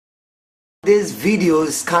This video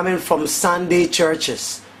is coming from Sunday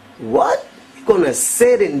churches. What? You're gonna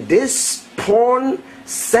sit in this porn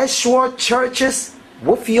sexual churches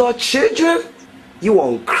with your children? You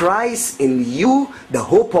want Christ in you, the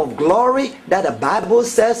hope of glory that the Bible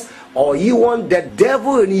says, or you want the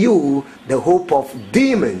devil in you, the hope of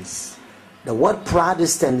demons? The word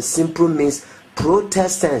Protestant simply means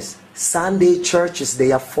Protestants. Sunday churches,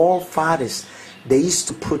 they are forefathers. They used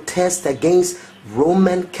to protest against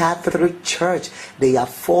Roman Catholic Church. They are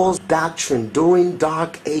false doctrine during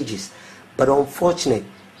dark ages. But unfortunately,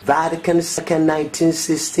 Vatican II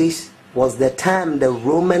 1960s was the time the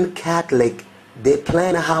Roman Catholic, they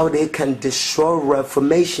planned how they can destroy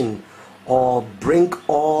Reformation or bring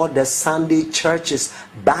all the Sunday churches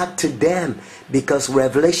back to them, because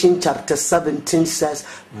Revelation chapter 17 says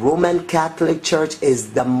Roman Catholic Church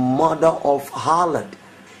is the mother of harlot.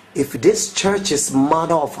 If this church is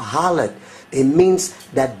mother of harlot, it means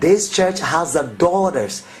that this church has a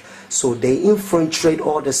daughters. So they infiltrate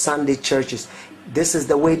all the Sunday churches. This is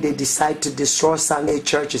the way they decide to destroy Sunday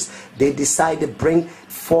churches. They decide to bring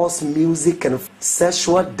false music and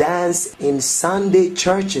sexual dance in Sunday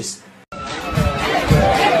churches.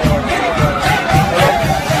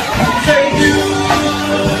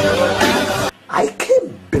 I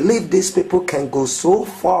can't believe these people can go so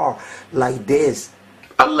far like this.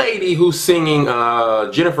 A lady who's singing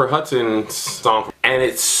Jennifer Hudson's song, and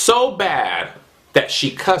it's so bad that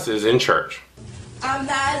she cusses in church. I'm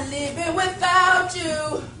not living without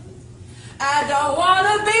you. I don't want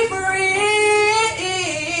to be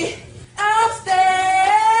free. I'm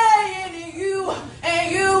staying in you,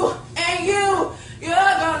 and you, and you. You're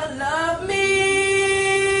gonna love me.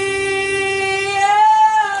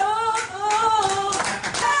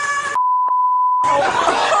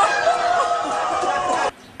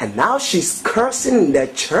 And now she's cursing in the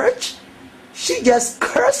church? She just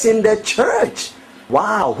cursed in the church.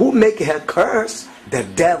 Wow, who make her curse? The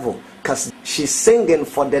devil. Because she's singing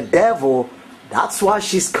for the devil. That's why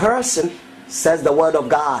she's cursing, says the word of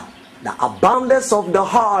God. The abundance of the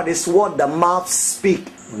heart is what the mouth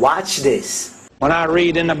speak. Watch this. When I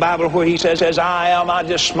read in the Bible where he says, I am, I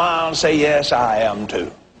just smile and say, yes, I am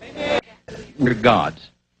too. We're gods.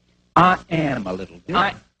 I am a little.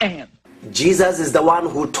 I am. Jesus is the one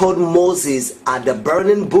who told Moses at the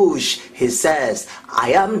burning bush, he says,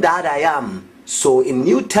 I am that I am. So in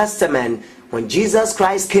New Testament, when Jesus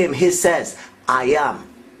Christ came, he says, I am.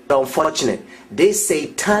 Unfortunate, these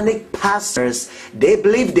satanic pastors, they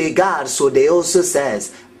believe they God, so they also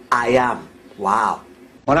says, I am. Wow.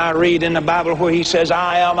 When I read in the Bible where he says,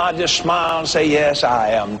 I am, I just smile and say, yes, I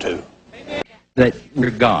am too. That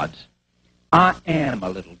we're gods. I am a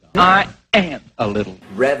little God. I am a little.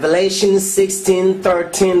 Revelation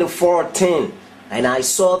 16:13-14. And I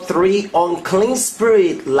saw 3 unclean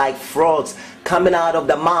spirits like frogs coming out of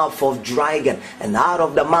the mouth of dragon, and out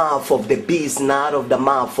of the mouth of the beast, and out of the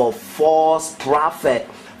mouth of false prophet.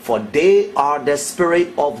 For they are the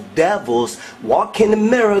spirit of devils, working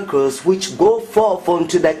miracles, which go forth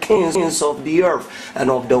unto the kings of the earth and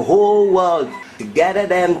of the whole world, to gather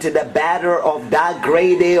them to the battle of that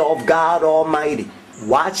great day of God Almighty.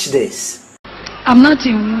 Watch this. I'm not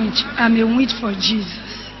a witch. I'm a witch for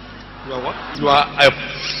Jesus. You are what? You are a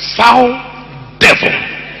foul devil.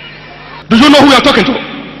 Do you know who you are talking to?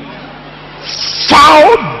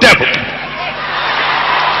 Foul devil.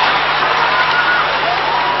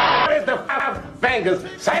 Where's the 5 fingers?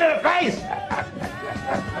 Say to the face.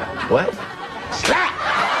 What? Slap.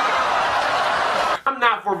 I'm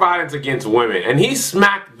not for violence against women, and he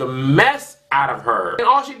smacked the mess out of her. And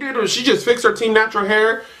all she did was she just fixed her team natural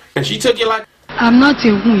hair, and she took it like. I'm not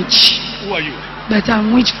a witch. Who are you? But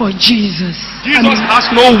I'm witch for Jesus. Jesus has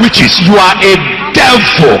no witches. You are a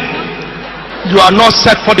devil. You are not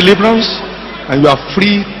set for deliverance, and you are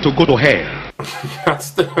free to go to hell.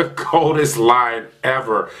 That's the coldest line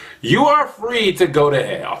ever. You are free to go to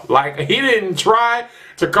hell. Like, he didn't try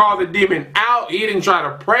to call the demon out. He didn't try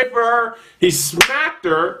to pray for her. He smacked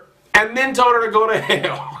her and then told her to go to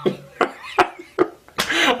hell.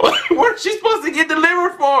 What is she supposed to get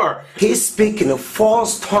delivered for? He's speaking a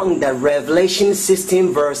false tongue that Revelation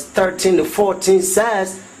 16 verse 13-14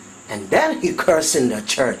 says, and then he cursed in the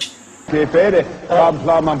church.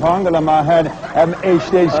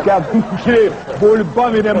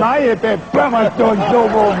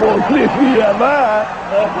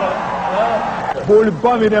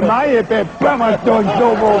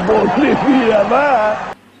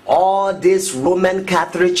 All these Roman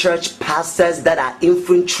Catholic Church pastors that are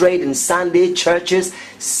infiltrating Sunday churches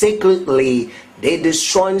secretly, they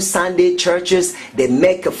destroy Sunday churches, they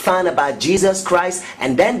make fun about Jesus Christ,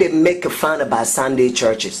 and then they make fun about Sunday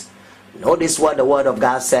churches. Notice what the word of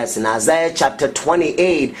God says in Isaiah chapter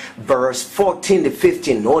 28 verse 14 to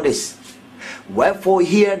 15. Notice. Wherefore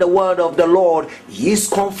hear the word of the Lord, ye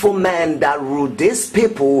scornful men that rule this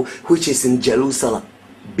people which is in Jerusalem.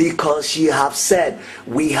 Because ye have said,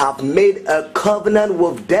 we have made a covenant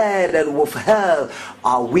with death, and with hell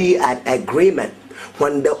are we at agreement.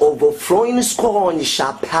 When the overflowing scorn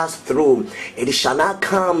shall pass through, it shall not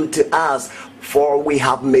come to us, for we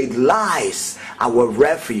have made lies our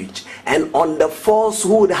refuge, and on the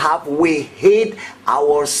falsehood have we hid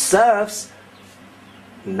ourselves.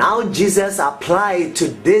 Now Jesus applied to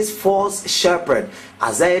this false shepherd.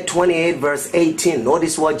 Isaiah 28 verse 18.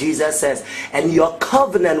 Notice what Jesus says. And your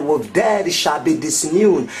covenant with death shall be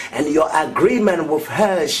disnewed, and your agreement with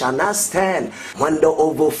hell shall not stand. When the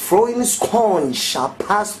overflowing scorn shall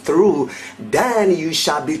pass through, then you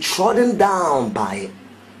shall be trodden down by it.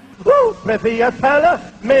 Woo! Smithy, a fella,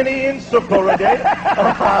 many insupported.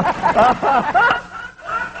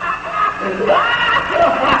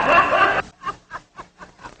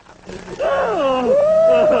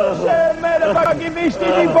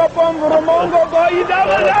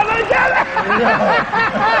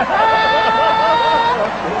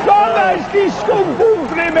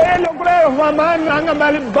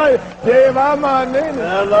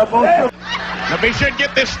 Now be sure to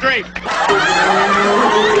get this straight.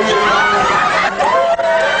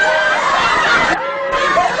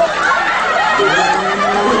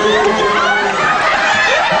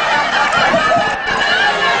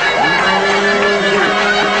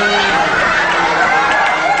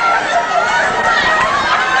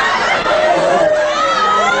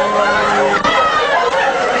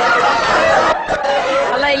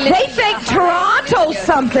 They think Toronto's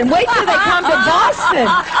something. Wait till they come to Boston.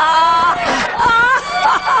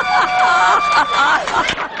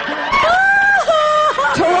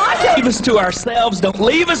 Toronto. Leave us to ourselves. Don't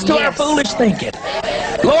leave us to our foolish thinking.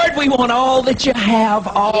 Lord, we want all that you have,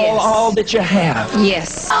 all that you have.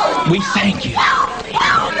 Yes. We thank you.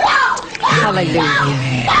 Hallelujah.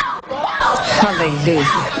 Hallelujah.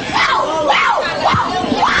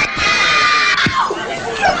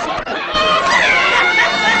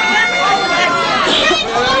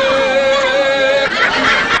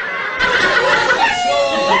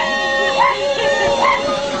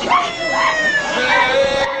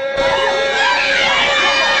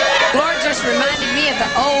 Reminded me of the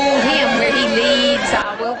old hymn where he leads, I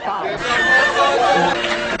will follow.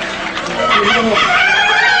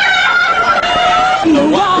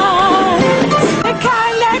 The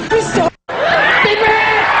kind that restores.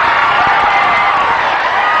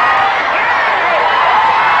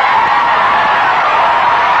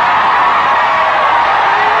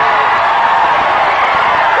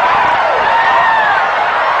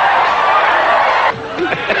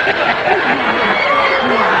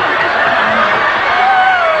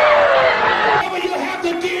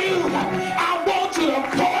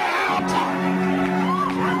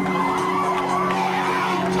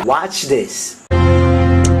 Watch this.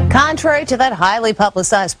 Contrary to that highly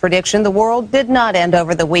publicized prediction, the world did not end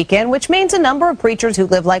over the weekend, which means a number of preachers who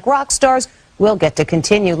live like rock stars will get to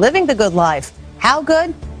continue living the good life. How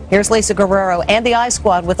good? Here's Lisa Guerrero and the I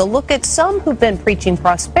Squad with a look at some who've been preaching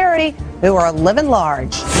prosperity who are living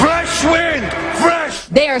large. Fresh wind, fresh.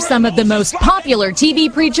 They are some of the most popular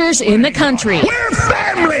TV preachers in the country. We're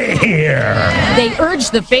family here. They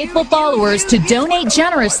urge the faithful followers to donate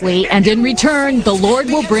generously, and in return, the Lord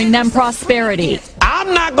will bring them prosperity.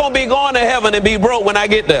 I'm not going to be going to heaven and be broke when I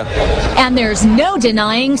get there. And there's no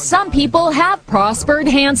denying some people have prospered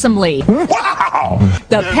handsomely. Wow!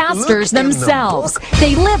 The pastors themselves.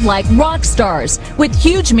 They live like rock stars with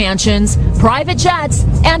huge mansions, private jets,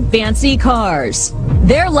 and fancy cars.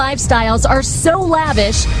 Their lifestyles are so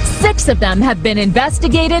lavish, 6 of them have been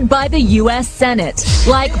investigated by the U.S. Senate,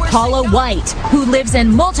 like Paula White, who lives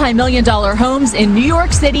in multi-million-dollar homes in New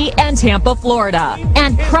York City and Tampa, Florida.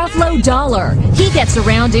 And Creflo Dollar. He gets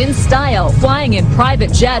around in style, flying in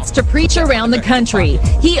private jets to preach around the country.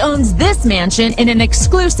 He owns this mansion in an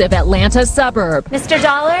exclusive Atlanta suburb. Mr.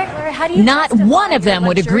 Dollar, how do you Not one of them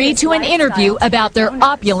would agree to an interview about their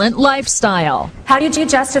opulent lifestyle. How did you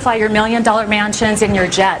justify your $1 million mansions and your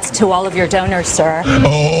jets to all of your donors, sir?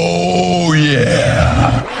 Oh,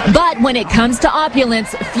 yeah. But when it comes to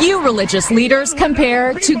opulence, few religious leaders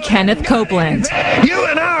compare to Kenneth Copeland. You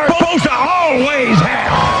and I are supposed to always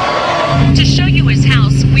have. To show you his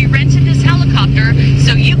house, we rented this helicopter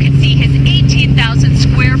so you can see his 18,000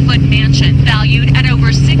 square foot mansion valued at over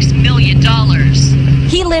 $6 million.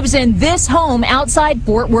 He lives in this home outside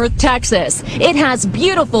Fort Worth, Texas. It has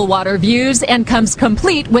beautiful water views and comes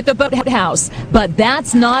complete with a boathouse. But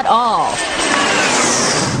that's not all.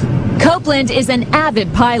 Copeland is an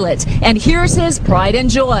avid pilot, and here's his pride and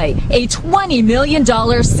joy, a $20 million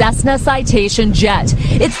Cessna Citation jet.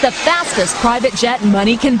 It's the fastest private jet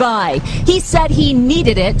money can buy. He said he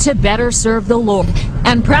needed it to better serve the Lord,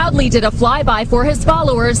 and proudly did a flyby for his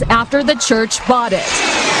followers after the church bought it.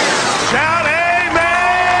 Shout amen!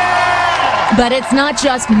 But it's not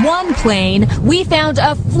just one plane. We found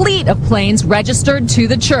a fleet of planes registered to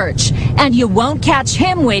the church. And you won't catch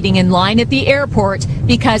him waiting in line at the airport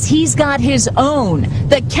because he's got his own,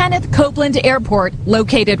 the Kenneth Copeland Airport,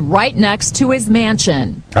 located right next to his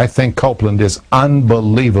mansion. I think Copeland is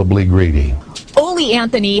unbelievably greedy. Ole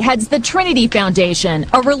Anthony heads the Trinity Foundation,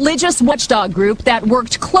 a religious watchdog group that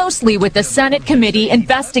worked closely with the Senate committee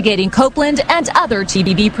investigating Copeland and other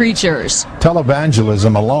TBV preachers.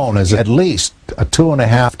 Televangelism alone is at least a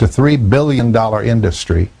 $2.5 to $3 billion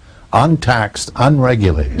industry, untaxed,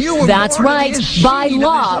 unregulated. That's right. By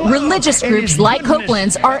law, religious groups like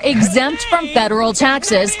Copeland's are exempt from federal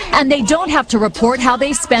taxes, and they don't have to report how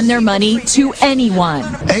they spend their money to anyone.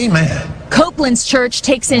 Amen. Copeland's church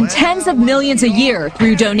takes in tens of millions a year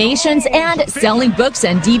through donations and selling books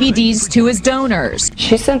and DVDs to his donors.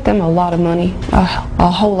 She sent them a lot of money, a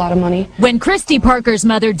whole lot of money. When Christy Parker's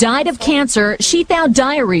mother died of cancer, she found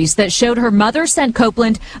diaries that showed her mother sent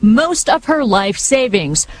Copeland most of her life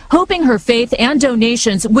savings, hoping her faith and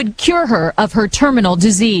donations would cure her of her terminal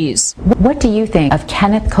disease. What do you think of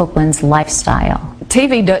Kenneth Copeland's lifestyle?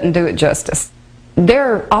 TV doesn't do it justice.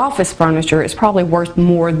 Their office furniture is probably worth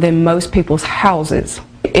more than most people's houses.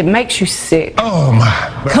 It makes you sick. Oh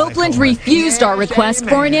my. Copeland refused our request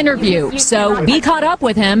for an interview, so we caught up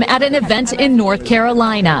with him at an event in North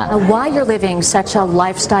Carolina. Why you're living such a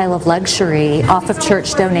lifestyle of luxury off of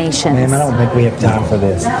church donations? Ma'am, I don't think we have time for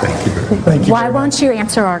this. Thank you. Thank you. Why won't you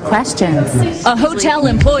answer our questions? A hotel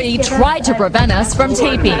employee tried to prevent us from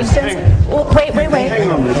taping. Wait.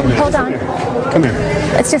 Hold on. Come here.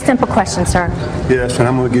 It's just simple questions, sir. Yes, and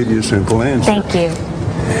I'm going to give you a simple answer. Thank you.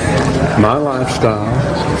 My lifestyle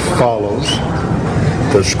follows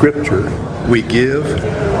the scripture. We give,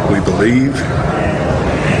 we believe,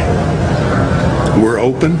 we're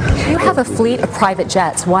open. You have a fleet of private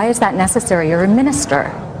jets. Why is that necessary? You're a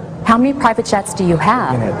minister. How many private jets do you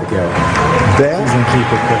have? That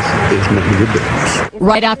is none of your business.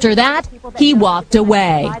 Right after that, he walked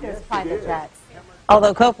away.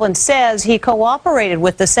 Although Copeland says he cooperated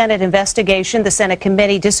with the Senate investigation, the Senate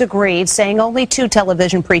committee disagreed, saying only 2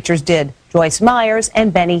 television preachers did, Joyce Myers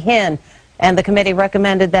and Benny Hinn. And the committee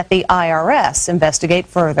recommended that the IRS investigate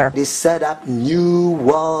further. They set up New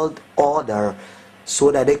World Order so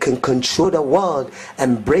that they can control the world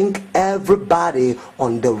and bring everybody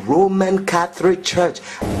on the Roman Catholic Church.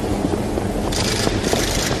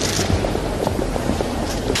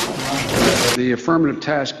 The affirmative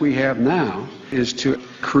task we have now is to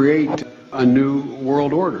create a new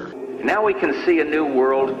world order. Now we can see a new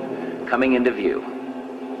world coming into view.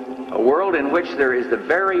 A world in which there is the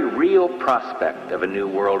very real prospect of a new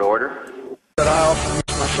world order. That I offered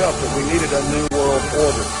myself that we needed a new world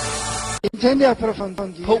order.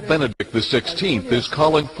 Pope Benedict XVI is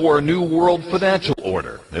calling for a new world financial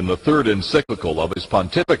order in the 3rd encyclical of his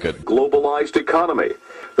pontificate. Globalized economy.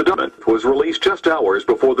 The document was released just hours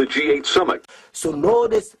before the G8 summit. So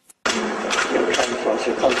notice.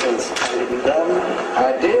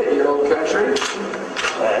 I did, your own country.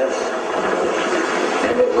 Yes.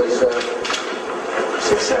 And it was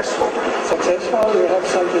successful. Successful? We have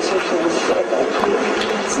some decisions.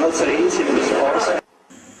 It's not so easy to also.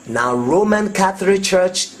 Now Roman Catholic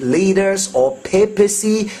Church leaders or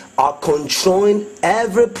papacy are controlling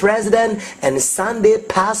every president and Sunday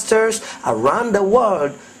pastors around the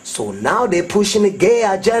world. So now they're pushing the gay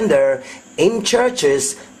agenda in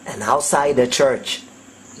churches and outside the church.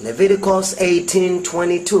 Leviticus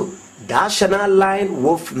 18:22. Thou shalt not lie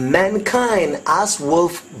with mankind as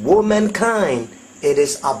with womankind. It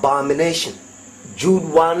is abomination. Jude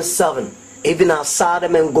 1:7. Even as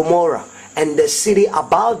Sodom and Gomorrah and the city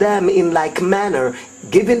about them in like manner,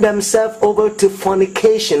 giving themselves over to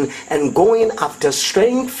fornication and going after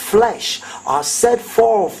strange flesh, are set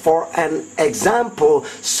forth for an example,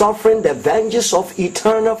 suffering the vengeance of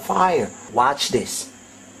eternal fire. Watch this.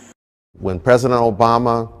 When President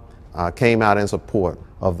Obama came out in support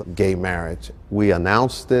of gay marriage, we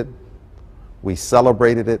announced it, we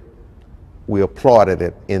celebrated it, we applauded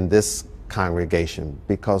it in this congregation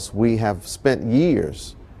because we have spent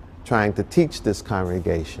years trying to teach this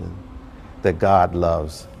congregation that God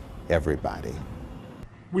loves everybody.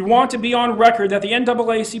 We want to be on record that the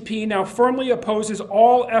NAACP now firmly opposes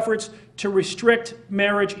all efforts to restrict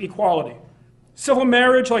marriage equality. Civil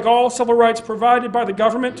marriage, like all civil rights provided by the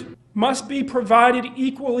government, must be provided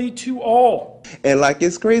equally to all. And like,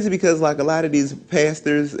 it's crazy because like a lot of these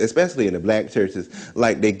pastors, especially in the black churches,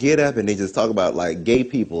 like they get up and they just talk about like gay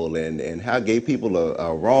people and how gay people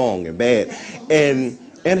are wrong and bad. And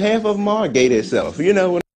half of them are gay themselves, you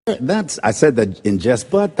know. I said that in jest,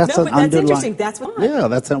 but that's no, an but that's underlying. interesting. That's what.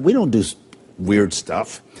 Yeah, we don't do weird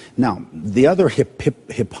stuff. Now, the other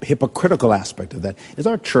hypocritical aspect of that is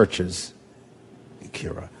our churches,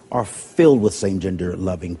 Kira, are filled with same-gender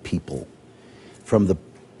loving people, from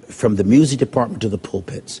the music department to the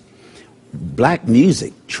pulpits. Black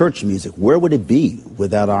music, church music, where would it be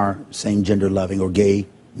without our same-gender loving or gay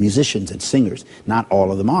musicians and singers? Not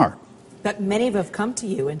all of them are. But many of them have come to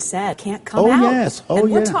you and said, can't come Oh, out. yes. Oh,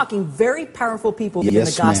 and we're yeah. talking very powerful people in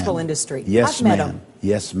Yes, the gospel ma'am. industry. Yes, I've met ma'am. them.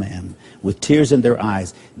 Yes, ma'am. With tears in their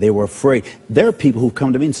eyes, they were afraid. There are people who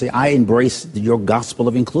come to me and say, I embrace your gospel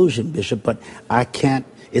of inclusion, Bishop, but I can't.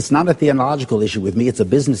 It's not a theological issue with me. It's a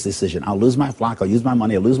business decision. I'll lose my flock. I'll use my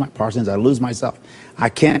money. I'll lose my parsons. I'll lose myself. I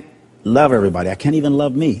can't love everybody. I can't even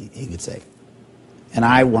love me, he could say. And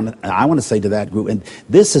I want to say to that group, and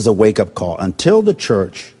this is a wake-up call. Until the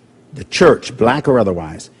church, black or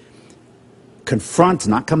otherwise, confronts,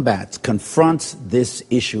 not combats, confronts this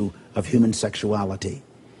issue of human sexuality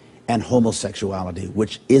and homosexuality,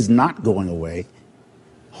 which is not going away.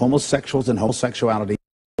 Homosexuals and homosexuality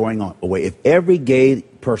going away. If every gay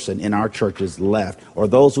person in our churches left, or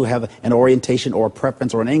those who have an orientation or a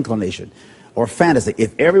preference or an inclination or fantasy,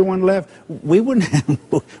 if everyone left, we wouldn't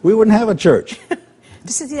have a church.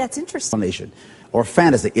 See, that's interesting. Or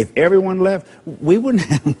fantasy. If everyone left, we wouldn't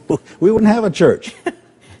have a church.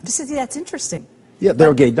 See, that's interesting. Yeah, there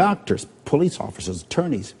are gay doctors, police officers,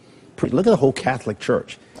 attorneys. Look at the whole Catholic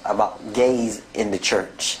Church. About gays in the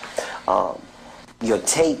church. Your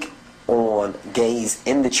take on gays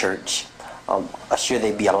in the church, should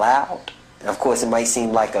they be allowed? Of course, it might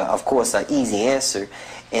seem like an easy answer.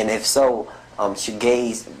 And if so, should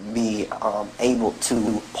gays be able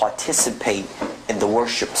to participate in the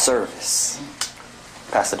worship service?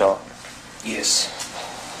 Pastor Dawg. Yes.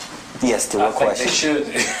 Yes, to what question? They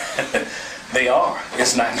should. They are.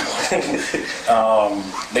 It's not.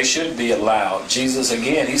 They should be allowed. Jesus,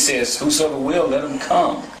 again, he says, whosoever will, let him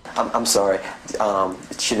come. I'm sorry.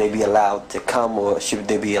 Should they be allowed to come, or should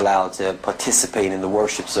they be allowed to participate in the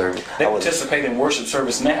worship service? They participate in worship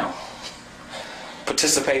service now.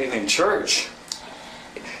 Participating in church,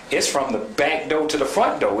 it's from the back door to the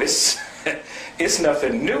front door. It's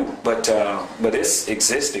nothing new, but it's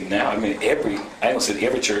existing now. I mean, I don't say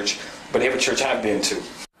every church, but every church I've been to.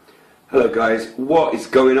 Hello guys, what is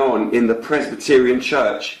going on in the Presbyterian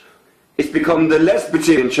Church? It's become the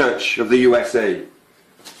Lesbian Church of the USA.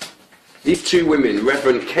 These two women,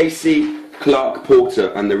 Reverend Casey Clark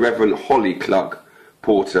Porter and the Reverend Holly Clark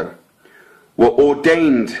Porter, were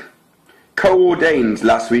co-ordained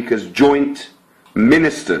last week as joint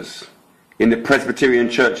ministers in the Presbyterian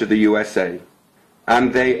Church of the USA.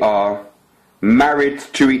 And they are married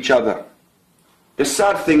to each other. The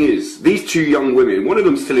sad thing is, these two young women, one of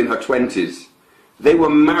them still in her 20s, they were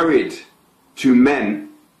married to men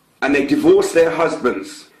and they divorced their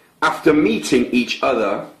husbands after meeting each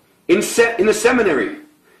other in a seminary,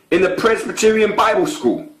 in the Presbyterian Bible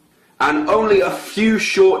School, and only a few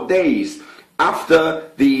short days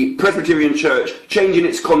after the Presbyterian Church changing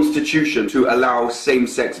its constitution to allow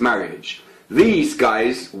same-sex marriage. These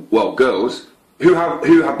guys, well, girls, who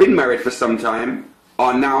have been married for some time,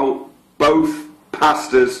 are now both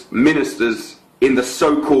pastors, ministers in the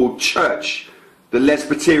so-called church, the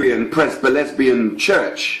Lesbian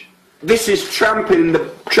Church. This is trampling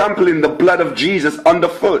the blood of Jesus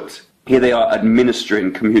underfoot. Here they are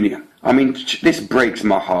administering communion. I mean, this breaks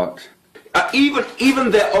my heart. Even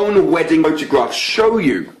their own wedding photographs show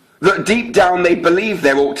you that deep down they believe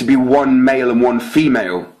there ought to be one male and one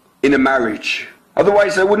female in a marriage.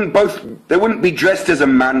 Otherwise they wouldn't be dressed as a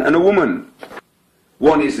man and a woman.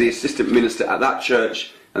 One is the assistant minister at that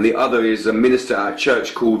church, and the other is a minister at a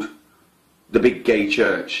church called the Big Gay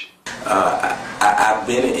Church. I've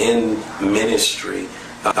been in ministry,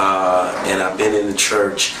 and I've been in the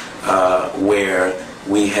church where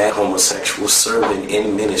we had homosexuals serving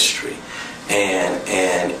in ministry,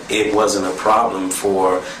 and it wasn't a problem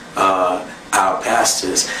for our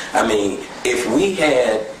pastors. I mean, if we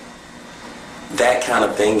had that kind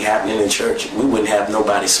of thing happening in church, we wouldn't have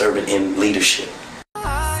nobody serving in leadership.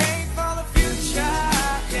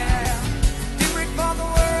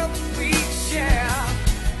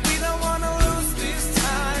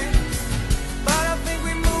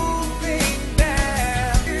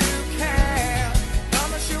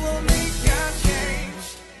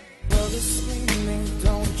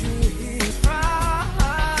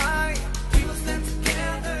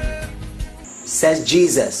 Says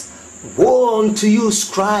Jesus, "Woe unto you,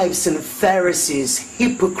 scribes and Pharisees,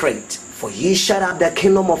 hypocrite! For ye shut up the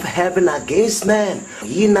kingdom of heaven against men.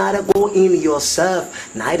 Ye neither go in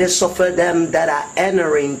yourself, neither suffer them that are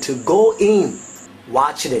entering to go in."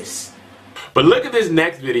 Watch this. But look at this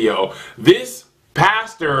next video. This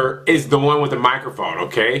pastor is the one with the microphone,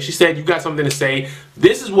 okay? She said, "You got something to say."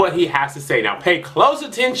 This is what he has to say. Now pay close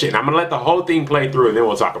attention. I'm going to let the whole thing play through and then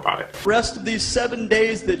we'll talk about it. The rest of these 7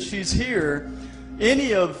 days that she's here,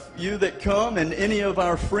 any of you that come and any of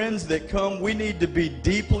our friends that come, we need to be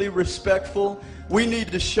deeply respectful. We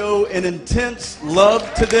need to show an intense love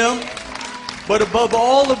to them. But above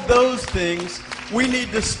all of those things, we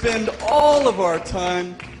need to spend all of our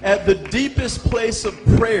time at the deepest place of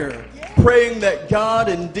prayer, praying that God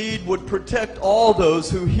indeed would protect all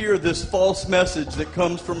those who hear this false message that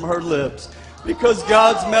comes from her lips. Because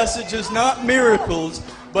God's message is not miracles,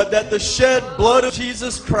 but that the shed blood of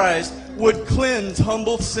Jesus Christ would cleanse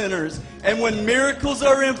humble sinners. And when miracles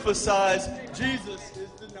are emphasized, Jesus is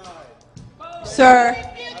denied. Sir.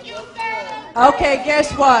 Okay,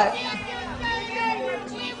 guess what?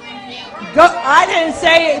 I didn't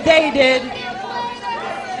say it, they did.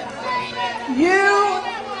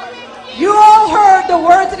 You all heard the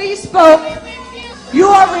words that he spoke. You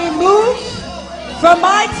are removed from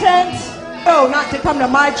my tent. No, not to come to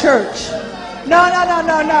my church. No.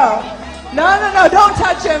 No, don't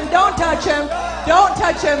touch him. Don't touch him. Don't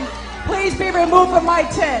touch him. Please be removed from my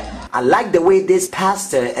tent. I like the way this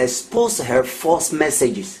pastor exposed her false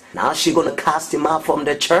messages. Now she gonna cast him out from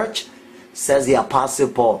the church? Says the Apostle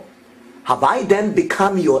Paul. Have I then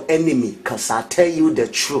become your enemy? Because I tell you the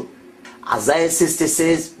truth. Isaiah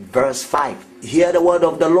 66 verse 5. Hear the word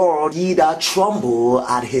of the Lord, ye that tremble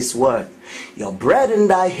at his word. Your brethren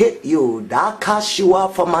that hate you, that cast you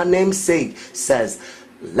out for my name's sake, says,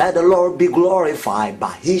 let the Lord be glorified,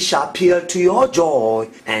 but he shall appear to your joy,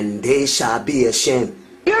 and they shall be ashamed.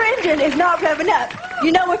 Your engine is not revving up.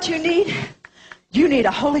 You know what you need? You need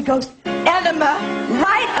a Holy Ghost enema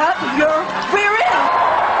right up your rear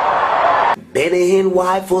end. Benny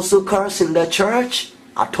wife also cursed in the church?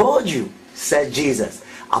 I told you, said Jesus.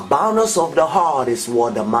 Abundance of the heart is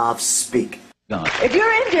what the mouth speak. If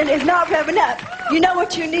your engine is not revving up, you know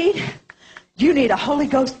what you need? You need a Holy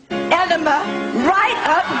Ghost enema right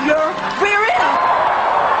up your rear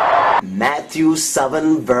end. Matthew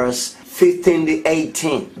 7 verse 15 to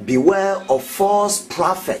 18. Beware of false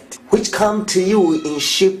prophets, which come to you in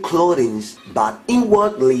sheep clothing, but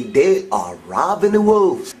inwardly they are ravening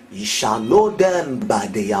wolves. You shall know them by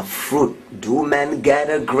their fruit. Do men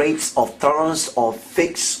gather grapes of thorns or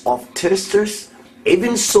figs of thistles?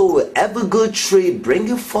 Even so, every good tree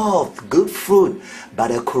bringeth forth good fruit,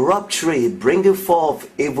 but a corrupt tree bringeth forth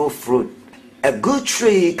evil fruit. A good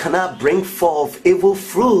tree cannot bring forth evil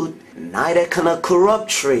fruit, neither can a corrupt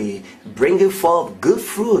tree bring forth good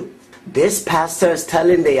fruit. This pastor is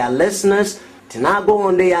telling their listeners to not go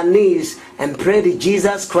on their knees and pray to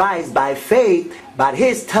Jesus Christ by faith, but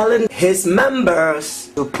he's telling his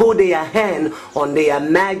members to put their hand on their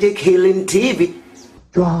magic healing TV.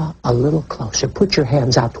 Draw a little closer. Put your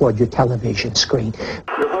hands out toward your television screen.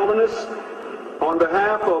 Your Holiness, on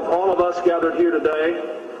behalf of all of us gathered here today,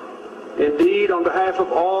 indeed on behalf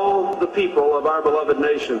of all the people of our beloved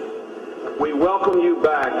nation, we welcome you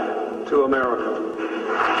back to America.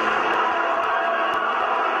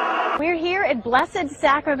 We're here at Blessed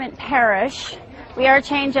Sacrament Parish, We Are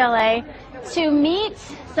Change LA, to meet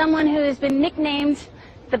someone who has been nicknamed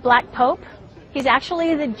the Black Pope. He's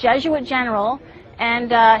actually the Jesuit general,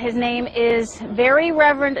 and his name is Very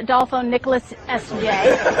Reverend Adolfo Nicholas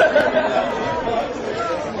S.J.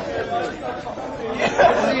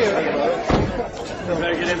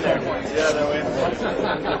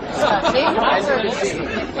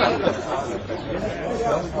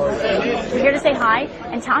 We're here to say hi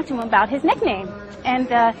and talk to him about his nickname and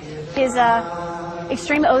his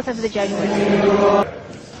extreme oath of the Jesuits.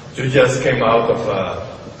 You just came out of a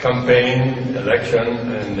campaign, election,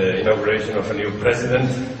 and the inauguration of a new president.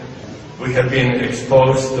 We have been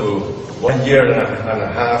exposed to 1 year and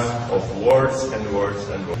a half of words and words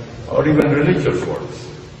and words, or even religious words,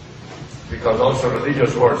 because also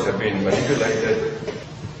religious words have been manipulated.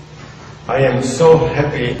 I am so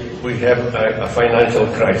happy we have a financial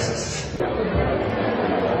crisis.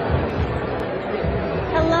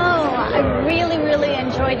 Hello, I really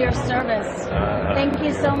enjoyed your service. Thank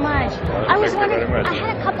you so much. I was wondering, I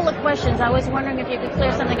had a couple of questions. I was wondering if you could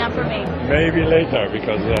clear something up for me. Maybe later,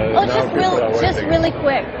 because just really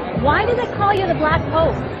quick. Why do they call you the Black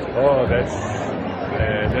Pope? Oh,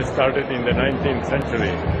 They started in the 19th century.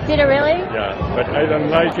 Did it really? Yeah, but I don't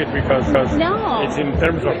like it because No. it's in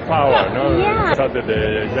terms of power. No, Yeah. so that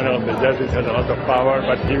the general of the judges has a lot of power,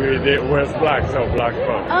 but he wears black, so black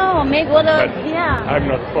pope. Oh, maybe. Well, But yeah. I'm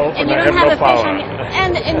not pope, And and you I don't have have no a fish power. on you.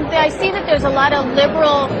 And I see that there's a lot of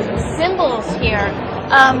liberal symbols here.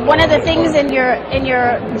 One of the things in your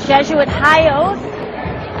Jesuit high oath,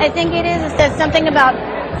 I think it says something about,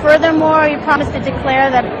 furthermore, you promise to declare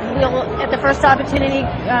that we'll, at the first opportunity,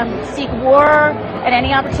 seek war at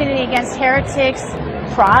any opportunity against heretics,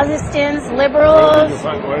 Protestants, liberals.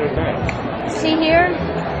 Where is that? See here?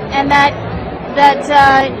 And that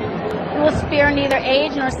will spare neither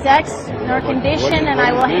age nor sex nor condition, and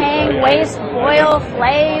I will hang, waste, boil,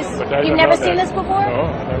 flays. You've never seen this before? No,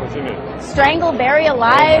 I've never seen it. Strangle, bury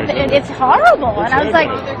alive, and it's horrible. And I was like,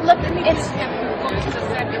 look, it's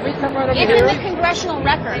in the congressional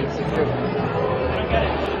records.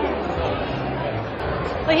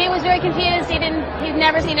 But he was very confused. He'd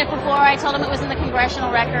never seen it before. I told him it was in the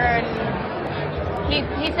congressional record.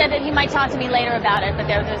 He said that he might talk to me later about it, but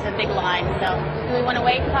there's a big line. So do we want to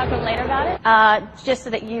wait and talk to him later about it? Just so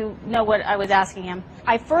that you know what I was asking him.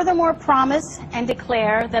 I furthermore promise and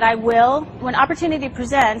declare that I will, when opportunity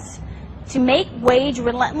presents, to wage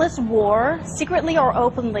relentless war, secretly or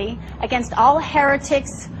openly, against all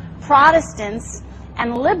heretics, Protestants,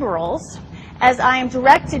 and liberals, as I am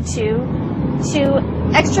directed to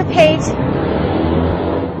extirpate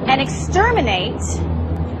and exterminate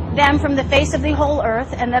them from the face of the whole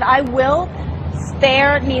earth, and that I will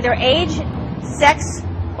spare neither age, sex,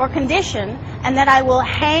 or condition, and that I will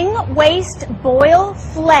hang, waste, boil,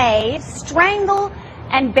 flay, strangle,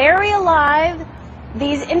 and bury alive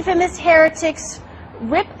these infamous heretics,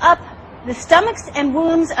 rip up the stomachs and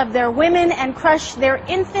wombs of their women, and crush their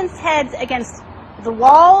infants' heads against the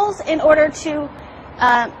walls in order to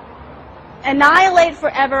annihilate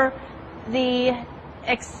forever the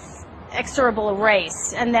execrable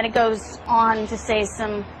race. And then it goes on to say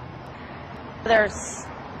some other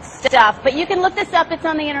stuff. But you can look this up. It's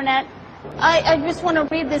on the internet. I just want to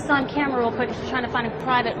read this on camera real quick. Just trying to find a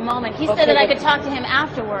private moment. He said that I could talk to him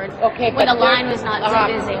afterwards. Okay, when the line was not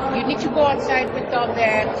too busy. You need to go outside with all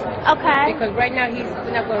that. Okay. Because right now he's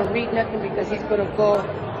not going to read nothing because he's going to go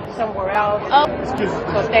somewhere else. Oh. Excuse me.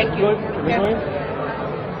 So thank you.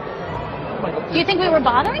 Do you think we were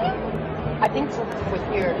bothering you? I think so. With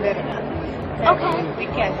your letter now. Okay. We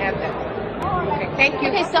can't have that. Okay, thank you.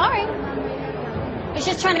 Okay, sorry. I was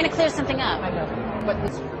just trying to clear something up. I know. But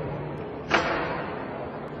this.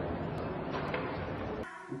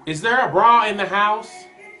 Is there a bra in the house?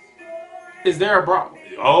 Is there a bra?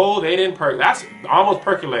 Oh, they didn't That's almost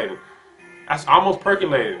percolating. That's almost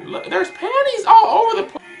percolating. Look, there's panties all over the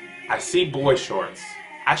place. I see boy shorts.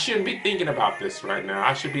 I shouldn't be thinking about this right now.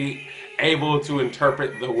 I should be able to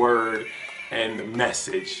interpret the word and the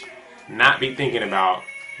message. Not be thinking about,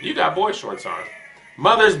 you got boy shorts on.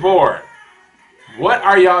 Mother's board. What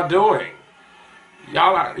are y'all doing?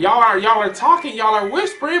 Y'all are talking, y'all are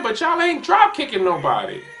whispering, but y'all ain't drop kicking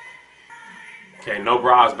nobody. Okay, no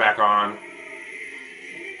bras back on.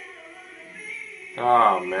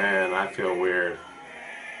 Oh man, I feel weird.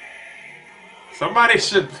 Somebody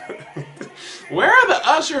should. Where are the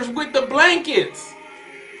ushers with the blankets?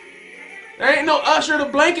 There ain't no usher to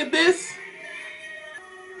blanket this.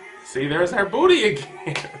 See, there's her booty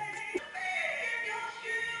again.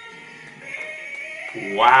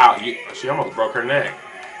 Wow, she almost broke her neck.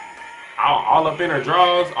 All up in her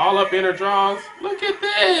drawers, all up in her drawers. Look at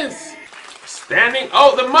this. Standing,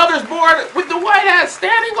 oh, the mother's board with the white ass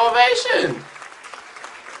standing ovation.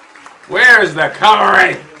 Where's the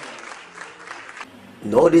covering?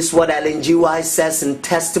 Notice what Ellen G. White says in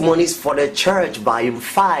Testimonies for the Church, Volume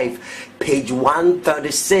 5, page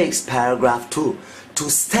 136, paragraph 2. To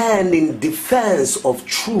stand in defense of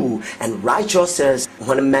true and righteousness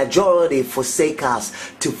when a majority forsake us,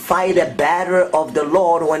 to fight a battle of the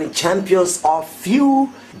Lord when champions are few.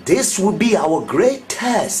 This will be our great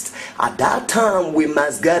test. At that time we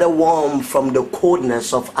must gather warmth from the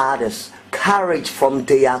coldness of others, courage from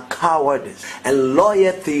their cowardice, and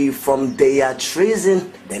loyalty from their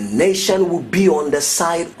treason. The nation will be on the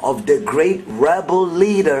side of the great rebel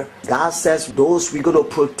leader. God says those we're going to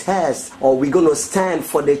protest, or we're going to stand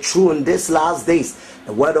for the truth in these last days.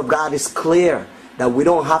 The word of God is clear that we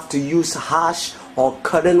don't have to use harsh or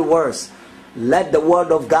cutting words. Let the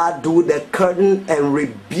word of God do the curtain and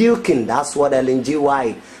rebuking. That's what Ellen G.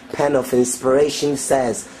 White, pen of inspiration,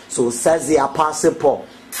 says. So says the Apostle Paul.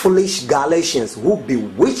 Foolish Galatians, who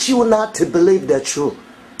bewitch you not to believe the truth.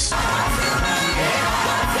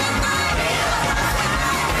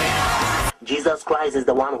 Jesus Jesus Christ is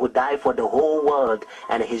the one who died for the whole world,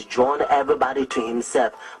 and he's drawn everybody to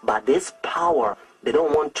himself. But this power, they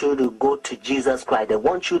don't want you to go to Jesus Christ. They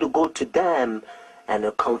want you to go to them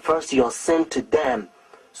and confess your sin to them.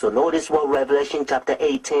 So notice what Revelation chapter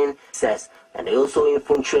 18 says. And they also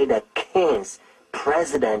infiltrate the kings,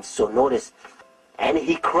 presidents. So notice, and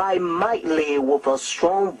he cried mightily with a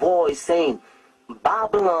strong voice, saying,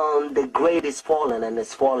 Babylon the great is fallen, and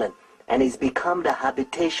is fallen, and is become the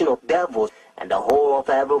habitation of devils, and the whole of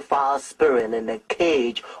every foul spirit, and the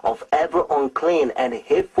cage of every unclean and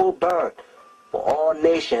hateful bird. For all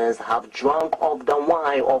nations have drunk of the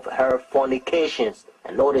wine of her fornications.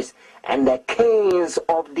 And notice, and the kings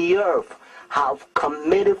of the earth have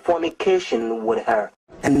committed fornication with her.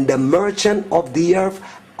 And the merchant of the earth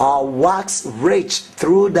are waxed rich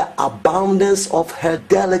through the abundance of her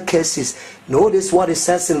delicacies. Notice what it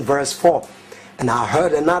says in verse 4. And I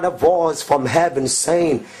heard another voice from heaven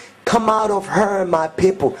saying, Come out of her, my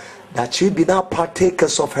people, that you be not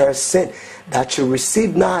partakers of her sin, that you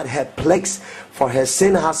receive not her plagues. For her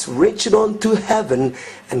sin has reached unto heaven,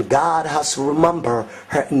 and God has remembered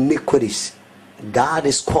her iniquities. God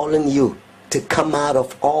is calling you to come out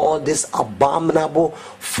of all this abominable,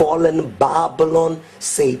 fallen Babylon,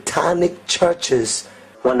 satanic churches.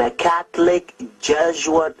 When a Catholic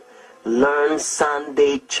Jesuit learns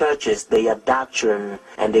Sunday churches, their doctrine,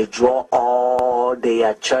 and they draw all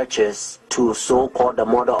their churches to so-called the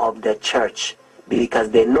mother of the church, because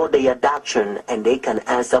they know their doctrine and they can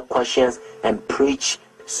answer questions and preach.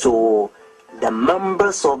 So the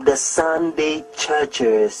members of the Sunday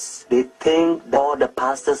churches, they think that all the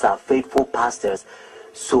pastors are faithful pastors.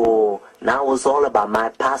 So now it's all about my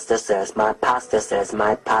pastor says, my pastor says,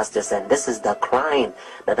 my pastor says. And this is the crying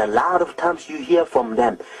that a lot of times you hear from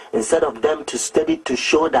them. Instead of them to study to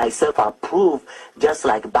show thyself approved, just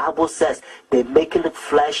like Bible says, they making the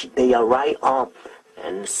flesh their right arm.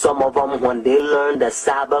 And some of them, when they learn the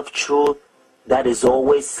Sabbath truth, that is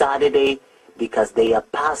always Saturday, because their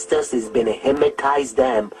pastors has been hypnotized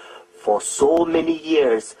them for so many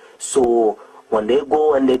years. So when they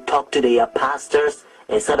go and they talk to their pastors,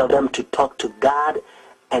 instead of them to talk to God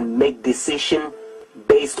and make decision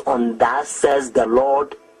based on that says the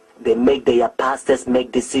Lord, they make their pastors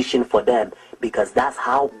make decision for them, because that's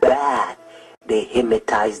how bad they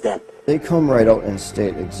hypnotize them. They come right out and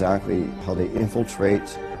state exactly how they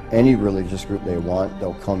infiltrate any religious group they want.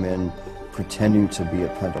 They'll come in pretending to be a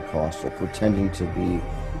Pentecostal, pretending to be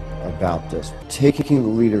a Baptist, taking the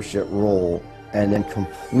leadership role and then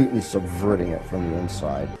completely subverting it from the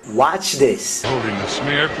inside. Watch this. Holiness,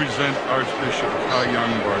 may I present Archbishop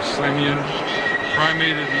Kayan Barsamian,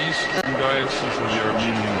 Primate of the Eastern Diocese of the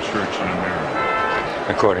Armenian Church in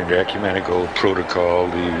America. According to ecumenical protocol,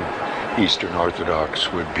 the Eastern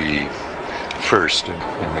Orthodox would be first in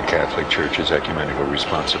the Catholic Church's ecumenical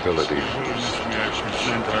responsibility. Holiness, may I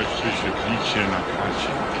present Archbishop Yichen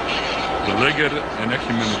Akachi, the legate and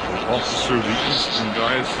ecumenical officer of the Eastern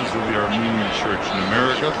Diocese of the Armenian Church in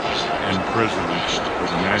America and president of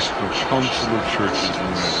the National Council of Churches in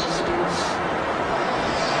the United States.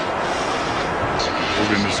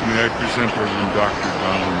 Holiness, may I present Reverend Dr.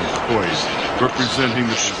 Donald McCoy, representing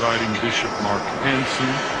the presiding Bishop Mark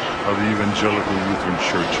Hansen of the Evangelical Lutheran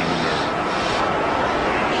Church in America.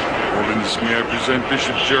 Holiness, may I present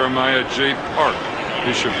Bishop Jeremiah J. Park,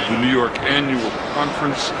 Bishop of the New York Annual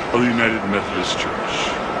Conference of the United Methodist Church.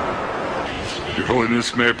 Your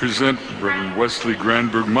Holiness, may I present Reverend Wesley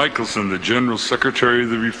Granberg Michelson, the General Secretary of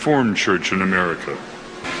the Reformed Church in America.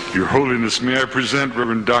 Your Holiness, may I present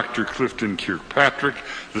Reverend Dr. Clifton Kirkpatrick,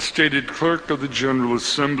 the stated clerk of the General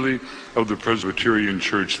Assembly of the Presbyterian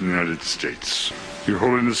Church in the United States. Your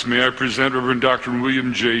Holiness, may I present Reverend Dr.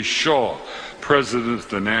 William J. Shaw, President of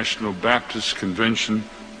the National Baptist Convention,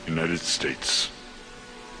 United States.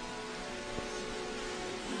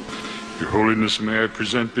 Your Holiness, may I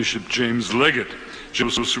present Bishop James Leggett,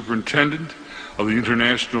 General Superintendent of the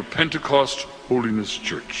International Pentecost Holiness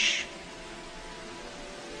Church.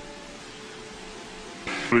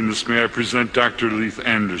 Holiness, may I present Dr. Leith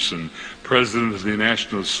Anderson, President of the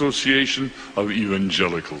National Association of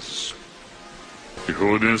Evangelicals. Your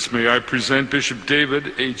Holiness, may I present Bishop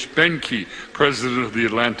David H. Benke, President of the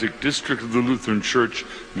Atlantic District of the Lutheran Church,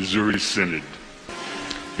 Missouri Synod.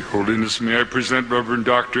 Your Holiness, may I present Reverend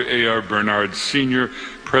Dr. A.R. Bernard Sr.,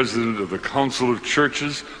 President of the Council of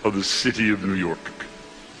Churches of the City of New York.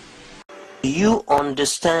 You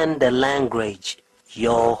understand the language,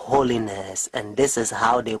 Your Holiness, and this is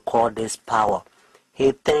how they call this power.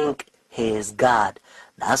 He think he is God.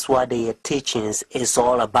 That's what their teachings is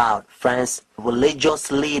all about. Friends,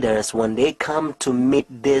 religious leaders, when they come to meet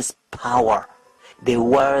this power, they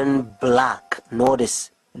wearing black.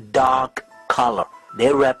 Notice, dark color.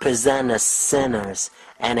 They represent the sinners,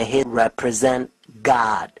 and he represent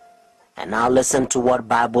God. And now listen to what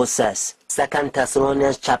Bible says. 2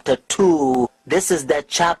 Thessalonians chapter 2. This is the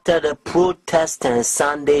chapter the Protestant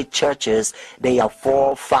Sunday churches, they are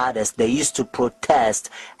forefathers. They used to protest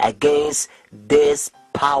against this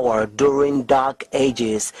power during dark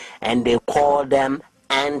ages, and they call them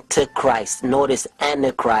Antichrist. Notice,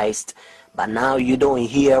 Antichrist. But now you don't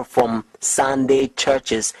hear from Sunday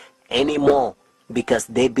churches anymore, because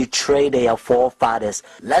they betray their forefathers.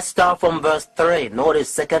 Let's start from verse 3.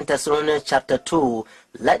 Notice 2 Thessalonians chapter 2.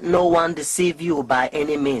 Let no one deceive you by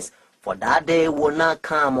any means, for that day will not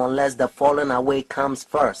come unless the falling away comes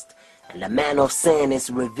first, and the man of sin is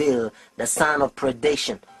revealed, the son of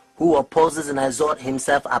perdition, who opposes and exalts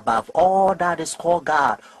himself above all that is called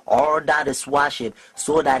God, all that is worshipped,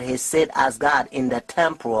 so that he sit as God in the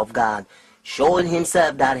temple of God, showing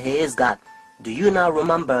himself that he is God. Do you not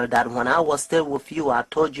remember that when I was still with you, I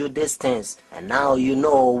told you these things? And now you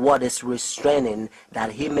know what is restraining,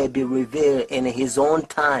 that he may be revealed in his own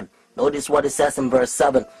time. Notice what it says in verse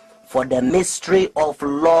 7. For the mystery of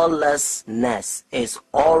lawlessness is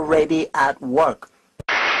already at work.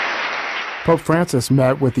 Pope Francis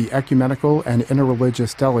met with the ecumenical and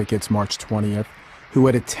interreligious delegates March 20th, who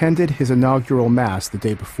had attended his inaugural Mass the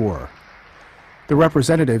day before. The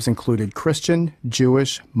representatives included Christian,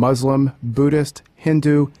 Jewish, Muslim, Buddhist,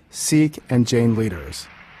 Hindu, Sikh, and Jain leaders.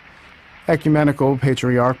 Ecumenical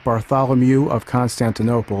Patriarch Bartholomew of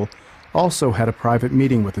Constantinople also had a private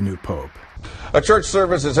meeting with the new pope. A church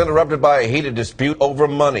service is interrupted by a heated dispute over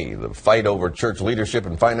money. The fight over church leadership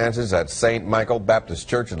and finances at St. Michael Baptist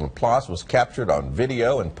Church in Laplace was captured on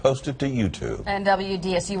video and posted to YouTube. And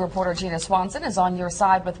WDSU reporter Gina Swanson is on your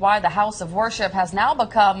side with why the house of worship has now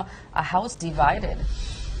become a house divided.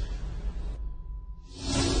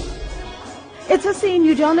 It's a scene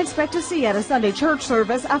you don't expect to see at a Sunday church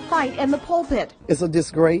service, a fight in the pulpit. It's a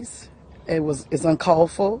disgrace. It's uncalled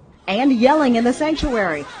for. And yelling in the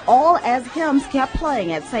sanctuary, all as hymns kept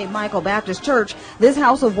playing at St. Michael Baptist Church. This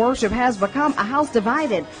house of worship has become a house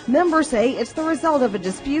divided. Members say it's the result of a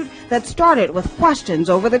dispute that started with questions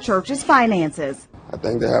over the church's finances. I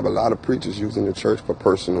think they have a lot of preachers using the church for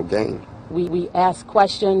personal gain. We asked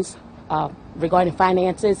questions regarding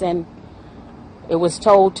finances, and it was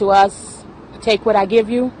told to us, take what I give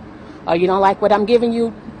you, or you don't like what I'm giving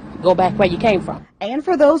you, go back where you came from. And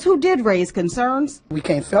for those who did raise concerns, we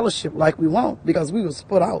can't fellowship like we want because we was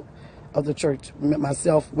put out of the church,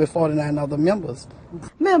 myself with 49 other members.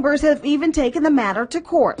 Members have even taken the matter to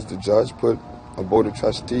court. The judge put a board of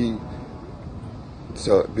trustees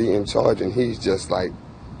to be in charge, and he's just like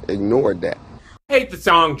ignored that. I hate the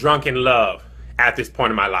song Drunk in Love at this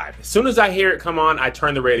point in my life. As soon as I hear it come on, I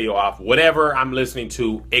turn the radio off. Whatever I'm listening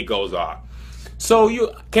to, it goes off. So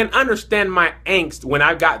you can understand my angst when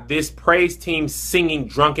I got this praise team singing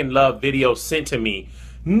Drunk in Love video sent to me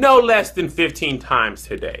no less than 15 times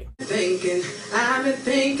today. I've been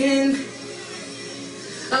thinking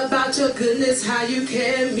about your goodness, how you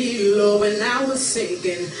carried me low when I was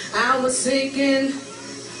sinking.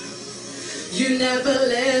 You never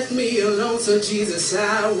left me alone, so Jesus,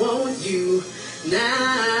 I want you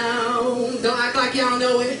now. Don't act like y'all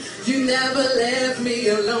know it. You never left me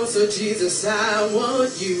alone, so Jesus, I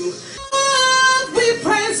want you. We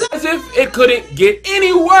praise. As if it couldn't get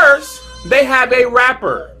any worse, they have a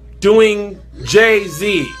rapper doing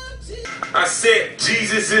Jay-Z. I said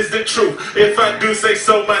Jesus is the truth. If I do say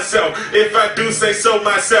so myself. If I do say so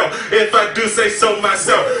myself. If I do say so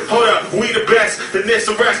myself. Hold up, we the best. The next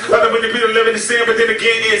the rest. Other when the people living in sin, but then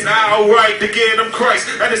again it's alright to give them Christ.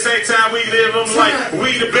 At the same time we live them like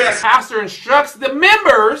we the best. Pastor instructs the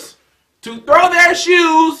members to throw their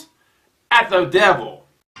shoes at the devil.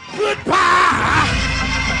 Goodbye,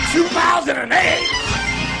 2008.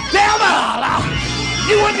 Devil,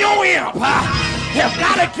 you and your imp have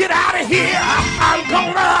got to get out of here. I'm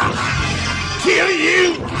gonna kill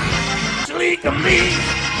you. Sleep to me,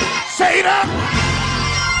 Satan.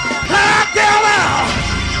 Devil,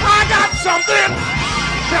 I got something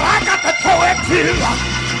that I got to throw at you.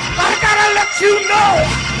 I gotta let you know,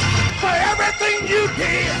 for everything you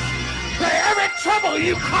did, for every trouble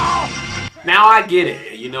you caused. Now I get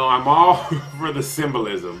it. You know, I'm all for the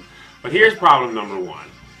symbolism. But here's problem number one.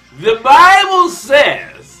 The Bible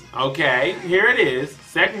says, okay, here it is,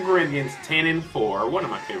 2 Corinthians 10:4, one of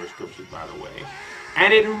my favorite scriptures, by the way.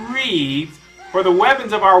 And it reads, for the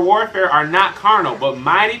weapons of our warfare are not carnal, but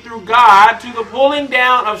mighty through God to the pulling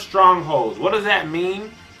down of strongholds. What does that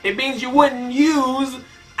mean? It means you wouldn't use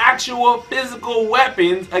actual physical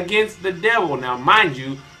weapons against the devil. Now, mind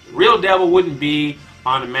you, the real devil wouldn't be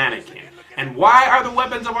on a mannequin. And why are the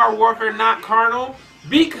weapons of our warfare not carnal?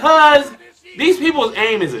 Because these people's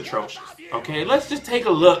aim is atrocious. Okay, let's just take a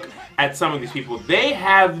look at some of these people. They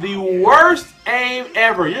have the worst aim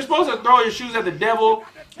ever. You're supposed to throw your shoes at the devil.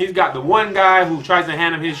 He's got the one guy who tries to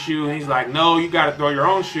hand him his shoe, and he's like, no, you got to throw your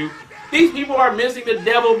own shoe. These people are missing the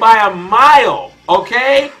devil by a mile,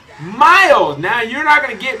 okay? Miles. Now, you're not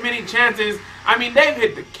going to get many chances. I mean, they've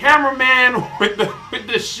hit the cameraman with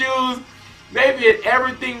the shoes. They've hit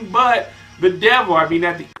everything but the devil. I mean,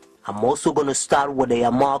 I'm also going to start with the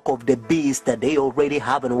mark of the beast that they already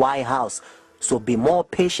have in White House. So be more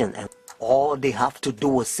patient, and all they have to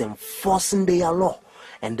do is enforcing their law,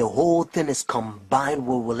 and the whole thing is combined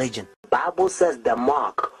with religion. The Bible says the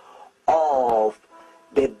mark of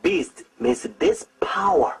the beast means this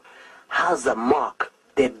power has a mark.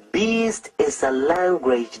 The beast is a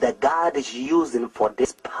language that God is using for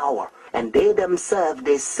this power. And they themselves,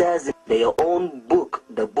 they says in their own book,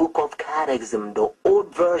 the book of Catechism, the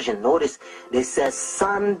old version, notice, they says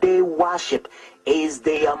Sunday worship is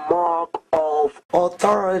their mark of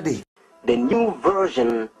authority. The new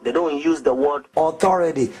version, they don't use the word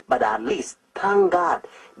authority, but at least, thank God,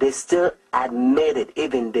 they still admit it.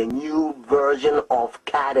 Even the new version of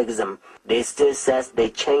Catechism, they still says they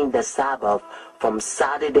changed the Sabbath from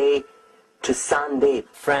Saturday to Sunday.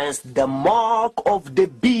 Friends, the mark of the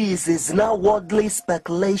beast is not worldly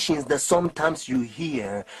speculations that sometimes you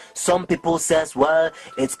hear. Some people says, well,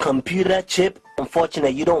 it's computer chip.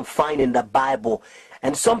 Unfortunately, you don't find in the Bible.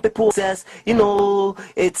 And some people says, you know,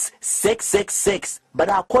 it's 666. But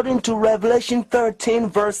according to Revelation 13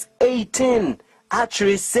 verse 18,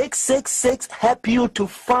 actually 666 help you to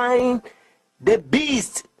find the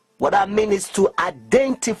beast. What I mean is to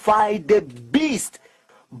identify the beast.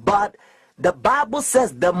 But the Bible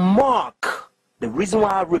says the mark. The reason why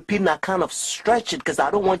I repeat and I kind of stretch it because I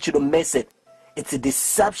don't want you to miss it. It's a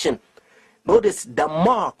deception. Notice the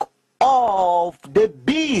mark of the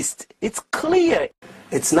beast. It's clear.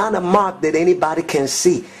 It's not a mark that anybody can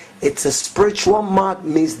see. It's a spiritual mark,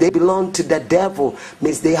 means they belong to the devil,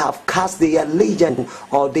 means they have cast their allegiance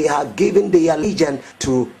or they have given their allegiance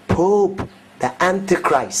to Pope, the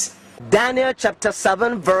Antichrist. Daniel chapter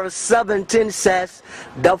 7 verse 17 says,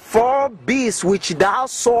 the four beasts which thou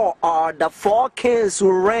saw are the four kings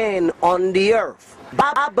who reign on the earth.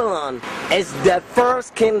 Babylon is the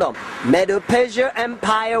first kingdom. Medo-Persia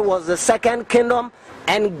Empire was the second kingdom,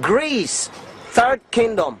 and Greece, third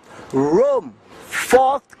kingdom. Rome,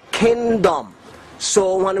 fourth kingdom.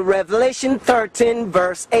 So when Revelation 13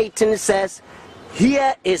 verse 18 says,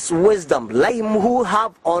 here is wisdom, let him who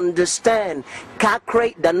have understand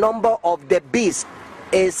calculate the number of the beast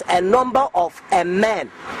is a number of a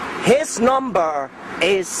man. His number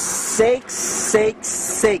is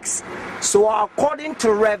 666. So according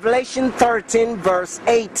to Revelation 13 verse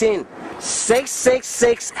 18,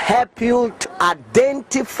 666 help you to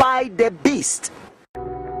identify the beast.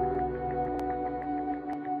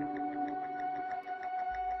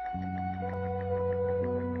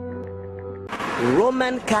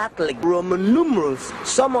 Roman Catholic, Roman numerals,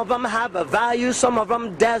 some of them have a value, some of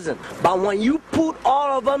them doesn't. But when you put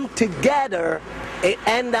all of them together, it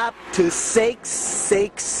ends up to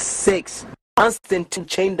 666. Constantine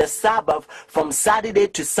changed the Sabbath from Saturday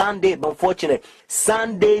to Sunday, but unfortunately,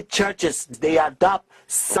 Sunday churches, they adopt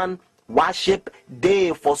sun worship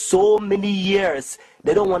day for so many years.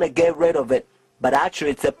 They don't want to get rid of it. But actually,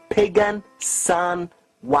 it's a pagan sun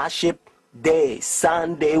worship day,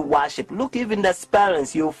 Sunday worship. Look even the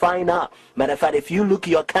spellings, you'll find out. Matter of fact, if you look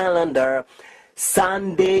at your calendar,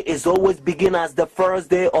 Sunday is always begin as the first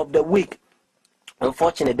day of the week.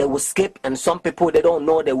 Unfortunately, they will skip, and some people, they don't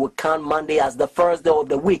know, they will count Monday as the first day of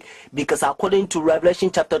the week, because according to Revelation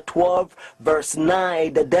chapter 12 verse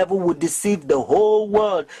 9, the devil will deceive the whole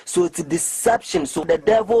world. So it's a deception. So the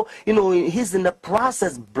devil, you know, he's in the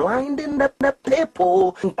process blinding the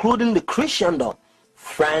people, including the Christendom.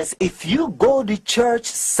 Friends, if you go to church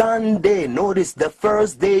Sunday, notice the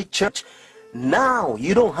first day church, now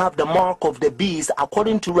you don't have the mark of the beast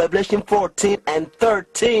according to Revelation 14 and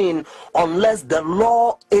 13 unless the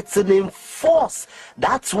law is enforced.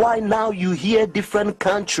 That's why now you hear different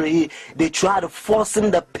country, they try to forcing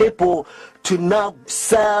the people to not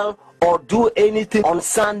sell or do anything on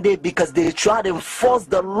Sunday because they try to enforce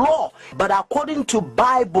the law. But according to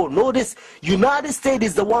Bible, notice United States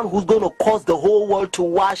is the one who's going to cause the whole world to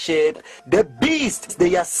worship the beast.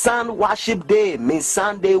 Their sun worship day means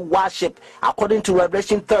Sunday worship according to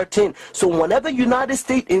Revelation 13. So whenever United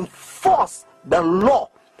States enforce the law,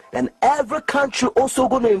 and every country also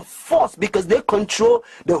going to enforce because they control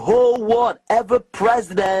the whole world. Every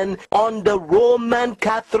president on the Roman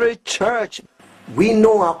Catholic Church. We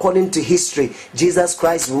know according to history, Jesus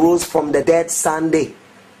Christ rose from the dead Sunday.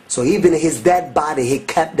 So even his dead body, he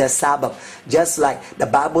kept the Sabbath. Just like the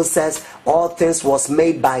Bible says, all things was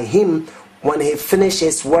made by him. When he finished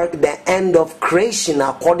his work, the end of creation,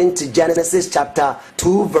 according to Genesis chapter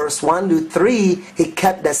 2, verse 1 to 3, he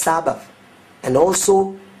kept the Sabbath. And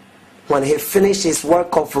also, when he finished his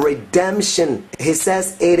work of redemption, he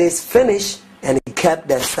says, it is finished, and he kept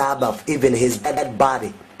the Sabbath, even his dead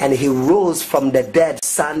body. And he rose from the dead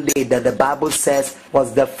Sunday, that the Bible says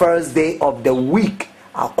was the first day of the week,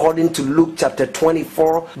 according to Luke chapter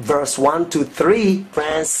 24, verse 1 to 3.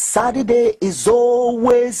 Friends, Saturday is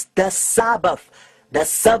always the Sabbath, the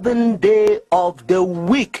seventh day of the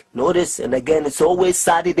week. Notice, and again, it's always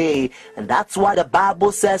Saturday. And that's why the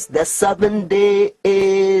Bible says the seventh day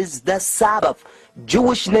is the Sabbath.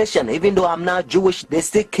 Jewish nation, even though I'm not Jewish, they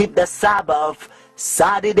still keep the Sabbath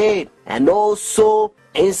Saturday. And also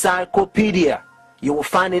encyclopedia, you will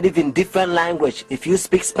find it even different language. If you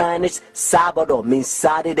speak Spanish, Sábado means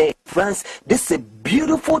Saturday. Friends, this is a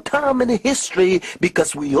beautiful time in history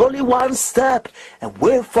because we only one step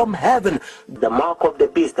away from heaven. The mark of the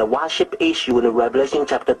beast, the worship issue in Revelation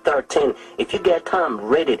chapter 13. If you get time,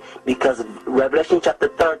 read it, because Revelation chapter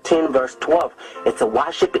 13 verse 12, it's a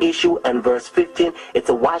worship issue, and verse 15, it's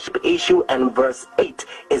a worship issue, and verse 8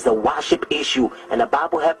 is a worship issue. And the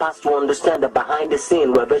Bible helps us to understand that behind the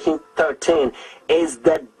scene, Revelation 13 is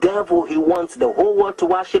the devil. He wants the whole world to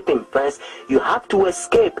worship him. Friends, you have to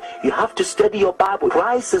escape. You have to study your Bible.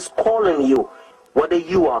 Christ is calling you, whether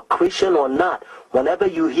you are Christian or not. Whenever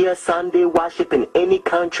you hear Sunday worship in any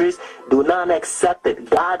countries, do not accept it.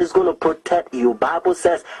 God is going to protect you. Bible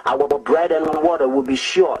says our bread and water will be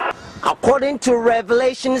sure. According to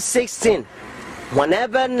Revelation 16,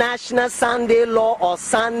 whenever national Sunday law or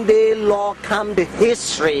Sunday law come to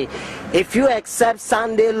history, if you accept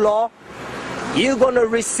Sunday law, you're going to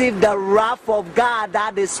receive the wrath of God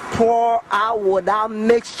that is poured out without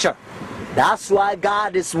mixture. That's why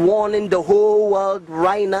God is warning the whole world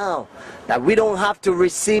right now that we don't have to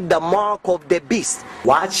receive the mark of the beast.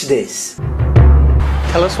 Watch this.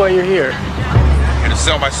 Tell us why you're here. I'm going to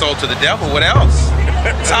sell my soul to the devil. What else?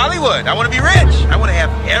 It's Hollywood. I want to be rich. I want to have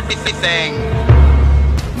everything.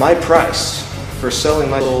 My price for selling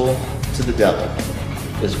my soul to the devil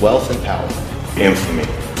is wealth and power. Infamy.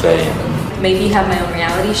 Fame. Maybe have my own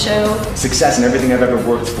reality show. Success in everything I've ever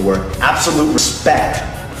worked for. Absolute respect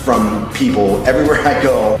from people everywhere I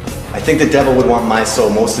go. I think the devil would want my soul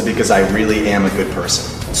mostly because I really am a good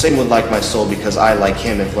person. Satan would like my soul because I, like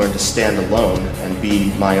him, have learned to stand alone and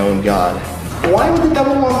be my own God. Why would the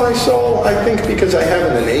devil want my soul? I think because I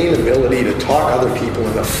have an innate ability to talk other people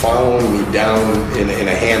into following me down in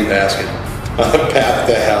a handbasket on a path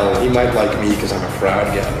to hell. He might like me because I'm a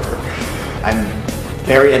crowd gatherer. I'm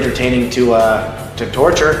very entertaining to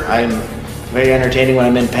torture. I'm very entertaining when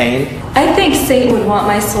I'm in pain. I think Satan would want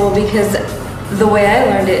my soul because the way I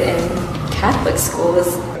learned it in Catholic school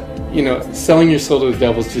was... You know, selling your soul to the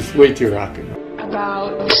devil is just way too rocking.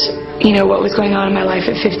 About, what was going on in my life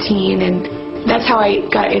at 15, and that's how I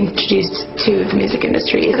got introduced to the music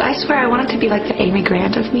industry. I swear I wanted to be like the Amy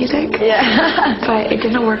Grant of music. Yeah. But it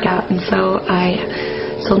didn't work out, and so I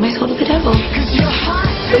sold my soul to the devil.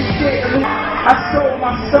 I sold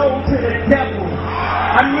my soul to the devil.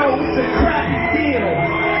 I know it's a crappy deal.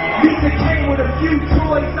 Used to came with a few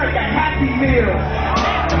toys like a Happy Meal.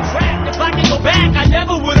 If I can go back, I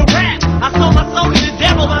never would have rapped. I sold my soul to the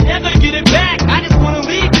devil, I'll never get it back. I just want to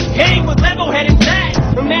leave this game with level-head intact.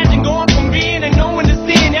 Imagine going from being and knowing to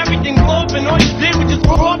seeing everything blow up, and all you did was just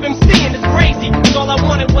grow up and seeing. It's crazy, because all I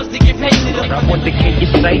wanted was to get paid. I wonder, can you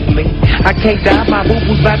save me? I can't die, my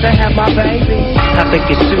boo-boo's about to have my baby. I think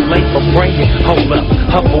it's too late for praying. Hold up,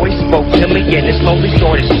 her voice spoke to me and it slowly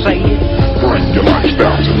started saying, bring your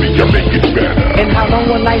lifestyle to me, I'll make it better. And how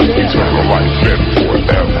long will I live? Eternal life and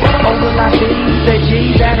forever. Oh, will I be the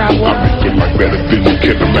G that I was? I'll make your life better than you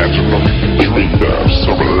can imagine or even dream of.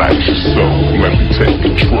 So relax your soul, let me take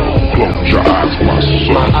control. Close your eyes, my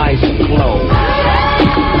soul. My eyes are closed.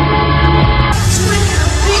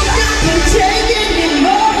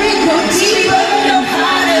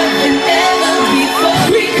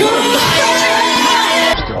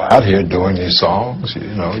 Out here doing these songs,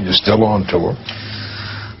 you're still on tour.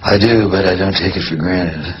 I do, but I don't take it for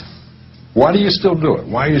granted. Why do you still do it?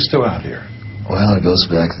 Why are you still out here? Well, it goes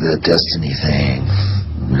back to the destiny thing.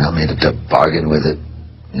 I made a bargain with it,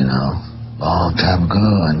 a long time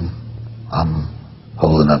ago, and I'm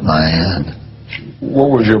holding up my hand. What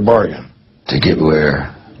was your bargain? To get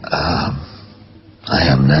where I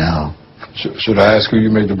am now. Should I ask who you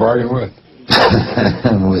made the bargain with?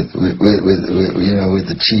 with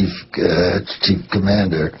the chief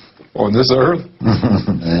commander. On this earth?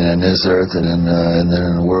 And this earth, and then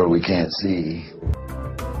in the world we can't see.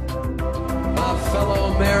 My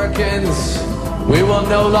fellow Americans, we will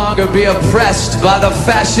no longer be oppressed by the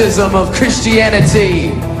fascism of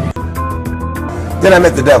Christianity. Then I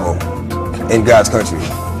met the devil in God's country.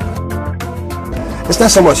 It's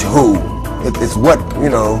not so much who, it's what,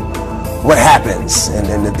 what happens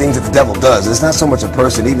and the things that the devil does. It's not so much a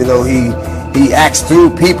person, even though he acts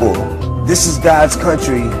through people. This is God's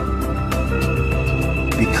country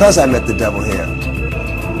because I met the devil here.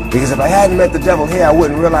 Because if I hadn't met the devil here, I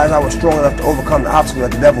wouldn't realize I was strong enough to overcome the obstacles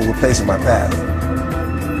that the devil would place in my path.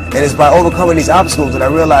 And it's by overcoming these obstacles that I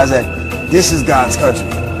realize that this is God's country.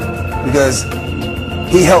 Because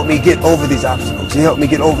he helped me get over these obstacles. He helped me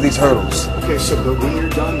get over these hurdles. Okay, so but when you're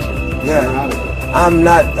done, yeah, you're out of it. I'm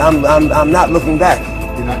not looking back.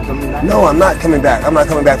 You're not coming back? No, I'm not coming back. I'm not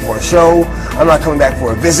coming back for a show. I'm not coming back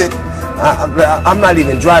for a visit. I'm not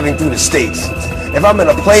even driving through the states. If I'm in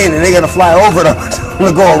a plane and they gotta fly over it, I'm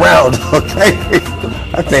gonna go around, okay?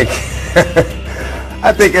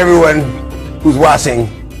 I think everyone who's watching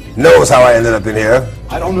knows how I ended up in here.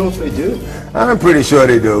 I don't know if they do. I'm pretty sure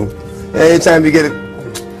they do. Anytime you get it,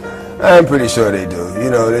 I'm pretty sure they do.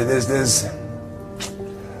 There's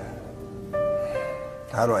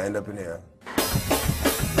how do I end up in here?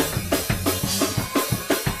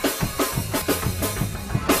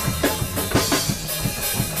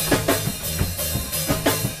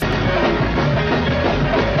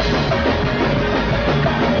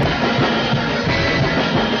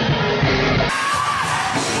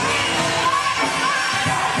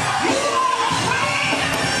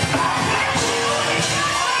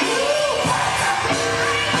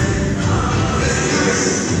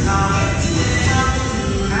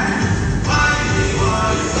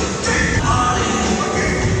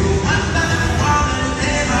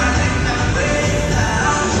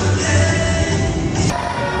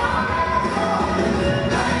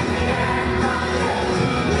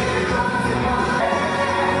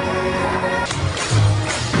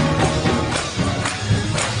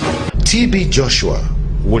 TB Joshua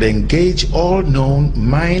would engage all known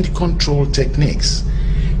mind control techniques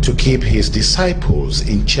to keep his disciples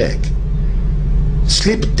in check.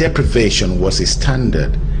 Sleep deprivation was his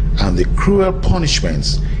standard, and the cruel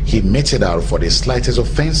punishments he meted out for the slightest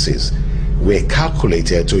offenses were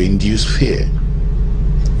calculated to induce fear.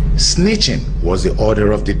 Snitching was the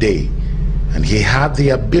order of the day, and he had the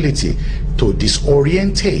ability to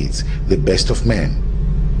disorientate the best of men.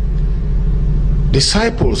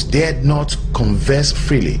 Disciples dared not converse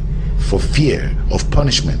freely for fear of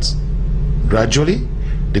punishment. Gradually,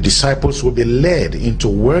 the disciples will be led into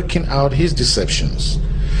working out his deceptions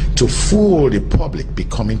to fool the public,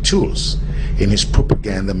 becoming tools in his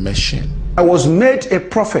propaganda machine. I was made a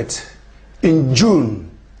prophet in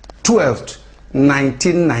June 12th,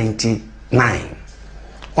 1999,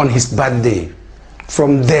 on his birthday.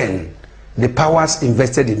 From then, the powers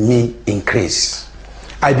invested in me increased.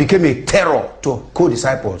 I became a terror to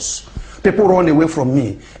co-disciples. People run away from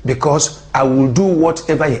me because I will do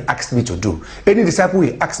whatever he asked me to do. Any disciple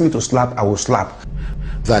he asked me to slap, I will slap.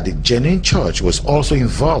 That the genuine church was also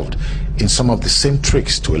involved in some of the same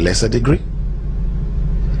tricks to a lesser degree?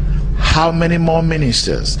 How many more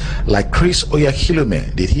ministers like Chris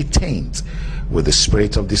Oyakhilome did he taint with the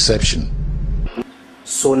spirit of deception?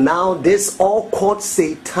 So now this all-court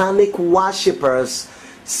satanic worshippers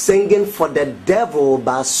singing for the devil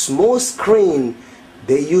by smoke screen,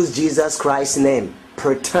 they use Jesus Christ's name,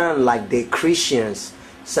 pretend like they're Christians,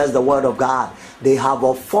 says the word of God. They have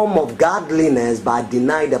a form of godliness but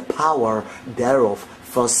deny the power thereof.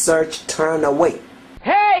 For search, turn away.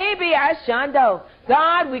 Hey, EBI Shondo,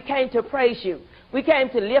 God, we came to praise you. We came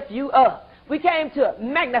to lift you up. We came to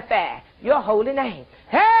magnify your holy name.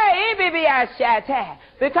 Hey, EBI Shatta,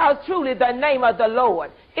 because truly the name of the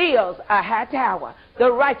Lord is a high tower. The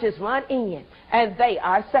righteous run in, and they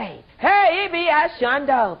are saved. Hey, EBI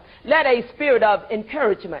Shondo, let a spirit of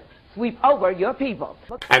encouragement sweep over your people.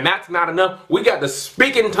 And that's not enough. We got to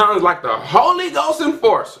speak in tongues like the Holy Ghost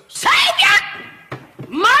enforcers. Savior!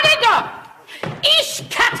 Mighty God!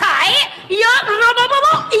 Ishkatai!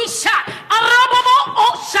 Yorobobo Isha! Arobobo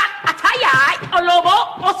Osa Atayai! Olobo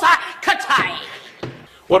Osa Katai!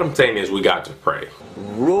 What I'm saying is we got to pray.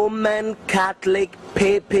 Roman Catholic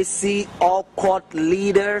papacy occult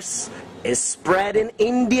leaders is spreading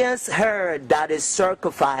Indians' herd that is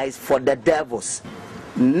sacrificed for the devils.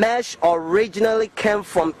 Mesh originally came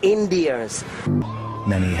from Indians.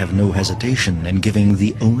 Many have no hesitation in giving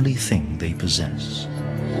the only thing they possess.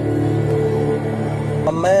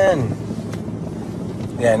 A man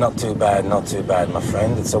Yeah, not too bad, my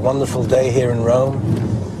friend. It's a wonderful day here in Rome.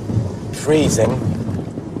 Freezing,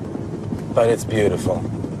 but it's beautiful.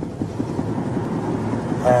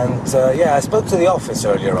 And yeah, I spoke to the office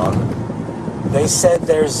earlier on. They said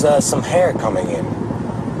there's some hair coming in.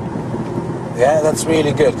 Yeah, that's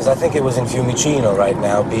really good, because I think it was in Fiumicino right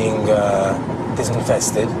now, being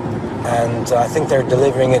disinfested. And I think they're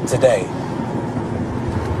delivering it today.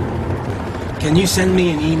 Can you send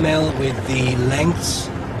me an email with the lengths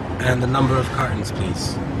and the number of cartons,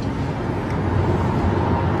 please?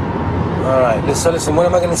 Alright, so listen, when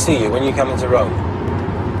am I going to see you? When you come into Rome?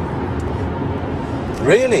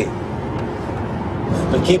 Really?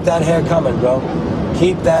 But keep that hair coming, bro.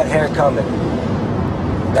 Keep that hair coming.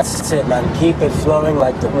 That's it, man. Keep it flowing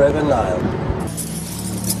like the River Nile.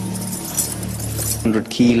 100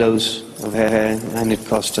 kilos of hair, and it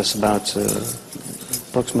cost us about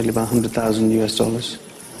approximately about $100,000 US.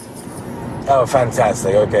 Oh,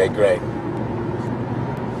 fantastic. Okay, great.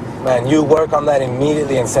 Man, you work on that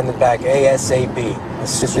immediately and send it back ASAP,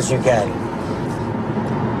 as soon as you can.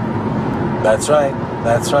 That's right.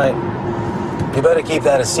 That's right. You better keep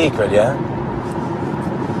that a secret, yeah?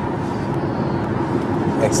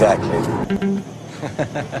 Exactly.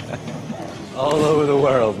 All over the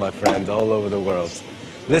world, my friend, all over the world.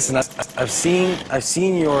 Listen, I've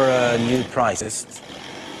seen your new prices.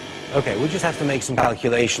 Okay, we just have to make some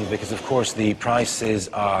calculations because, of course, the prices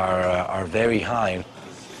are very high.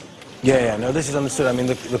 Yeah, no, this is understood. I mean,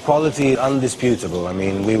 the quality is undisputable. I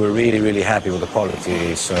mean, we were really, really happy with the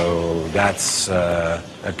quality, so that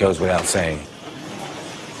goes without saying.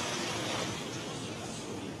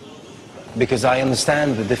 Because I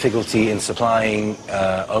understand the difficulty in supplying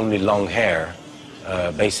only long hair.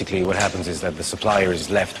 Basically, what happens is that the supplier is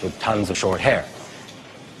left with tons of short hair.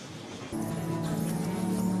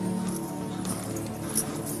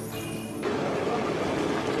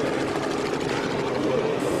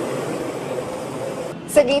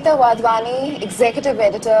 Sangeeta Wadhwani, Executive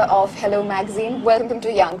Editor of Hello Magazine. Welcome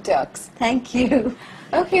to Young Turks. Thank you.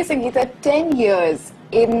 Okay, Sangeeta, 10 years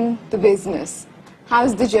in the business.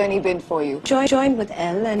 How's the journey been for you? Joined with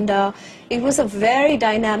Elle, and it was a very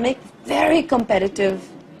dynamic, very competitive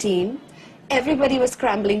team. Everybody was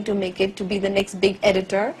scrambling to make it to be the next big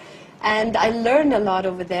editor. And I learned a lot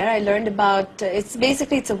over there. I learned about,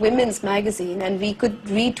 it's a women's magazine, and we could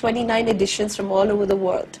read 29 editions from all over the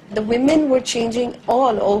world. The women were changing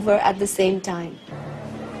all over at the same time.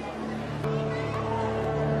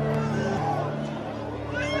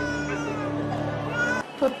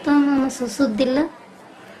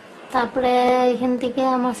 তারপরে এখান থেকে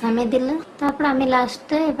আমার স্বামী দিল তারপরে আমি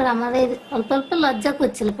লাস্টে এবার আমাদের অল্প অল্প লজ্জা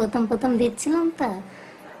করছিল প্রথম দিচ্ছিলাম তা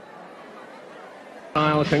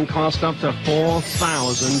Style can cost up to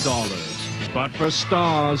 $4,000, but for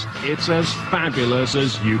stars, it's as fabulous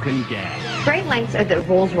as you can get. Great lengths are the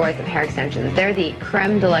Rolls-Royce of hair extensions. They're the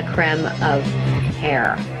creme de la creme of hair.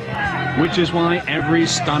 Which is why every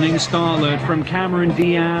stunning starlet from Cameron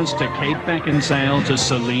Diaz to Kate Beckinsale to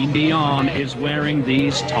Celine Dion is wearing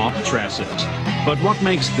these top tresses. But what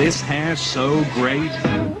makes this hair so great?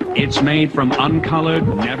 It's made from uncolored,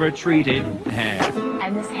 never treated hair.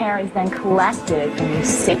 And this hair is then collected from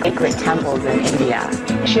these sacred temples in India,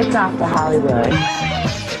 shipped off to Hollywood.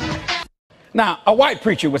 Now, a white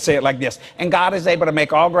preacher would say it like this: and God is able to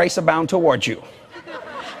make all grace abound towards you,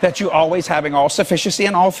 that you always having all sufficiency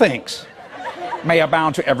in all things may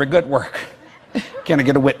abound to every good work. Can I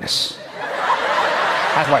get a witness?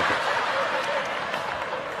 That's white preacher.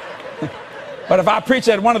 But if I preach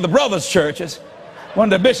at one of the brothers' churches, one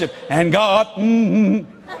of the bishops, and God,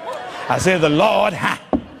 I said, the Lord,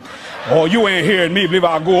 oh, you ain't hearing me, believe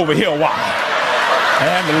I'll go over here a while.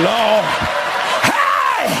 And the Lord,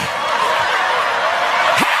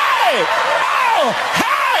 hey, oh,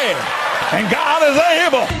 hey, and God is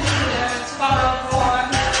able.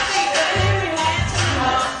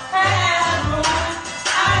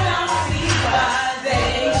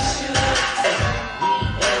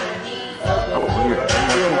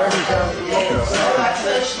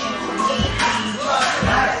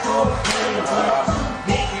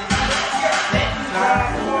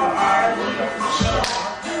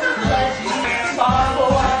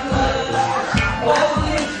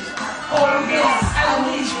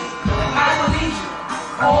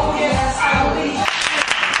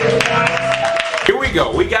 Here we go.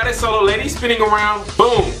 We got it solo lady spinning around.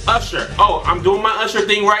 Boom. Usher. Oh, I'm doing my Usher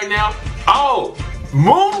thing right now. Oh,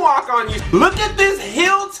 moonwalk on you. Look at this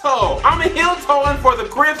heel toe. I'm a heel toeing for the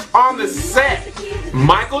Crips on the set.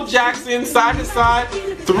 Michael Jackson side to side.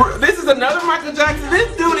 This is another Michael Jackson. This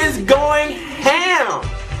dude is going ham.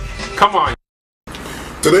 Come on.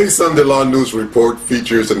 Today's Sunday Law News Report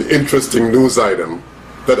features an interesting news item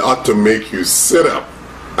that ought to make you sit up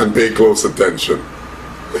and pay close attention.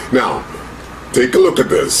 Now, take a look at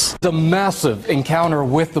this. A massive encounter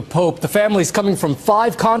with the Pope. The family's coming from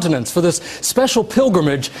 5 continents for this special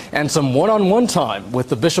pilgrimage and some one-on-one time with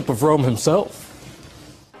the Bishop of Rome himself.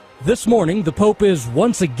 This morning, the Pope is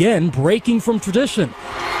once again breaking from tradition.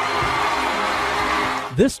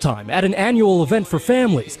 This time at an annual event for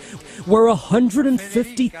families, where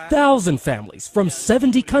 150,000 families from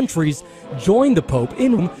 70 countries joined the Pope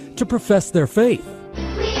in Rome to profess their faith.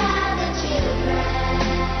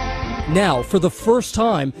 Now, for the first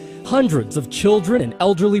time, hundreds of children and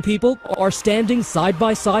elderly people are standing side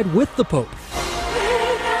by side with the Pope,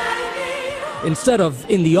 instead of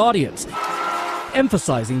in the audience,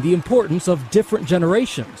 emphasizing the importance of different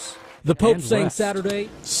generations. The Pope saying Saturday,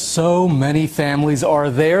 so many families are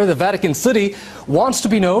there. The Vatican City wants to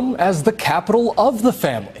be known as the capital of the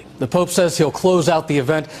family. The Pope says he'll close out the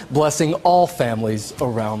event, blessing all families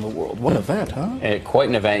around the world. What an event, huh? Quite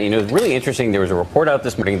an event. You know, really interesting. There was a report out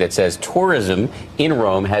this morning that says tourism in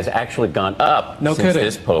Rome has actually gone up since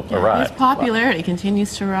this Pope arrived. His popularity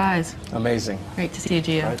continues to rise. Amazing. Great to see you,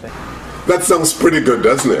 Gio. That sounds pretty good,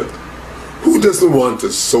 doesn't it? Who doesn't want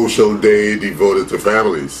a social day devoted to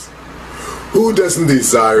families? Who doesn't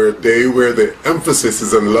desire a day where the emphasis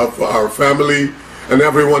is on love for our family and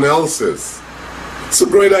everyone else's? It's a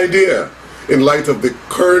great idea in light of the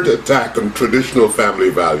current attack on traditional family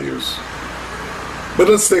values. But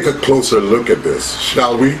let's take a closer look at this,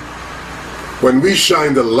 shall we? When we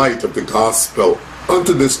shine the light of the gospel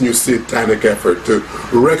onto this new satanic effort to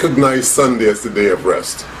recognize Sunday as the day of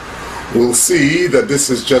rest, we'll see that this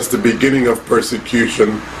is just the beginning of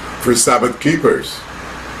persecution for Sabbath keepers.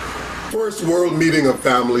 First World Meeting of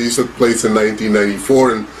Families took place in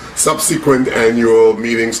 1994, and subsequent annual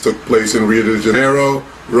meetings took place in Rio de Janeiro,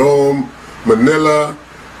 Rome, Manila,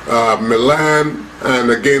 Milan,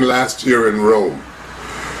 and again last year in Rome.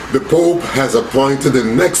 The Pope has appointed the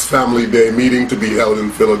next Family Day meeting to be held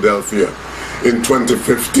in Philadelphia in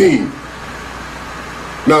 2015.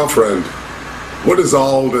 Now, friend, what does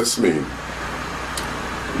all this mean?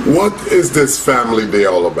 What is this Family Day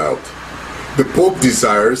all about? The Pope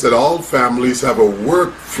desires that all families have a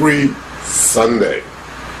work-free Sunday.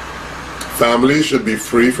 Families should be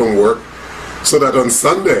free from work so that on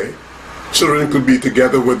Sunday, children could be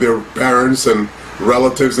together with their parents and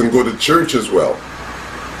relatives and go to church as well.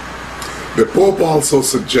 The Pope also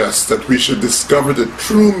suggests that we should discover the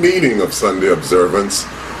true meaning of Sunday observance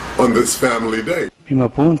on this Family Day. Primo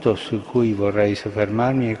punto su cui vorrei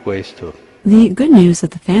soffermarmi è questo. The good news of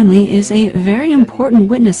the family is a very important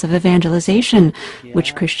witness of evangelization,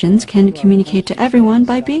 which Christians can communicate to everyone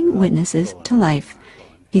by being witnesses to life.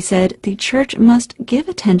 He said the church must give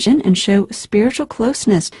attention and show spiritual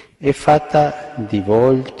closeness. È fatta di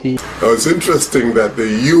volti. Now, it's interesting that the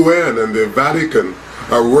UN and the Vatican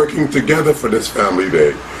are working together for this Family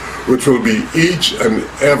Day, which will be each and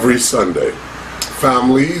every Sunday.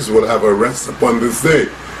 Families will have a rest upon this day,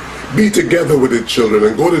 be together with the children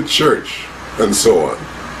and go to church, and so on.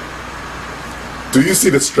 Do you see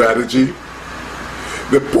the strategy?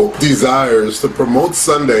 The Pope desires to promote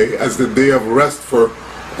Sunday as the day of rest for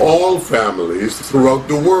all families throughout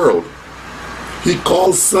the world. He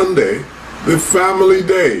calls Sunday the Family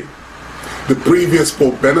Day. The previous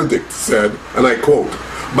Pope Benedict said, and I quote,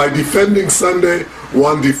 "By defending Sunday,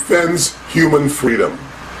 one defends human freedom."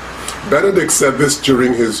 Benedict said this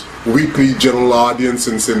during his weekly general audience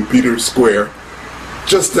in St. Peter's Square,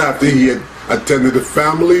 just after he had attended a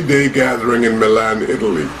Family Day gathering in Milan,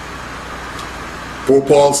 Italy.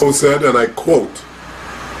 Pope also said, and I quote,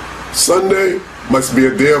 "Sunday must be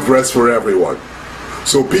a day of rest for everyone,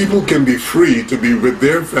 so people can be free to be with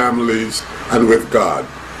their families and with God."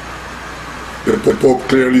 The Pope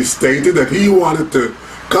clearly stated that he wanted to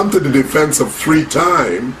come to the defense of free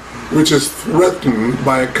time, which is threatened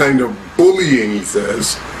by a kind of bullying, he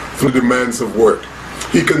says, through demands of work.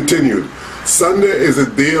 He continued, "Sunday is a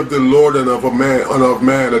day of the Lord and of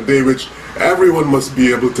man, a day which everyone must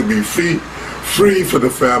be able to be free for the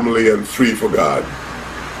family and free for God."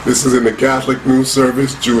 This is in the Catholic News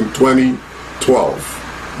Service, June 2012.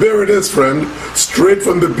 There it is, friend, straight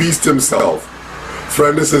from the beast himself.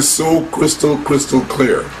 Friend, this is so crystal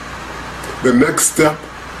clear. The next step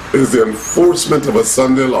is the enforcement of a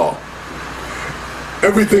Sunday law.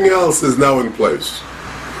 Everything else is now in place.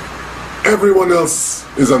 Everyone else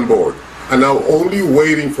is on board, and now only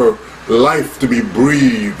waiting for life to be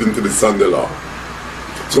breathed into the Sunday law.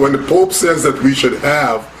 So when the Pope says that we should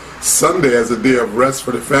have Sunday as a day of rest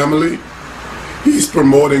for the family, he's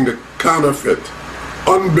promoting the counterfeit,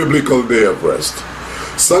 unbiblical day of rest.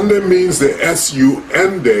 Sunday means the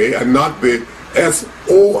S-U-N day and not the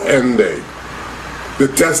S-O-N day. The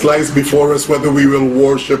test lies before us whether we will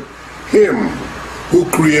worship Him who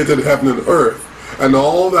created heaven and earth and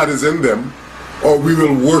all that is in them, or we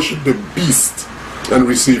will worship the beast and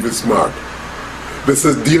receive its mark. This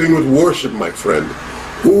is dealing with worship, my friend.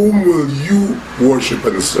 Whom will you worship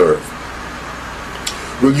and serve?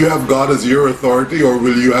 Will you have God as your authority, or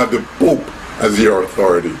will you have the Pope as your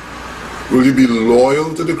authority? Will you be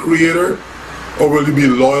loyal to the Creator, or will you be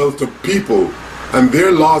loyal to people and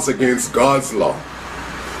their laws against God's law?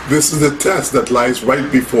 This is the test that lies right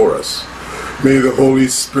before us. May the Holy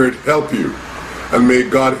Spirit help you, and may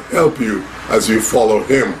God help you as you follow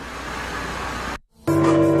Him.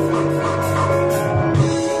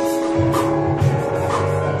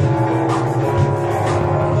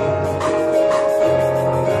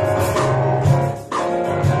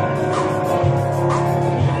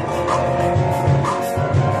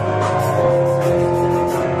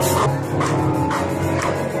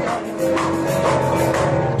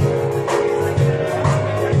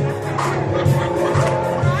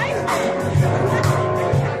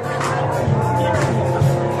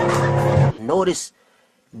 Notice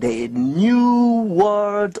the New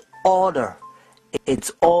World Order.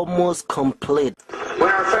 It's almost complete. When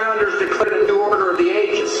our founders declared a new order of the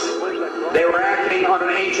ages, they were acting on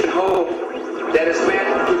an ancient hope that is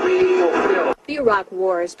meant to be fulfilled. The Iraq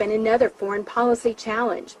War has been another foreign policy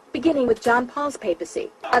challenge, beginning with John Paul's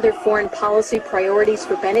papacy. Other foreign policy priorities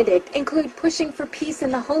for Benedict include pushing for peace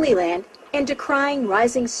in the Holy Land and decrying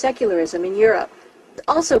rising secularism in Europe. He's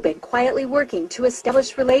also been quietly working to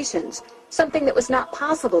establish relations, something that was not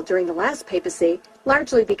possible during the last papacy,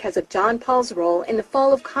 largely because of John Paul's role in the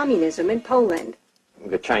fall of communism in Poland.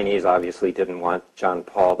 The Chinese obviously didn't want John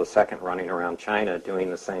Paul II running around China doing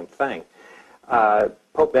the same thing.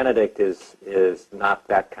 Pope Benedict is not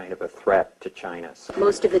that kind of a threat to China.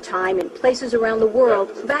 Most of the time, in places around the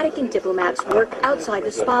world, Vatican diplomats work outside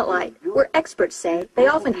the spotlight, where experts say they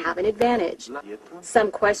often have an advantage.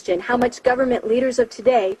 Some question how much government leaders of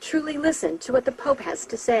today truly listen to what the Pope has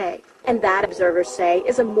to say. And that, observers say,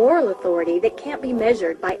 is a moral authority that can't be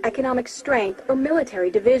measured by economic strength or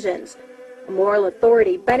military divisions. A moral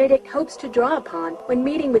authority Benedict hopes to draw upon when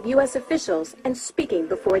meeting with U.S. officials and speaking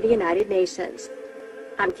before the United Nations.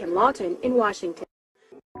 I'm Kim Lawton in Washington.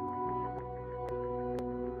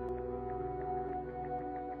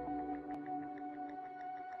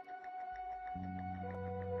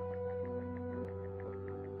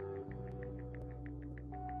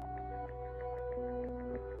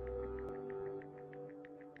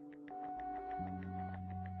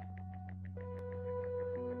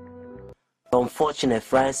 Unfortunate,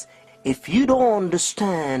 friends, if you don't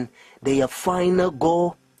understand their final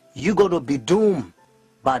goal, you're going to be doomed.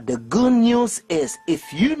 But the good news is,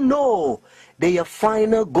 if you know their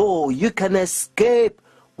final goal, you can escape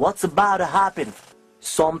what's about to happen.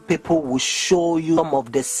 Some people will show you some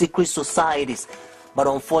of the secret societies, but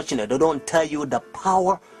unfortunately, they don't tell you the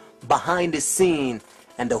power behind the scene,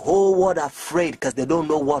 and the whole world afraid because they don't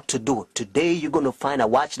know what to do. Today, you're going to find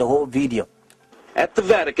out. Watch the whole video. At the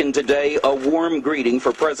Vatican today, a warm greeting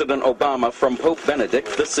for President Obama from Pope Benedict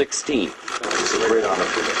XVI. It's a great honor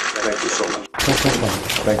for me. Thank you so much.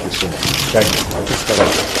 Thank you so much. Thank you. I just got to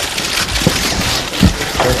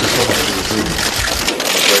thank you so much for this evening.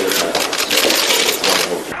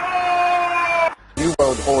 New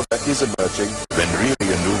world order is emerging. When really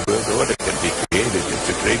a new world order can be created,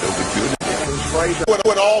 it's a great opportunity.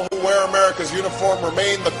 When all who wear America's uniform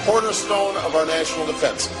remain the cornerstone of our national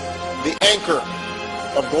defense, the anchor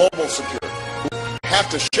of global security, we have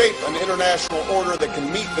to shape an international order that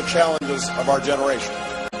can meet the challenges of our generation.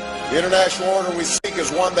 The international order we seek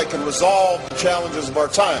is one that can resolve the challenges of our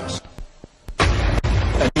times.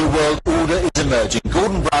 A new world order is emerging.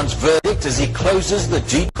 Gordon Brown's verdict as he closes the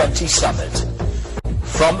G20 summit.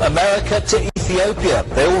 From America to Ethiopia,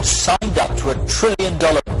 they all signed up to a $1 trillion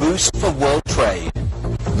boost for world trade.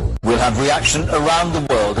 We'll have reaction around the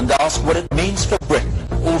world and ask what it means for Britain,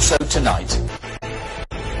 also tonight.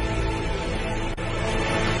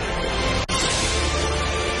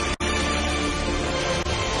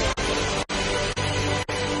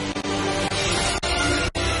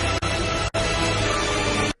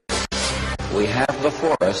 We have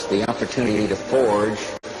before us the opportunity to forge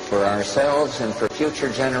for ourselves and for future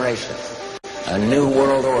generations a new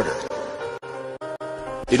world order.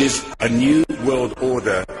 It is a new world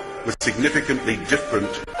order with significantly different...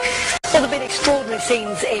 Well, there have been extraordinary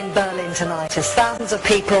scenes in Berlin tonight as thousands of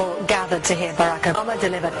people gathered to hear Barack Obama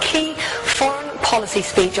deliver key foreign policy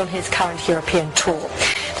speech on his current European tour.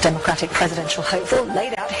 Democratic presidential hopeful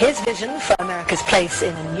laid out his vision for America's place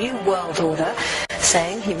in a new world order,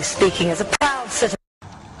 saying he was speaking as a proud citizen.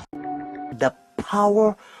 The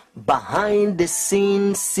power behind the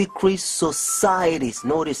scenes secret societies.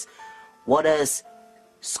 Notice what is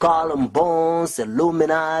Skull and Bones,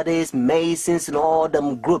 Illuminatis, Masons, and all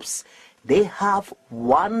them groups. They have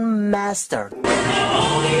one master.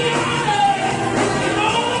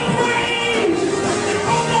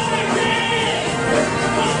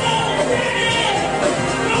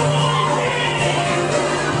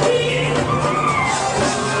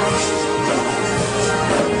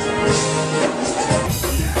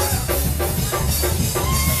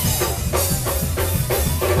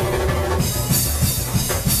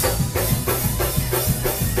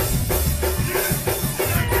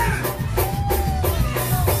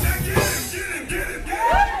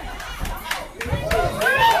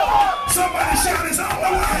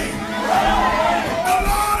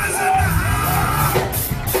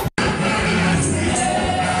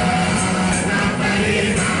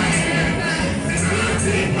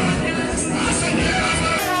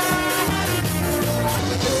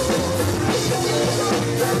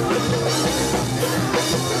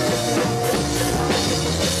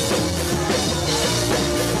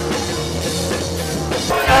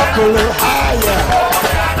 Up a little higher.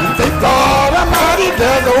 You think God Almighty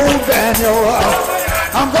does old Daniel.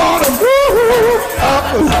 I'm gonna move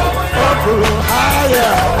up a little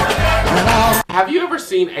higher. Have you ever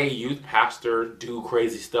seen a youth pastor do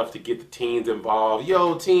crazy stuff to get the teens involved?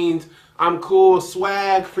 Yo, teens, I'm cool,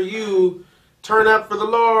 swag for you. Turn up for the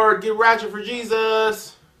Lord, get ratchet for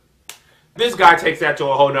Jesus. This guy takes that to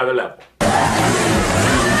a whole nother level.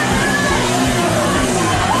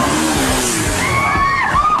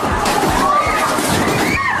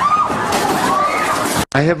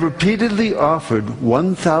 I have repeatedly offered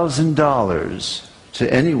 $1,000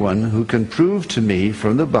 to anyone who can prove to me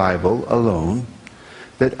from the Bible alone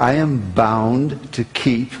that I am bound to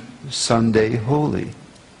keep Sunday holy.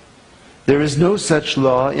 There is no such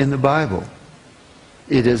law in the Bible.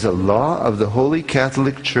 It is a law of the Holy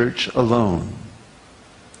Catholic Church alone.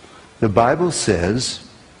 The Bible says,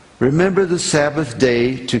 "Remember the Sabbath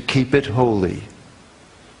day to keep it holy."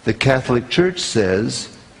 The Catholic Church says,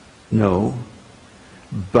 "No.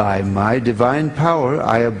 By my divine power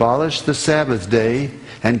I abolish the Sabbath day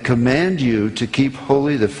and command you to keep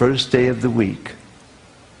holy the first day of the week."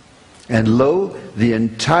 And lo, the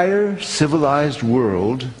entire civilized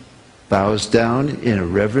world bows down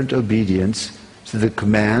in reverent obedience to the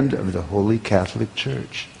command of the Holy Catholic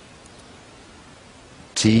Church.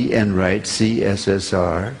 T. Enright,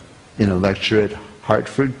 CSSR, in a lecture at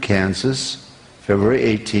Hartford, Kansas, February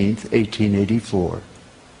 18th, 1884.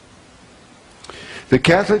 The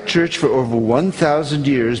Catholic Church for over 1,000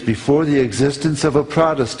 years before the existence of a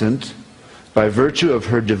Protestant, by virtue of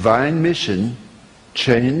her divine mission,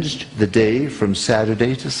 changed the day from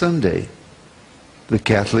Saturday to Sunday. The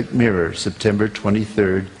Catholic Mirror, September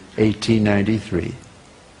 23rd, 1893.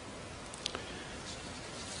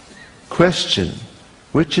 Question: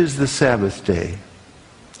 which is the Sabbath day?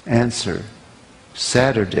 Answer: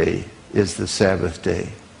 Saturday is the Sabbath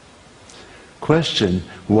day. Question: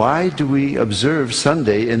 why do we observe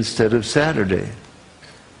Sunday instead of Saturday?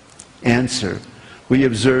 Answer: we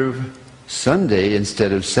observe Sunday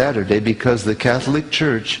instead of Saturday because the Catholic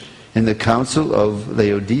Church in the Council of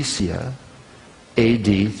Laodicea,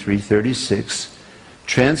 AD 336,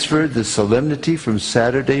 transferred the solemnity from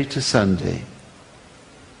Saturday to Sunday.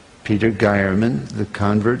 Peter Geierman, The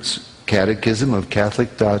Convert's Catechism of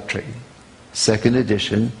Catholic Doctrine, 2nd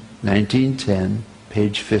edition, 1910,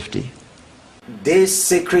 page 50. These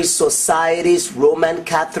secret societies, Roman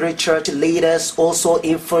Catholic Church leaders also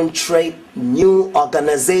infiltrate new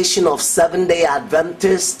organization of Seventh-day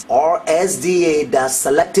Adventists, or SDA, the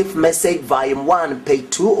Selective Message Volume 1,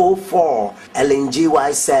 page 204. Ellen G.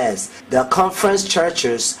 White says, the conference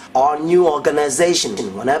churches are new organizations.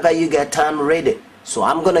 Whenever you get time, read it. So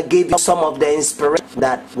I'm going to give you some of the inspiration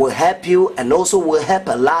that will help you and also will help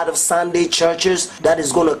a lot of Sunday churches that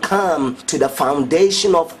is going to come to the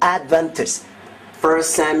foundation of Adventists. 1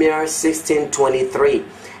 Samuel 16:23.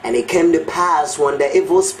 And it came to pass when the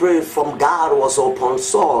evil spirit from God was upon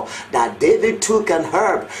Saul, that David took an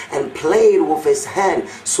herb and played with his hand.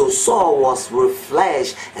 So Saul was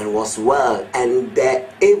refreshed and was well, and the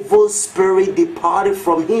evil spirit departed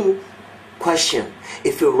from him. Question: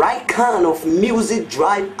 if the right kind of music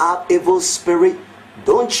drive out evil spirit,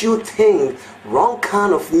 don't you think wrong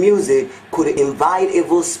kind of music could invite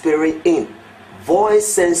evil spirit in?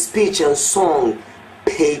 Voice and speech and song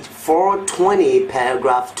page 420,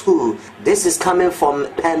 paragraph 2. This is coming from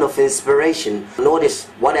Pen of Inspiration. Notice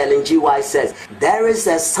what Ellen G. White says. There is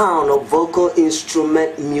a sound of vocal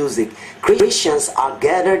instrument music. Christians are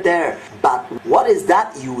gathered there. But what is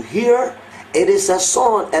that you hear? It is a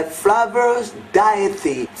song, a flavors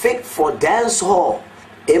deity fit for dance hall.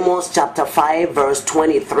 Amos chapter 5 verse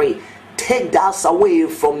 23. Take thus away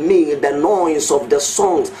from me the noise of the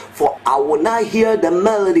songs, for I will not hear the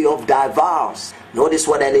melody of thy vows. Notice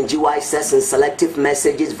what Ellen G. White says in Selective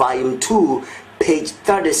Messages, volume 2, page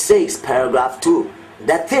 36, paragraph 2.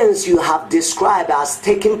 The things you have described as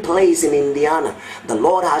taking place in Indiana, the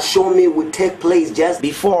Lord has shown me would take place just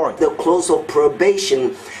before the close of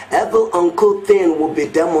probation. Every uncouth thing will be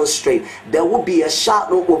demonstrated. There will be a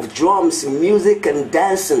shouting of drums, music, and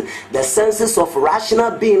dancing. The senses of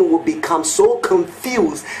rational being will become so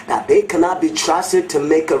confused that they cannot be trusted to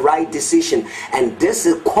make a right decision. And this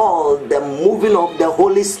is called the moving of the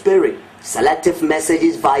Holy Spirit. Selective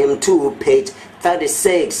Messages, volume 2, page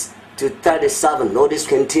 36 to 37. Notice,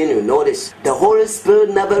 continue. Notice, the Holy Spirit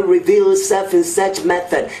never reveals itself in such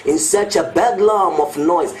method, in such a bedlam of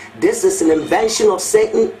noise. This is an invention of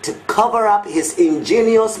Satan to cover up his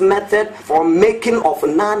ingenious method for making of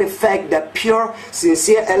non-effect the pure,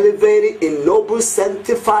 sincere, elevated, ennobled,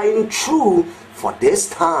 sanctifying, true. For this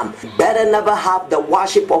time, better never have the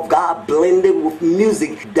worship of God blended with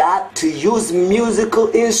music, that to use musical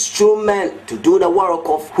instrument to do the work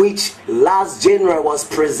of which last January was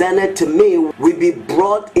presented to me will be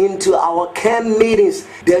brought into our camp meetings.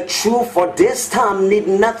 The truth for this time need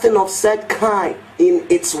nothing of such kind in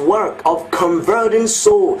its work of converting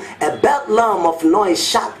soul. A bedlam of noise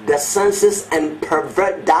shock the senses and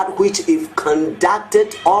pervert that which, if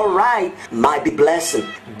conducted aright, might be blessing.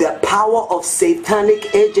 The power of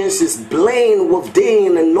satanic agencies blend with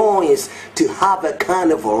din and noise to have a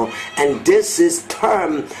carnival, and this is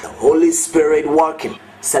termed the Holy Spirit working.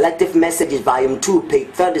 Selective Messages, volume 2, page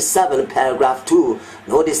 37, paragraph 2.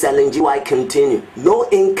 Notice Ellen G. White continue. No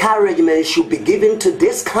encouragement should be given to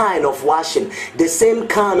this kind of worship. The same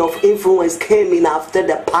kind of influence came in after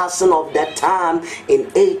the passing of that time in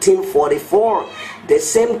 1844. The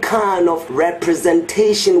same kind of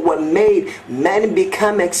representation were made. Men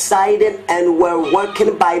became excited and were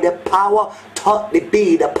working by the power thought to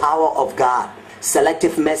be the power of God.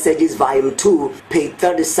 Selective Messages, volume 2, page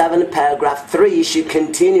 37, paragraph 3 should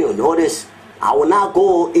continue. Notice, I will not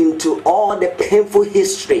go into all the painful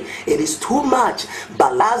history. It is too much.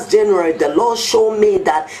 But last January, the Lord showed me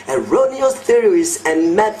that erroneous theories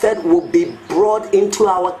and method will be brought into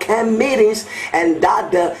our camp meetings, and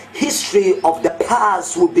that the history of the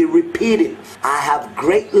past will be repeated. I have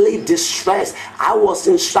greatly distressed. I was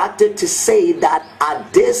instructed to say that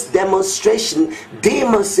at this demonstration,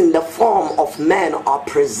 demons in the form of men are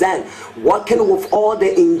present, working with all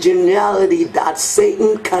the ingenuity that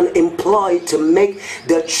Satan can employ to make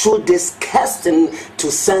the truth disgusting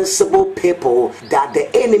to sensible people, that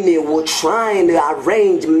the enemy will try to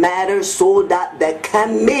arrange matters so that the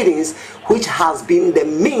camp meetings, which has been the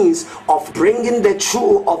means of bringing the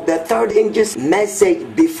truth of the third angel's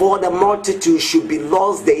message before the multitude, should be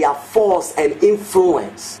lost their force and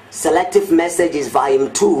influence. Selective Messages,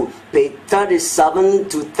 volume 2, page 37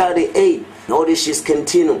 to 38. Notice she's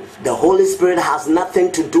continuing. The Holy Spirit has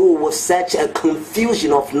nothing to do with such a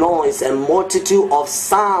confusion of noise and multitude of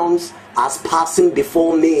sounds as passing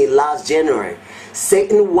before me last January.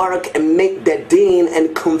 Satan work and make the din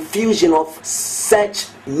and confusion of such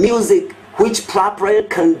music, which properly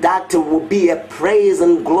conducted will be a praise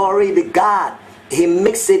and glory to God. He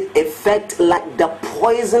makes it effect like the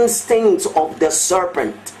poison stings of the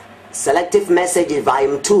serpent. Selective Messages,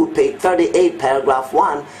 volume 2, page 38, paragraph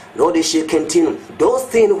 1. Notice she continue. Those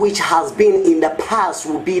things which has been in the past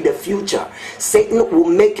will be the future. Satan will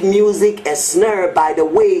make music a snare by the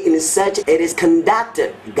way in such it is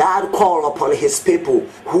conducted. God called upon his people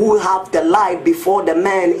who have the light before the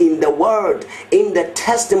man in the word, in the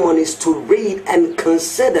testimonies, to read and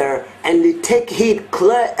consider and to take heed.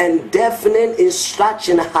 Clear and definite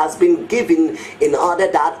instruction has been given in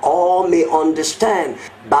order that all may understand.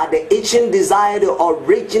 By the itching desire to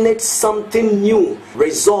originate something new,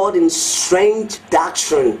 result in strange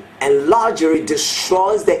doctrine, and largely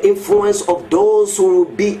destroys the influence of those who will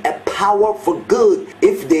be a power for good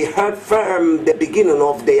if they hold firm the beginning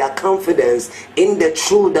of their confidence in the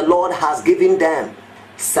truth the Lord has given them.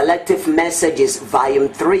 Selective Messages, volume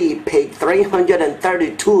 3, page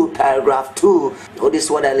 332, paragraph 2.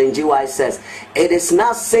 Notice what Ellen G. White says. It is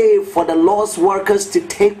not safe for the Lord's workers to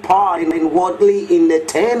take part in worldly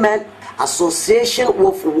entertainment Association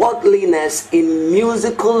with worldliness in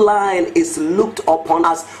musical line is looked upon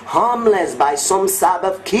as harmless by some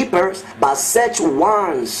Sabbath keepers, but such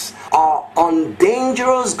ones are on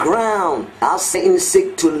dangerous ground, as Satan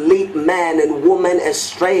seeks to lead man and woman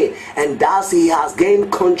astray, and thus he has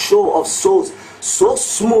gained control of souls so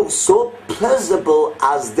smooth, so pleasurable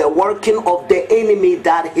as the working of the enemy,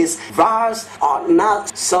 that his vows are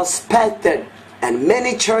not suspected. And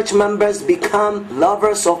many church members become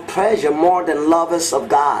lovers of pleasure more than lovers of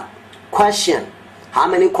God. Question: how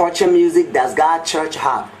many culture music does God's church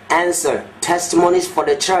have? Answer: Testimonies for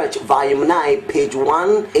the Church, Volume 9, page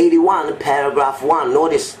 181, paragraph 1.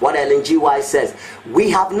 Notice what Ellen G. White says. We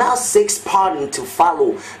have now 6 pardons to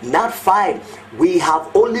follow, not 5. We have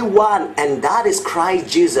only one, and that is Christ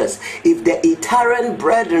Jesus. If the Italian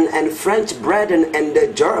brethren and French brethren and the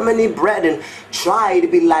Germany brethren try to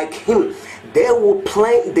be like him, they will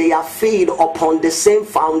plant their feet upon the same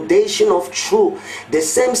foundation of truth. The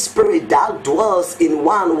same spirit that dwells in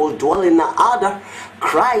one will dwell in the other.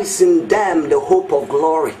 Christ in them, the hope of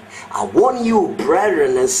glory. I warn you,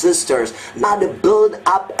 brethren and sisters, not to build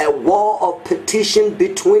up a wall of petition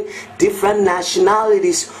between different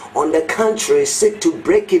nationalities on the country. Seek to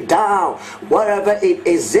break it down wherever it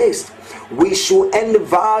exists. We should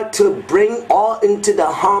endeavor to bring all into the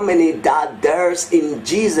harmony that there's in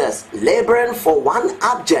Jesus, laboring for one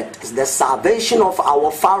object, is the salvation of our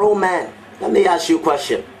fellow man. Let me ask you a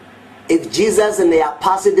question. If Jesus and the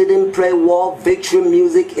apostles didn't play war victory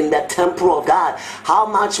music in the temple of God, how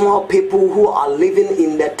much more people who are living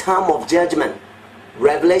in the time of judgment?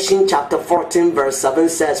 Revelation chapter 14 verse 7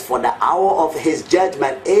 says, for the hour of his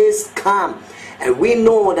judgment is come. And we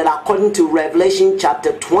know that according to Revelation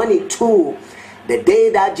chapter 22, the day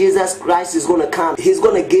that Jesus Christ is going to come, he's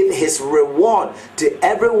going to give his reward to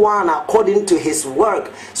everyone according to his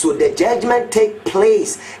work. So the judgment take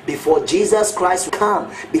place before Jesus Christ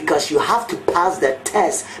come, because you have to pass the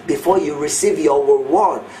test before you receive your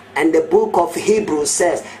reward. And the book of Hebrews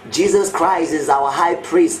says Jesus Christ is our high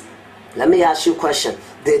priest. Let me ask you a question.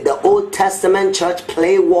 Did the Old Testament church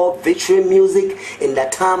play war victory music in the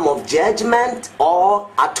time of judgment, or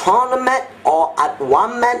atonement, or at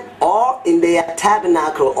one man, or in the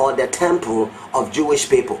tabernacle or the temple of Jewish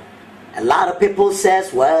people? A lot of people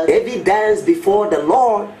says, well, David danced before the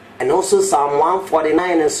Lord. And also Psalm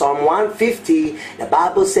 149 and Psalm 150, the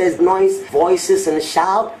Bible says noise, voices and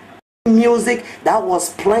shout. Music that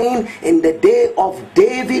was playing in the day of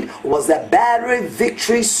David was the battle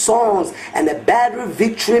victory songs and the battle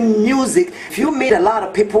victory music. If you meet a lot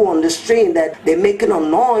of people on the street that they're making a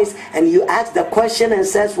noise, and you ask the question and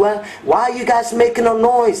says, well, why are you guys making a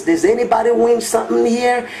noise? Does anybody win something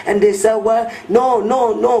here? And they say, well,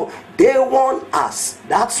 no, they want us,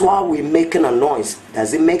 that's why we're making a noise.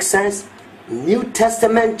 Does it make sense? New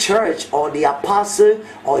Testament church or the apostle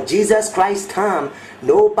or Jesus Christ time,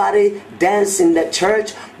 nobody danced in the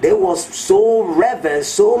church. They was so reverent,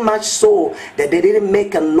 so much so that they didn't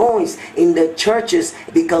make a noise in the churches,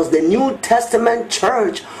 because the New Testament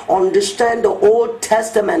church understand the Old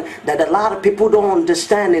Testament that a lot of people don't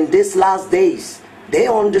understand in these last days. They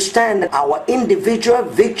understand that our individual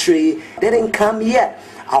victory didn't come yet.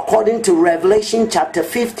 According to Revelation chapter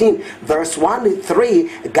 15 verse 1 to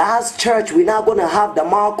 3, God's church, we're not going to have the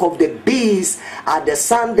mark of the beast at the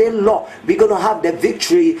Sunday law. We're going to have the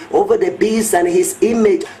victory over the beast and his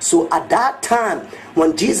image. So at that time,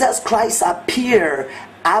 when Jesus Christ appeared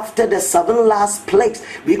after the 7 last plagues,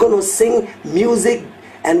 we're going to sing music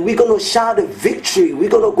and we're going to shout a victory. We're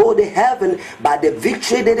going to go to heaven, but the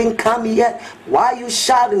victory didn't come yet. Why are you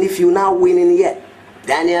shouting if you're not winning yet?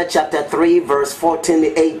 Daniel chapter 3 verse 14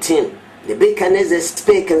 to 18. Nebuchadnezzar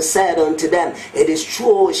spake and said unto them, it is true,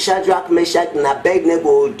 O Shadrach, Meshach, and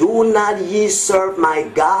Abednego, do not ye serve my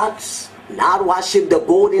gods, not worship the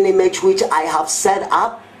golden image which I have set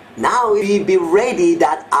up? Now ye be ready,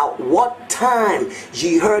 that at what time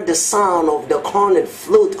ye heard the sound of the cornet,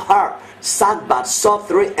 flute, harp, sackbut,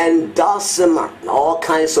 psaltery, and dulcimer, and all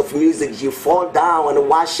kinds of music, you fall down and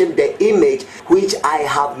worship the image which I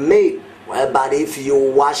have made. Well, but if you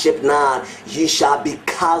worship not, ye shall be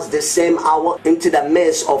cast the same hour into the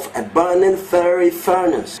midst of a burning fiery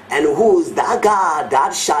furnace. And who is that God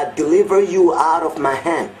that shall deliver you out of my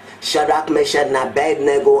hand? Shadrach, Meshach, and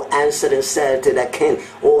Abednego answered and said to the king,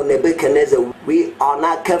 O Nebuchadnezzar, we are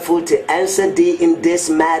not careful to answer thee in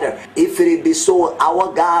this matter. If it be so,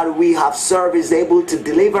 our God we have served is able to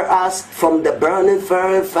deliver us from the burning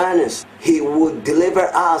fiery furnace. He would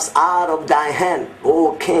deliver us out of thy hand,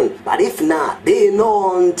 O king. But if not, be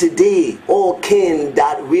known unto thee, O king,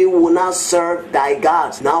 that we will not serve thy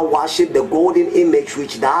gods, now worship the golden image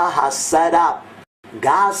which thou hast set up.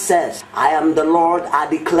 God says, I am the Lord, I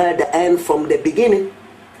declare the end from the beginning.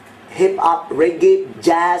 Hip-hop, reggae,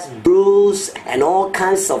 jazz, blues, and all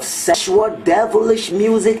kinds of sexual, devilish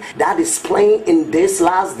music that is playing in these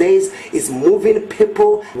last days is moving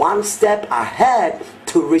people one step ahead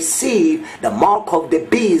to receive the mark of the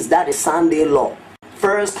beast, that is Sunday law.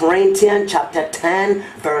 1 Corinthians chapter 10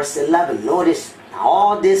 verse 11. Notice,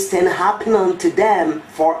 all these things happen unto them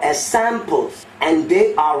for examples, and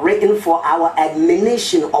they are written for our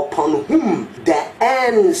admonition, upon whom the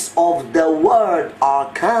ends of the world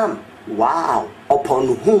are come. Wow.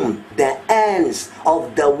 Upon whom the ends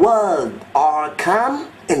of the world are come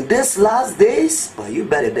in these last days. But you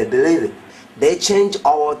better believe it. They changed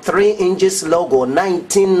our 3 inches logo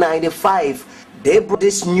 1995. They brought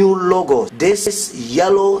this new logo. This is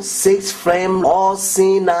yellow 6 frame all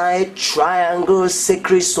Sinai triangle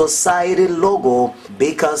secret society logo,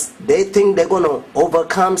 because they think they're gonna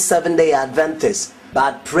overcome Seventh-day Adventists.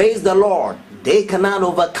 But praise the Lord, they cannot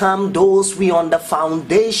overcome those we on the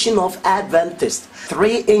foundation of Adventists.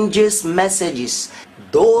 3 inches messages.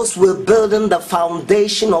 Those will build in the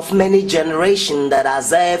foundation of many generations, that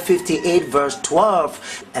Isaiah 58 verse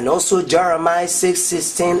 12, and also Jeremiah 6,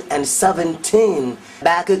 16 and 17,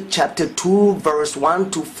 Habakkuk chapter 2 verse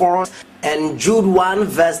 1 to 4, and Jude 1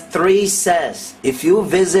 verse 3 says, if you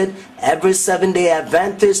visit every Seventh-day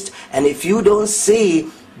Adventist, and if you don't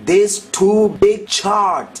see these 2 big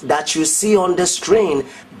charts that you see on the screen,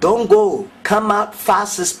 don't go. Come out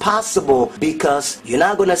fast as possible, because you're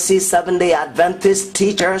not going to see Seventh-day Adventist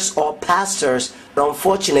teachers or pastors.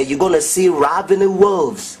 Unfortunately, you're going to see ravening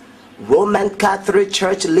wolves, Roman Catholic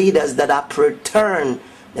Church leaders that are pretend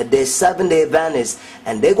that they're Seventh-day Adventists,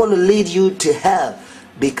 and they're going to lead you to hell,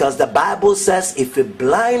 because the Bible says if a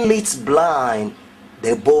blind leads blind,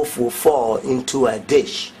 they both will fall into a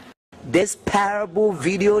ditch. This parable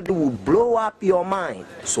video will blow up your mind,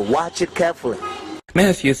 so watch it carefully.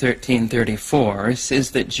 Matthew 13:34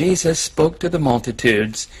 says that Jesus spoke to the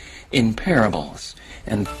multitudes in parables.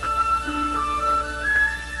 And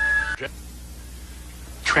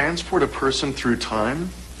transport a person through time,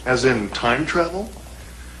 as in time travel?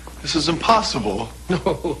 This is impossible.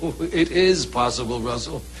 No, it is possible,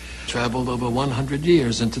 Russell. Traveled over 100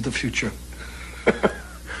 years into the future.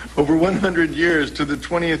 Over 100 years to the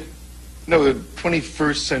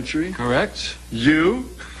 21st century? Correct. You?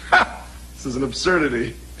 This is an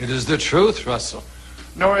absurdity. It is the truth, Russell.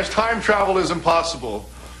 Norris, time travel is impossible.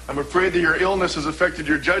 I'm afraid that your illness has affected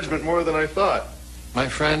your judgment more than I thought. My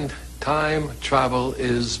friend, time travel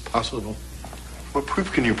is possible. What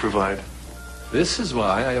proof can you provide? This is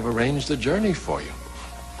why I have arranged a journey for you.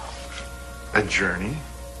 A journey?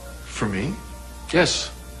 For me? Yes.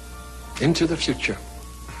 Into the future.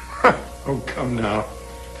 Oh, come now.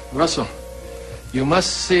 Russell, you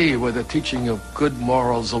must see where the teaching of good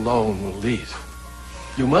morals alone will lead.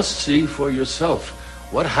 You must see for yourself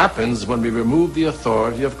what happens when we remove the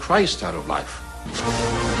authority of Christ out of life.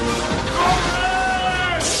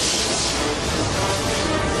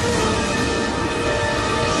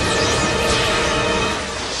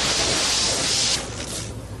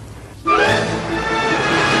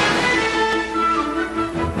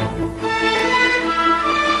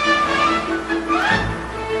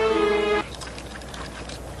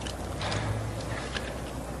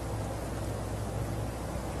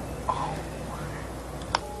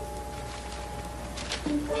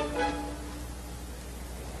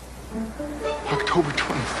 October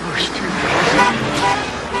 21st,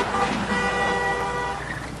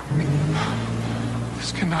 2000.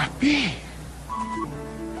 This cannot be.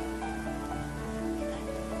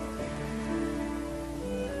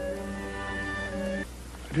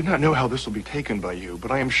 I do not know how this will be taken by you,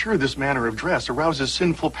 but I am sure this manner of dress arouses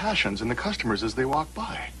sinful passions in the customers as they walk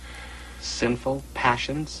by. Sinful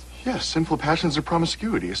passions? Yes, sinful passions of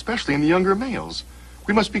promiscuity, especially in the younger males.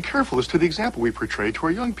 We must be careful as to the example we portray to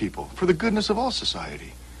our young people, for the goodness of all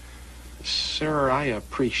society. Sir, I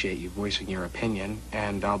appreciate you voicing your opinion,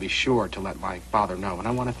 and I'll be sure to let my father know, and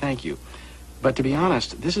I want to thank you. But to be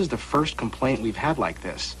honest, this is the first complaint we've had like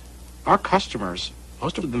this. Our customers,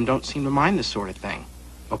 most of them don't seem to mind this sort of thing.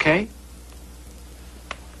 Okay?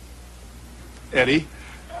 Eddie,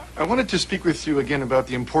 I wanted to speak with you again about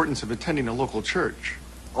the importance of attending a local church.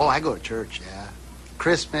 Oh, I go to church, yeah.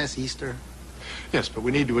 Christmas, Easter. Yes, but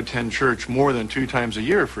we need to attend church more than 2 times a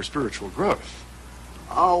year for spiritual growth.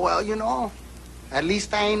 Oh, well, you know, at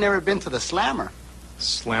least I ain't never been to the Slammer.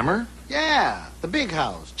 Slammer? Yeah, the big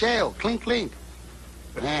house, jail, clink, clink.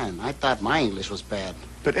 Man, I thought my English was bad.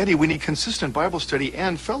 But, Eddie, we need consistent Bible study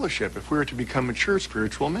and fellowship if we are to become mature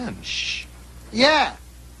spiritual men. Shh. Yeah,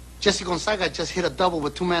 Jesse Gonzaga just hit a double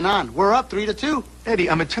with 2 men on. We're up 3-2. Eddie,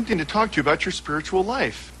 I'm attempting to talk to you about your spiritual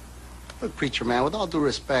life. Look, preacher man, with all due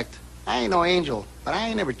respect, I ain't no angel, but I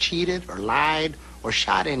ain't never cheated or lied or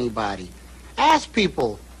shot anybody. Ask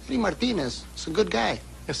people. Eddie Martinez is a good guy.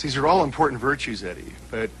 Yes, these are all important virtues, Eddie,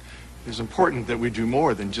 but it's important that we do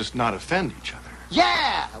more than just not offend each other.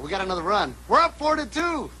 Yeah, we got another run. We're up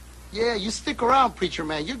 4-2. Yeah, you stick around, preacher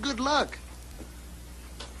man. You're good luck.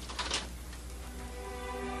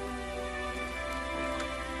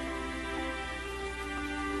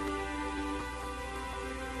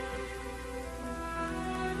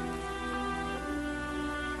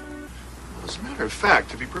 As a matter of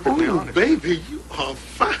fact, to be perfectly honest... baby, you are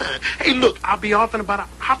fine. Hey, look, I'll be off in about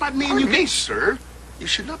how about me and you... Pardon me, sir. You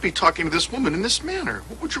should not be talking to this woman in this manner.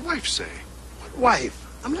 What would your wife say? What wife?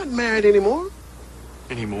 I'm not married anymore.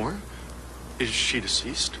 Anymore? Is she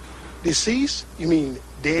deceased? Deceased? You mean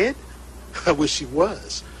dead? I wish she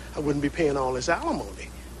was. I wouldn't be paying all this alimony.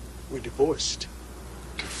 We're divorced.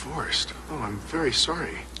 Divorced? Oh, I'm very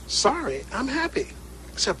sorry. Sorry? I'm happy.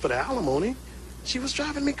 Except for the alimony. She was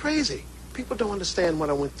driving me crazy. People don't understand what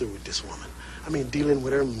I went through with this woman. I mean, dealing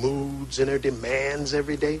with her moods and her demands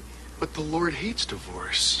every day. But the Lord hates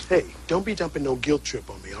divorce. Hey, don't be dumping no guilt trip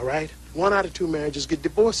on me, all right? 1 out of 2 marriages get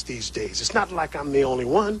divorced these days. It's not like I'm the only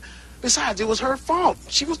one. Besides, it was her fault.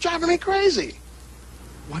 She was driving me crazy.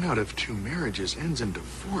 1 out of 2 marriages ends in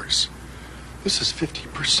divorce. This is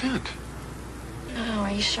 50%. Oh,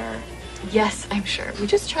 are you sure? Yes, I'm sure. You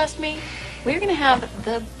just trust me. We're going to have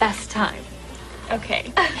the best time.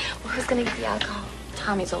 Okay. Well, who's going to get the alcohol?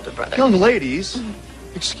 Tommy's older brother. Young ladies,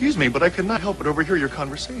 excuse me, but I could not help but overhear your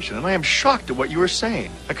conversation, and I am shocked at what you are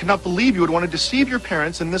saying. I cannot believe you would want to deceive your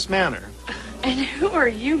parents in this manner. And who are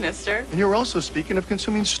you, mister? And you're also speaking of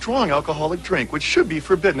consuming strong alcoholic drink, which should be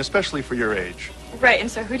forbidden, especially for your age. Right,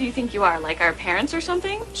 and so who do you think you are? Like our parents or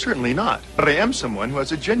something? Certainly not. But I am someone who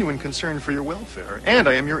has a genuine concern for your welfare, and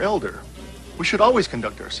I am your elder. We should always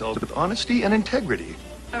conduct ourselves with honesty and integrity.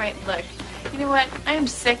 All right, look. You know what? I am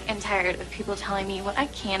sick and tired of people telling me what I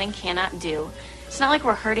can and cannot do. It's not like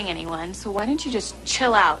we're hurting anyone, so why don't you just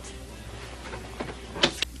chill out?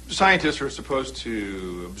 Scientists are supposed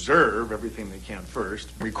to observe everything they can first,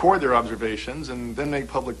 record their observations, and then make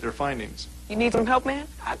public their findings. You need some help, man?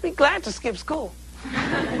 I'd be glad to skip school.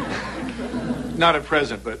 Not at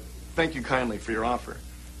present, but thank you kindly for your offer.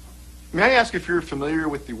 May I ask if you're familiar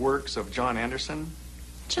with the works of John Anderson?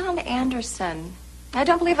 John Anderson. I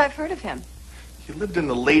don't believe I've heard of him. He lived in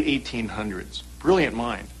the late 1800s. Brilliant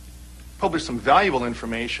mind. Published some valuable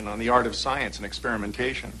information on the art of science and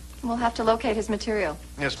experimentation. We'll have to locate his material.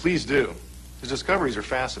 Yes, please do. His discoveries are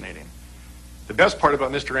fascinating. The best part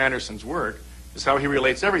about Mr. Anderson's work is how he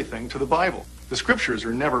relates everything to the Bible. The scriptures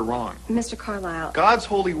are never wrong. Mr. Carlyle. God's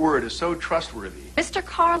holy word is so trustworthy. Mr.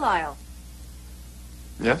 Carlyle.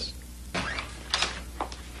 Yes?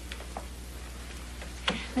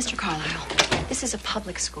 Mr. Carlyle, this is a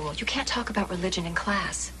public school. You can't talk about religion in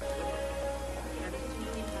class.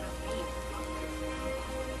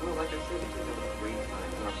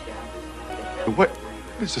 What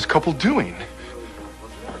is this couple doing?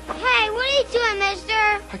 Hey, what are you doing, mister?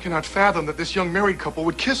 I cannot fathom that this young married couple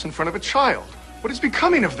would kiss in front of a child. What is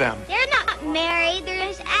becoming of them? They're not married. They're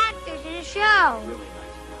just actors in a show.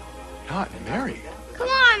 Not married? Come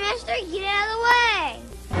on, mister. Get out of the way.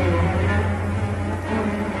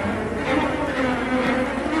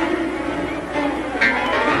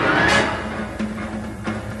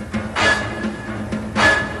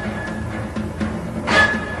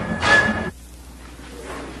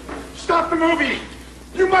 Stop the movie!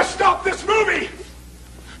 You must stop this movie!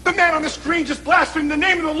 The man on the screen just blasphemed the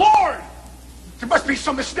name of the Lord! There must be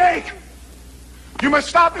some mistake! You must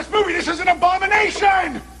stop this movie! This is an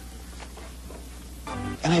abomination!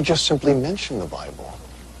 And I just simply mentioned the Bible.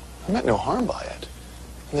 I meant no harm by it.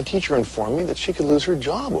 And the teacher informed me that she could lose her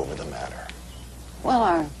job over the matter. Well,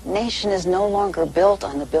 our nation is no longer built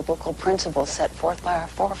on the biblical principles set forth by our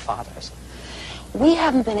forefathers. We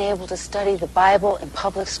haven't been able to study the Bible in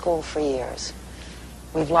public school for years.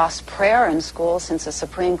 We've lost prayer in school since a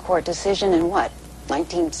Supreme Court decision in what,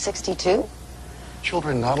 1962?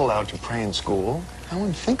 Children not allowed to pray in school? How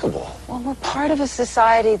unthinkable. Well, we're part of a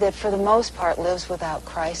society that for the most part lives without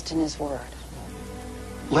Christ and His Word.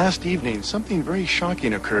 Last evening, something very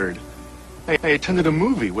shocking occurred. I attended a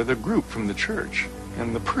movie with a group from the church,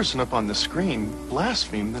 and the person up on the screen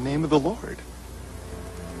blasphemed the name of the Lord.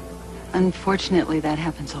 Unfortunately, that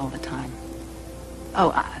happens all the time.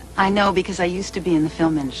 Oh, I know because I used to be in the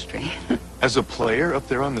film industry. As a player up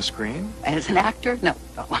there on the screen? As an actor? No.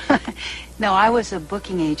 No, I was a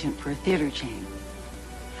booking agent for a theater chain.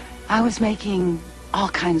 I was making all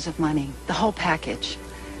kinds of money, the whole package.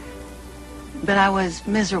 But I was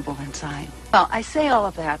miserable inside. Well, I say all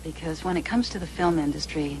of that because when it comes to the film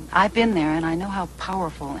industry, I've been there and I know how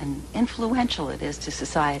powerful and influential it is to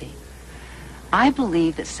society. I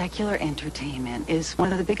believe that secular entertainment is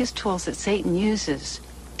one of the biggest tools that Satan uses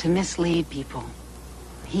to mislead people.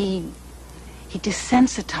 He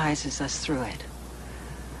desensitizes us through it.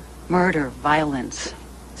 Murder, violence,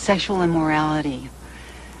 sexual immorality,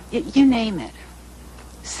 you name it.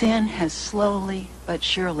 Sin has slowly but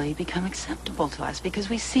surely become acceptable to us because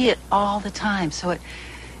we see it all the time, so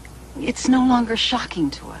it's no longer shocking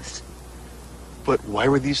to us. But why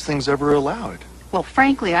were these things ever allowed? Well,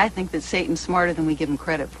 frankly, I think that Satan's smarter than we give him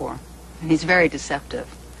credit for, and he's very deceptive.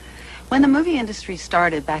 When the movie industry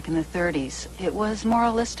started back in the 30s, it was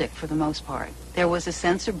moralistic for the most part. There was a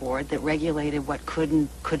censor board that regulated what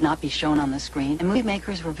could not be shown on the screen, and movie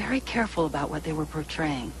makers were very careful about what they were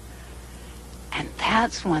portraying. And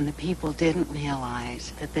that's when the people didn't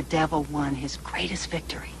realize that the devil won his greatest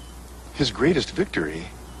victory. His greatest victory?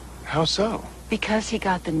 How so? Because he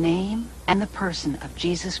got the name and the person of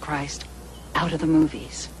Jesus Christ out of the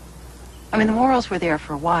movies. I mean, the morals were there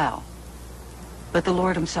for a while, but the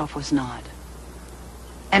Lord himself was not.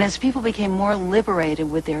 And as people became more liberated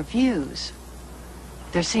with their views,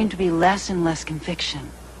 there seemed to be less and less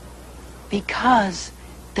conviction because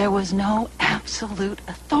there was no absolute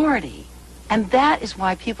authority. And that is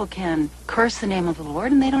why people can curse the name of the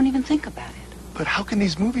Lord and they don't even think about it. But how can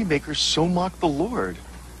these movie makers so mock the Lord?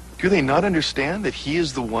 Do they not understand that he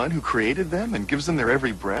is the one who created them and gives them their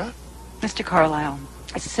every breath? Mr. Carlyle,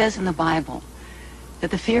 it says in the Bible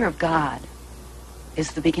that the fear of God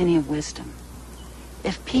is the beginning of wisdom.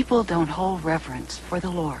 If people don't hold reverence for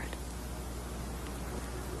the Lord,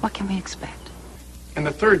 what can we expect? In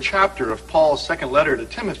the 3rd chapter of Paul's 2nd letter to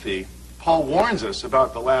Timothy, Paul warns us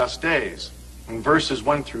about the last days. In verses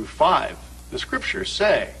 1 through 5, the scriptures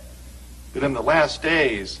say that in the last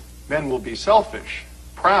days, men will be selfish,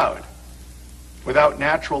 proud, without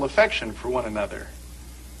natural affection for one another,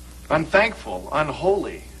 unthankful,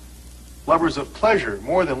 unholy, lovers of pleasure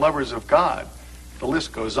more than lovers of God. The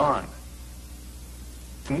list goes on.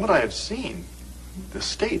 From what I have seen, the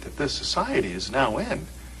state that this society is now in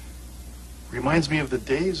reminds me of the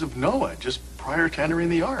days of Noah just prior to entering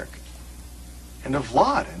the ark, and of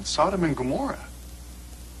Lot and Sodom and Gomorrah.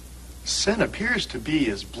 Sin appears to be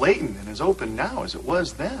as blatant and as open now as it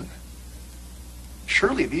was then.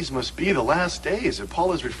 Surely these must be the last days that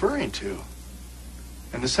Paul is referring to.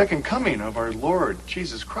 And the second coming of our Lord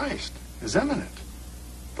Jesus Christ is imminent.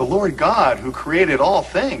 The Lord God, who created all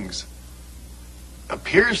things,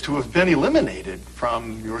 appears to have been eliminated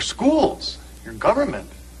from your schools, your government,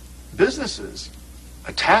 businesses,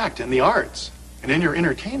 attacked in the arts and in your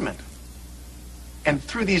entertainment. And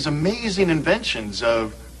through these amazing inventions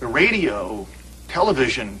of the radio,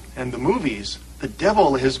 television, and the movies, the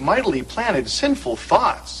devil has mightily planted sinful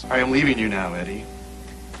thoughts. I am leaving you now, Eddie.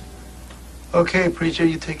 Okay, preacher,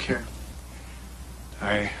 you take care.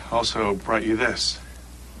 I also brought you this.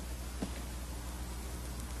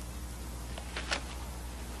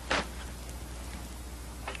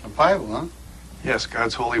 A Bible, huh? Yes,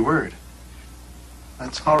 God's holy word.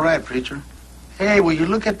 That's all right, preacher. Hey, will you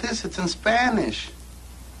look at this? It's in Spanish.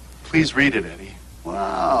 Please read it, Eddie.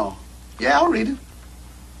 Wow. Yeah, I'll read it.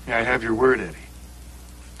 Yeah, I have your word, Eddie.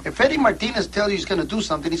 If Eddie Martinez tells you he's going to do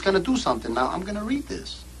something, he's going to do something. Now, I'm going to read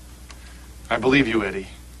this. I believe you, Eddie.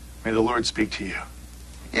 May the Lord speak to you.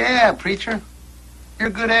 Yeah, preacher. You're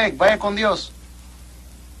a good egg. Vaya con Dios.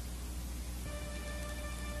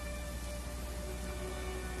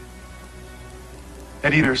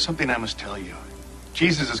 Eddie, there's something I must tell you.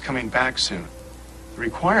 Jesus is coming back soon. The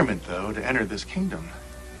requirement, though, to enter this kingdom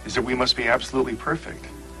is that we must be absolutely perfect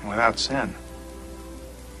and without sin.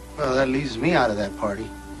 Well, that leaves me out of that party.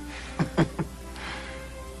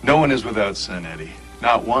 No one is without sin, Eddie.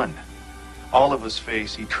 Not one. All of us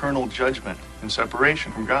face eternal judgment and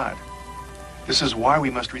separation from God. This is why we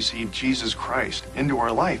must receive Jesus Christ into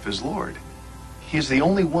our life as Lord. He is the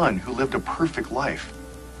only one who lived a perfect life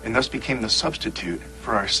and thus became the substitute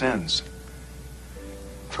for our sins.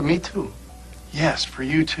 For me too. Yes, for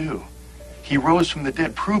you too. He rose from the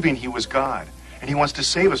dead, proving he was God, and he wants to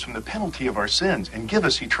save us from the penalty of our sins and give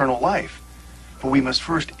us eternal life. But we must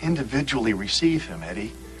first individually receive him,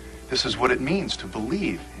 Eddie. This is what it means to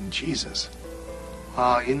believe in Jesus.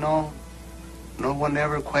 You know, no one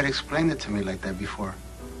ever quite explained it to me like that before.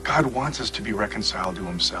 God wants us to be reconciled to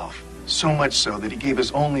himself, so much so that he gave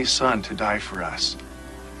his only son to die for us.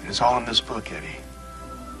 It is all in this book, Eddie.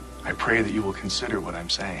 I pray that you will consider what I'm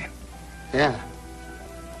saying. Yeah.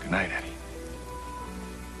 Good night, Eddie.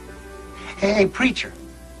 Hey, preacher.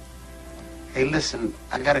 Hey, listen,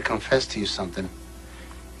 I gotta confess to you something.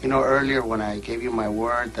 You know, earlier when I gave you my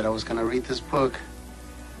word that I was gonna read this book,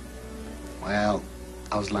 well,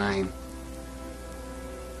 I was lying.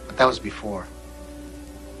 But that was before.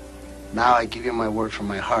 Now I give you my word from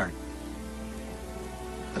my heart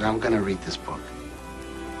that I'm gonna read this book.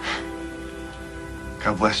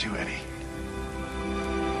 God bless you, Eddie.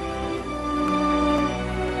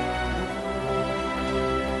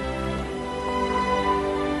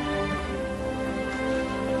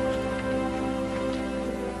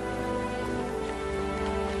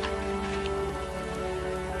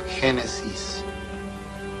 Génesis.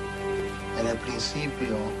 En el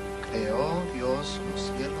principio creó Dios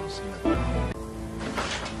los cielos y la tierra.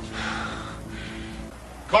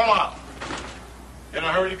 Carlisle, in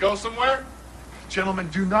a hurry to go somewhere? Gentlemen,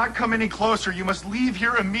 do not come any closer. You must leave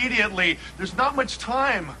here immediately. There's not much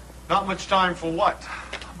time. Not much time for what?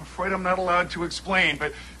 I'm afraid I'm not allowed to explain,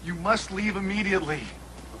 but you must leave immediately.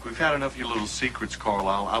 Look, we've had enough of your little secrets,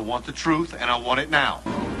 Carlisle. I want the truth, and I want it now.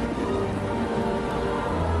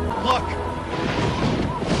 Look!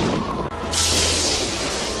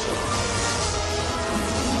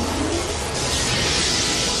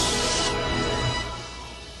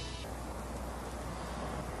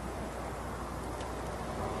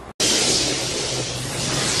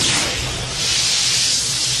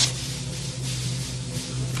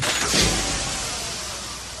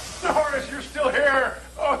 Norris, you're still here!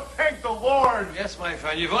 Oh, thank the Lord! Yes, my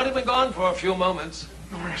friend, you've only been gone for a few moments.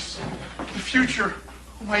 Norris, the future.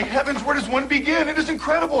 Oh, my heavens, where does one begin? It is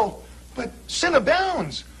incredible. But sin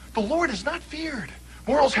abounds. The Lord is not feared.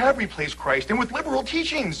 Morals have replaced Christ, and with liberal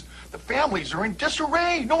teachings, the families are in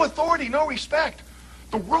disarray. No authority, no respect.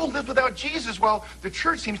 The world lives without Jesus, while the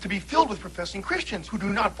church seems to be filled with professing Christians who do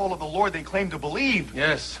not follow the Lord they claim to believe.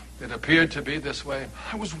 Yes, it appeared to be this way.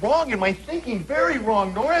 I was wrong in my thinking, very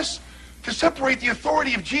wrong, Norris. To separate the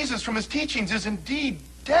authority of Jesus from his teachings is indeed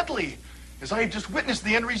deadly, as I have just witnessed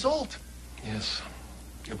the end result. Yes,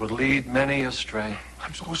 it would lead many astray.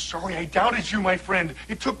 I'm so sorry I doubted you, my friend.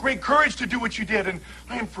 It took great courage to do what you did, and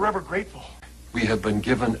I am forever grateful. We have been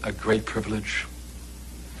given a great privilege.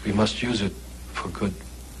 We must use it for good.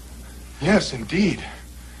 Yes, indeed.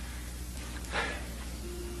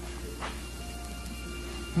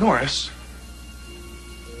 Norris,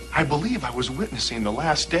 I believe I was witnessing the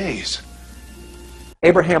last days.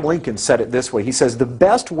 Abraham Lincoln said it this way. He says, the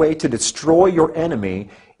best way to destroy your enemy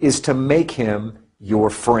is to make him your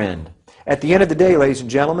friend. At the end of the day, ladies and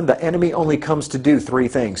gentlemen, the enemy only comes to do three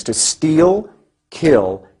things: to steal,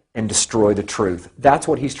 kill, and destroy the truth. That's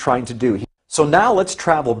what he's trying to do. So now let's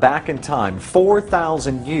travel back in time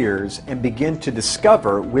 4,000 years and begin to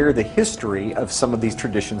discover where the history of some of these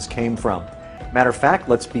traditions came from. Matter of fact,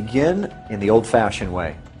 let's begin in the old-fashioned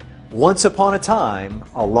way. Once upon a time,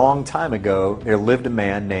 a long time ago, there lived a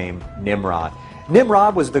man named Nimrod.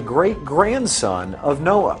 Nimrod was the great-grandson of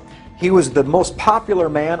Noah. He was the most popular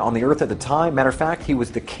man on the earth at the time. Matter of fact, he was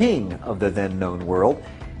the king of the then-known world.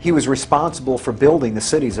 He was responsible for building the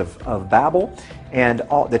cities of Babel, and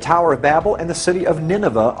the Tower of Babel, and the city of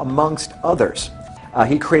Nineveh, amongst others.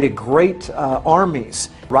 He created great armies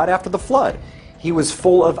right after the flood. He was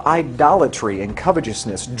full of idolatry and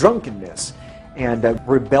covetousness, drunkenness, and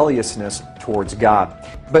rebelliousness towards God.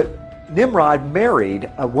 But Nimrod married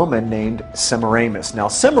a woman named Semiramis. Now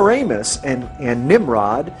Semiramis and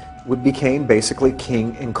Nimrod became basically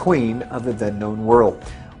king and queen of the then known world.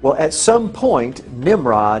 Well, at some point,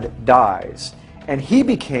 Nimrod dies, and he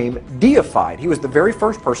became deified. He was the very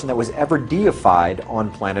first person that was ever deified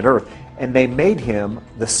on planet Earth, and they made him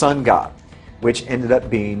the sun god, which ended up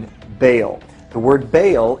being Baal. The word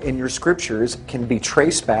Baal in your scriptures can be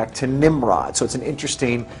traced back to Nimrod. So it's an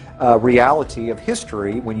interesting reality of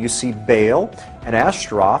history. When you see Baal and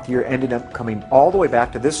Ashtaroth, you're ended up coming all the way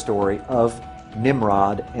back to this story of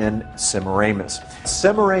Nimrod and Semiramis.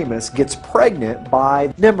 Semiramis gets pregnant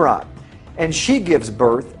by Nimrod, and she gives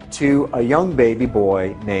birth to a young baby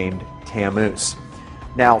boy named Tammuz.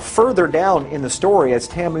 Now, further down in the story, as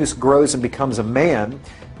Tammuz grows and becomes a man,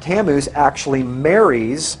 Tammuz actually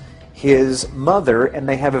marries his mother, and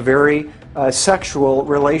they have a very sexual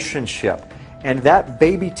relationship. And that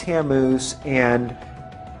baby Tammuz and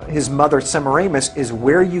his mother Semiramis is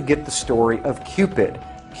where you get the story of Cupid.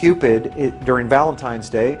 Cupid, during Valentine's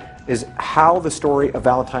Day, is how the story of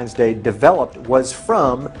Valentine's Day developed, was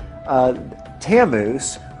from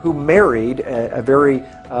Tammuz, who married a very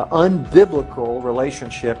unbiblical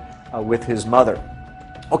relationship with his mother.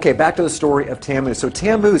 Okay, back to the story of Tammuz. So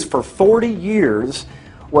Tammuz, for 40 years,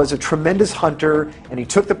 was a tremendous hunter, and he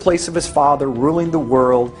took the place of his father, ruling the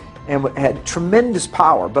world, and had tremendous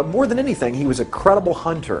power. But more than anything, he was a credible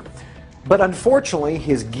hunter. But unfortunately,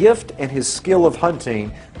 his gift and his skill of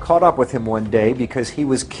hunting caught up with him one day because he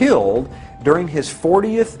was killed during his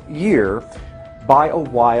 40th year by a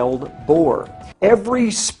wild boar.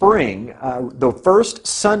 Every spring, the first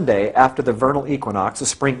Sunday after the vernal equinox, the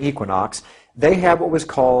spring equinox, they have what was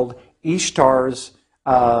called Ishtar's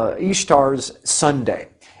Sunday.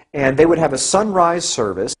 And they would have a sunrise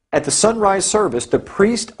service. At the sunrise service, the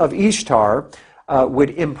priest of Ishtar would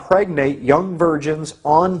impregnate young virgins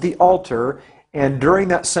on the altar, and during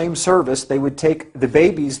that same service, they would take the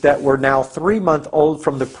babies that were now 3-month-old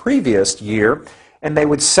from the previous year, and they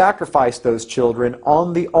would sacrifice those children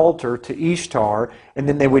on the altar to Ishtar, and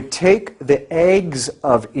then they would take the eggs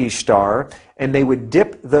of Ishtar, and they would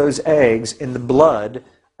dip those eggs in the blood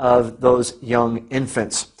of those young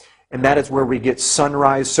infants. And that is where we get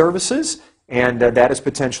sunrise services, and that is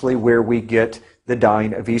potentially where we get the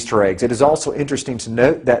dyeing of Easter eggs. It is also interesting to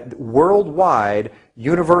note that worldwide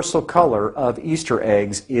universal color of Easter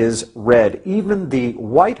eggs is red. Even the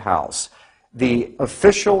White House, the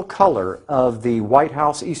official color of the White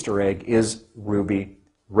House Easter egg is ruby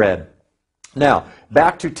red. Now,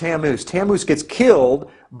 back to Tammuz. Tammuz gets killed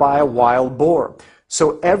by a wild boar.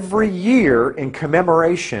 So every year in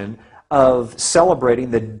commemoration of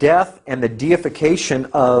celebrating the death and the deification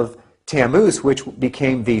of Tammuz, which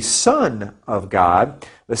became the son of God,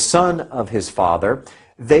 the son of his father,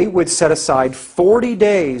 they would set aside 40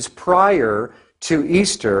 days prior to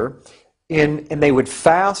Easter, and they would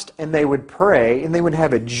fast and they would pray, and they would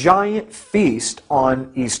have a giant feast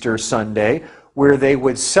on Easter Sunday where they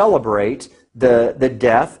would celebrate the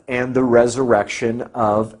death and the resurrection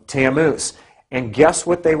of Tammuz. And guess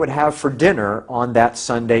what they would have for dinner on that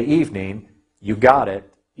Sunday evening? You got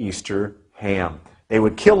it, Easter ham. They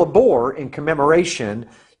would kill a boar in commemoration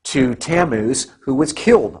to Tammuz, who was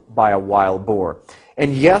killed by a wild boar.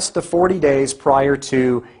 And yes, the 40 days prior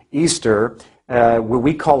to Easter, where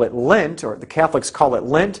we call it Lent, or the Catholics call it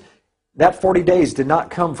Lent, that 40 days did not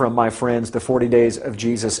come from, my friends, the 40 days of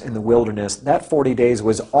Jesus in the wilderness. That 40 days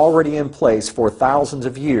was already in place for thousands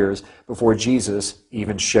of years before Jesus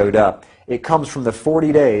even showed up. It comes from the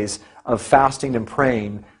 40 days of fasting and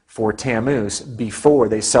praying for Tammuz before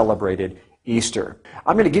they celebrated Easter.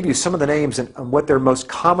 I'm going to give you some of the names and what they're most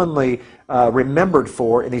commonly remembered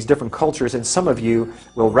for in these different cultures, and some of you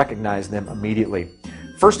will recognize them immediately.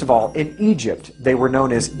 First of all, in Egypt, they were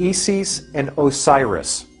known as Isis and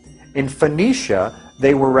Osiris. In Phoenicia,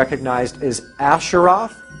 they were recognized as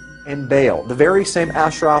Asheroth and Baal, the very same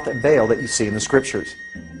Asheroth and Baal that you see in the Scriptures.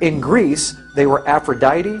 In Greece, they were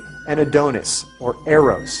Aphrodite and Adonis, or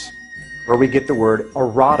Eros, where we get the word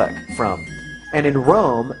erotic from. And in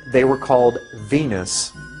Rome, they were called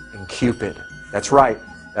Venus and Cupid. That's right,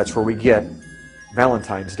 that's where we get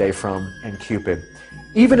Valentine's Day from, and Cupid.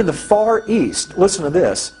 Even in the Far East, listen to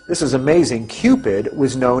this, this is amazing, Cupid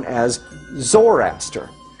was known as Zoroaster.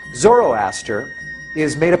 Zoroaster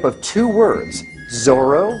is made up of two words,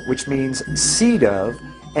 Zoro, which means seed of,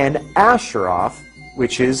 and Asheroth,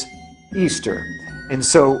 which is Easter. And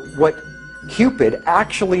so what Cupid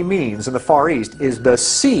actually means in the Far East is the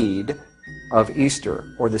seed of Easter,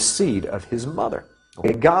 or the seed of his mother.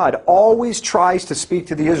 Okay, God always tries to speak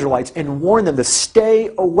to the Israelites and warn them to stay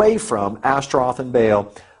away from Ashtaroth and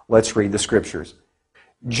Baal. Let's read the Scriptures.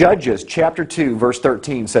 Judges chapter 2 verse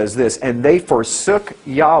 13 says this, "And they forsook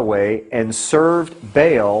Yahweh and served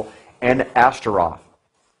Baal and Ashtaroth."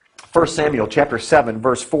 1 Samuel chapter 7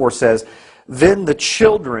 verse 4 says, "Then the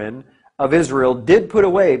children of Israel did put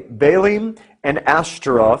away Baalim and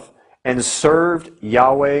Ashtaroth and served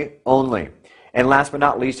Yahweh only." And last but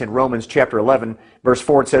not least, in Romans chapter 11 verse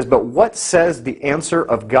 4 it says, "But what says the answer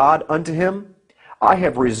of God unto him? I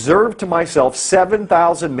have reserved to myself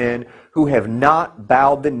 7,000 men who have not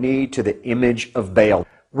bowed the knee to the image of Baal."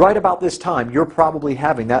 Right about this time, you're probably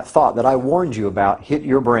having that thought that I warned you about hit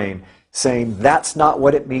your brain, saying, that's not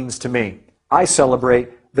what it means to me. I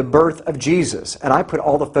celebrate the birth of Jesus, and I put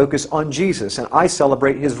all the focus on Jesus, and I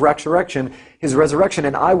celebrate his resurrection,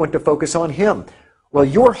 and I want to focus on him. Well,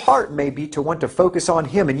 your heart may be to want to focus on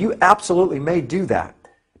him, and you absolutely may do that.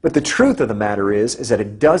 But the truth of the matter is that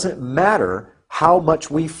it doesn't matter how much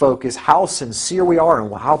we focus, how sincere we are,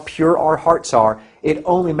 and how pure our hearts are. It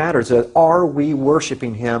only matters that are we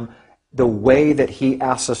worshiping him the way that he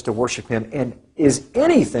asks us to worship him, and is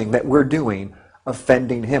anything that we're doing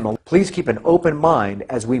offending him? Please keep an open mind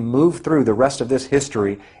as we move through the rest of this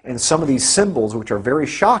history and some of these symbols, which are very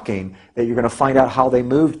shocking, that you're going to find out how they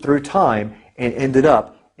moved through time and ended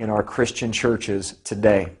up in our Christian churches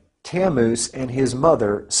today. Tammuz and his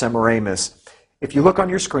mother Semiramis. If you look on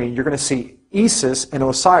your screen, you're going to see Isis and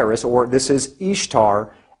Osiris, or this is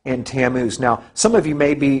Ishtar and Tammuz. Now, some of you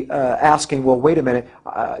may be asking, well, wait a minute,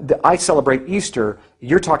 I celebrate Easter.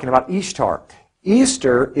 You're talking about Ishtar.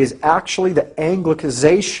 Easter is actually the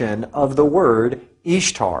Anglicization of the word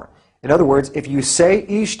Ishtar. In other words, if you say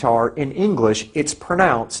Ishtar in English, it's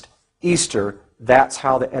pronounced Easter. That's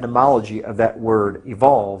how the etymology of that word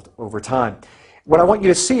evolved over time. What I want you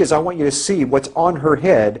to see is, I want you to see what's on her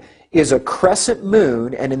head is a crescent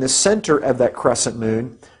moon, and in the center of that crescent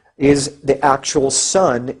moon is the actual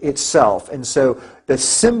sun itself. And so the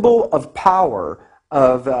symbol of power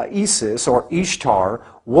of Isis, or Ishtar,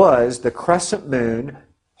 was the crescent moon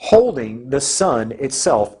holding the sun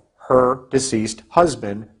itself, her deceased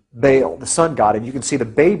husband, Baal, the sun god. And you can see the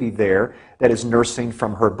baby there that is nursing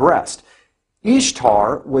from her breast.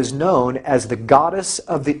 Ishtar was known as the goddess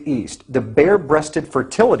of the East, the bare-breasted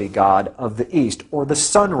fertility god of the East, or the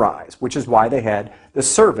sunrise, which is why they had the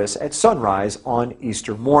service at sunrise on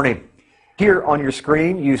Easter morning. Here on your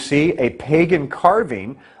screen, you see a pagan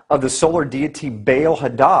carving of the solar deity Baal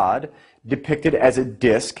Hadad depicted as a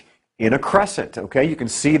disc in a crescent. Okay, you can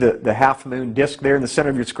see the half-moon disc there in the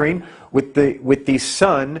center of your screen with the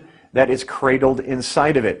sun that is cradled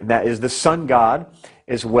inside of it. And that is the sun god,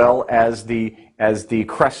 as well as the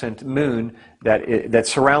crescent moon that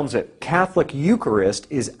surrounds it. Catholic Eucharist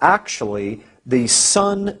is actually the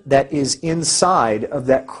sun that is inside of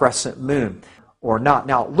that crescent moon, or not.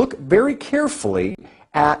 Now, look very carefully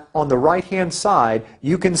at, on the right-hand side,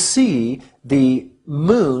 you can see the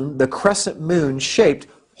moon, the crescent moon shaped,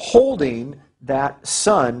 holding that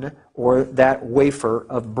sun or that wafer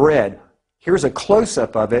of bread. Here's a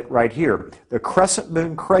close-up of it right here. The crescent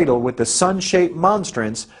moon cradle with the sun-shaped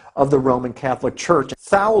monstrance of the Roman Catholic Church,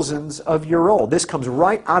 thousands of years old. This comes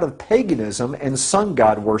right out of paganism and sun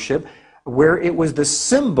god worship, where it was the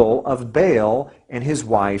symbol of Baal and his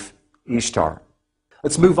wife Ishtar.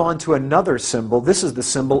 Let's move on to another symbol. This is the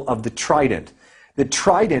symbol of the trident. The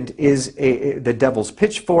trident is the devil's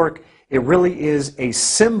pitchfork. It really is a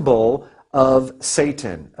symbol of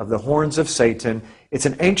Satan, of the horns of Satan. It's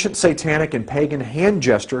an ancient satanic and pagan hand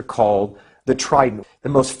gesture called the trident. The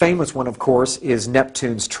most famous one, of course, is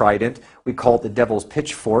Neptune's trident. We call it the devil's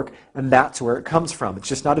pitchfork, and that's where it comes from. It's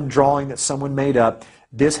just not a drawing that someone made up.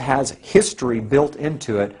 This has history built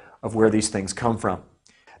into it of where these things come from.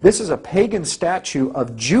 This is a pagan statue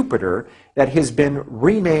of Jupiter that has been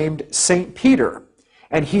renamed St. Peter,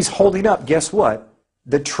 and he's holding up, guess what?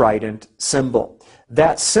 The trident symbol.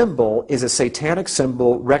 That symbol is a satanic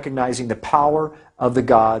symbol recognizing the power of the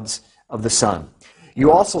gods of the sun.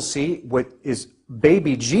 You also see what is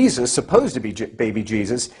baby Jesus, supposed to be baby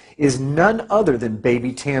Jesus, is none other than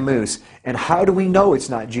baby Tammuz. And how do we know it's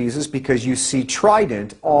not Jesus? Because you see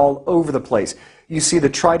trident all over the place. You see the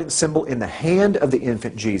trident symbol in the hand of the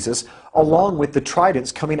infant Jesus, along with the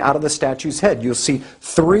tridents coming out of the statue's head. You'll see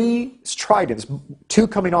 3 tridents, 2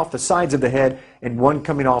 coming off the sides of the head and 1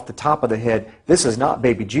 coming off the top of the head. This is not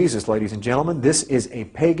baby Jesus, ladies and gentlemen. This is a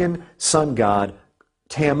pagan sun god,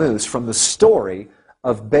 Tammuz, from the story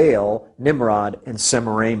of Baal, Nimrod, and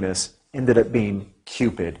Semiramis, ended up being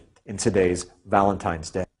Cupid in today's Valentine's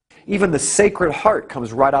Day. Even the Sacred Heart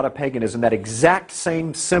comes right out of paganism. That exact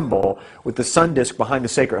same symbol with the sun disk behind the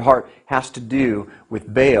Sacred Heart has to do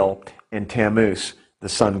with Baal and Tammuz, the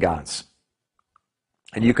sun gods.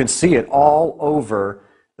 And you can see it all over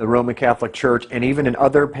the Roman Catholic Church and even in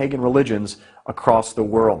other pagan religions across the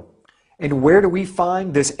world. And where do we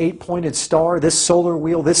find this 8-pointed star, this solar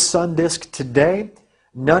wheel, this sun disk today?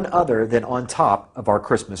 None other than on top of our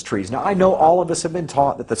Christmas trees. Now, I know all of us have been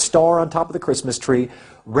taught that the star on top of the Christmas tree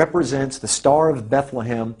represents the Star of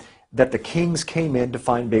Bethlehem, that the kings came in to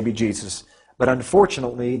find baby Jesus. But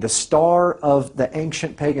unfortunately, the star of the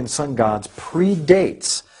ancient pagan sun gods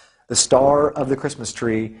predates the star of the Christmas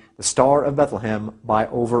tree, the Star of Bethlehem, by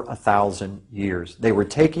over 1,000 years. They were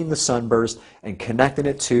taking the sunburst and connecting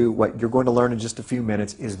it to what you're going to learn in just a few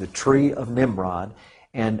minutes is the tree of Nimrod.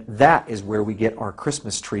 And that is where we get our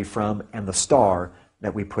Christmas tree from and the star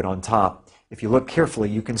that we put on top. If you look carefully,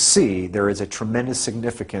 you can see there is a tremendous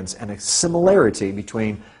significance and a similarity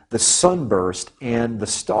between the sunburst and the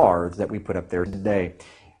star that we put up there today.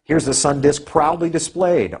 Here's the sun disk proudly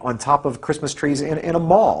displayed on top of Christmas trees in a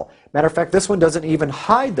mall. Matter of fact, this one doesn't even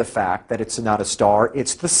hide the fact that it's not a star,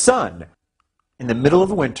 it's the sun. In the middle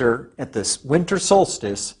of winter, at this winter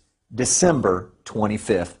solstice, December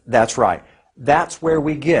 25th. That's right. That's where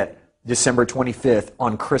we get December 25th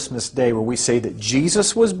on Christmas Day, where we say that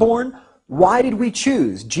Jesus was born. Why did we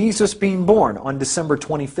choose Jesus being born on December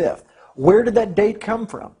 25th? Where did that date come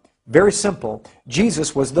from? Very simple.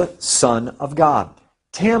 Jesus was the Son of God.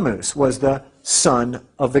 Tammuz was the son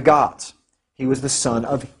of the gods. He was the son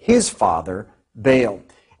of his father, Baal.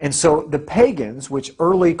 And so the pagans, which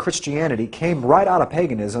early Christianity came right out of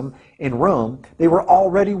paganism in Rome, they were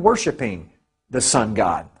already worshiping the sun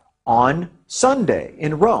god on Sunday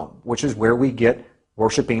in Rome, which is where we get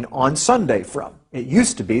worshiping on Sunday from. It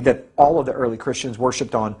used to be that all of the early Christians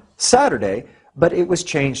worshiped on Saturday, but it was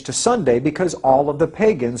changed to Sunday because all of the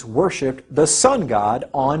pagans worshiped the sun god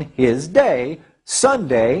on his day,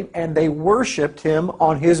 Sunday, and they worshiped him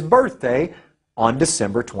on his birthday on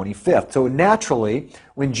December 25th. So naturally,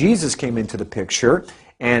 when Jesus came into the picture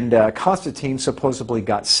and Constantine supposedly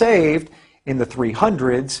got saved in the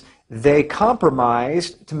 300s, they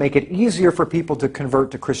compromised to make it easier for people to convert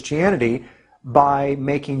to Christianity by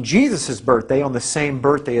making Jesus' birthday on the same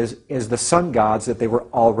birthday as the sun gods that they were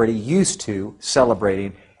already used to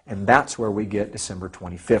celebrating, and that's where we get December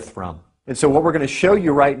 25th from. And so what we're going to show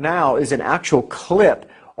you right now is an actual clip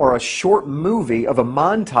or a short movie of a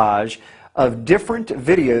montage of different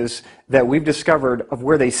videos that we've discovered of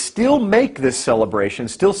where they still make this celebration,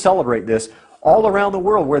 still celebrate this all around the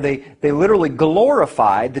world, where they literally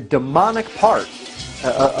glorify the demonic part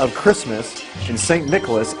of Christmas and St.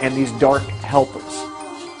 Nicholas and these dark helpers.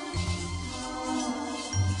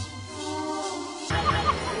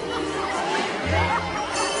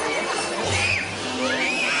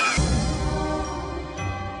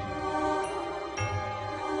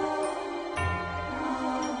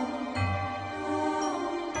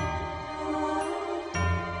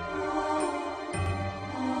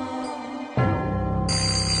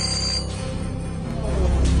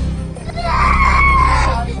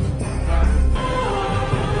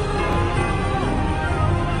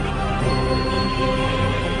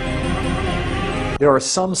 There are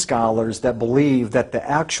some scholars that believe that the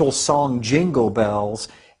actual song Jingle Bells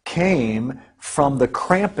came from the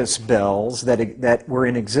Krampus bells that were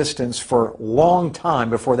in existence for a long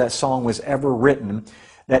time before that song was ever written,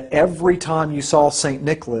 that every time you saw St.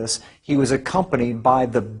 Nicholas, he was accompanied by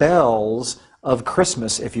the bells of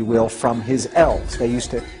Christmas, if you will, from his elves. They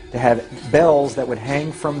used to have bells that would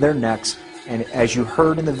hang from their necks, and as you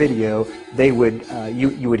heard in the video, they would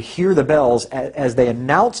you would hear the bells as they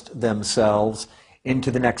announced themselves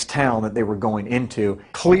into the next town that they were going into.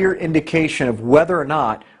 Clear indication of whether or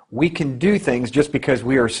not we can do things just because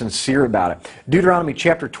we are sincere about it. Deuteronomy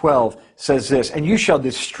chapter 12 says this, "And you shall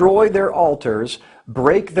destroy their altars,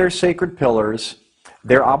 break their sacred pillars,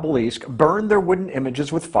 their obelisk, burn their wooden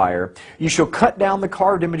images with fire. You shall cut down the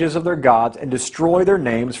carved images of their gods and destroy their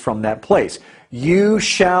names from that place. You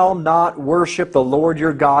shall not worship the Lord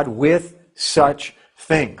your God with such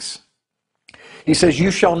things." He says,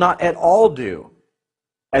 you shall not at all do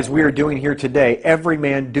as we are doing here today, every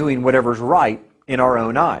man doing whatever's right in our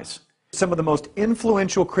own eyes. Some of the most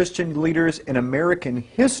influential Christian leaders in American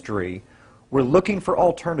history were looking for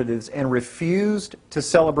alternatives and refused to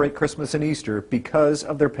celebrate Christmas and Easter because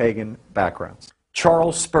of their pagan backgrounds.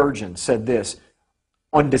 Charles Spurgeon said this,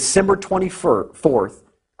 on December 24th,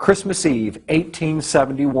 Christmas Eve,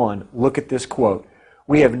 1871, look at this quote,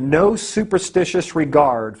 "We have no superstitious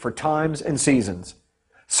regard for times and seasons.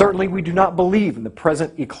 Certainly we do not believe in the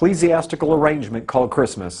present ecclesiastical arrangement called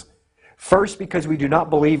Christmas. First, because we do not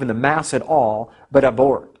believe in the Mass at all, but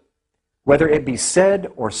abhor it, whether it be said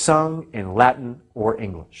or sung in Latin or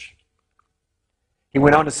English." He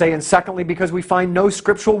went on to say, and secondly, because we find no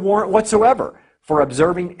scriptural warrant whatsoever for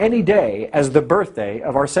observing any day as the birthday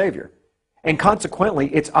of our Savior. And consequently,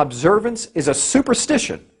 its observance is a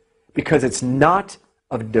superstition because it's not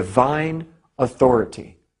of divine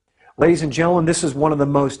authority. Ladies and gentlemen, this is one of the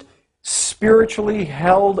most spiritually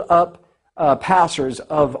held up pastors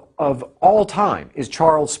of all time, is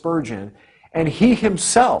Charles Spurgeon. And he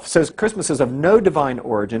himself says Christmas is of no divine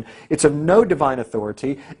origin, it's of no divine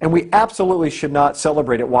authority, and we absolutely should not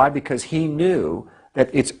celebrate it. Why? Because he knew that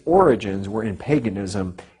its origins were in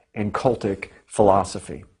paganism and cultic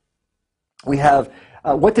philosophy. We have,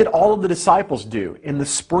 what did all of the disciples do in the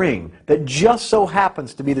spring that just so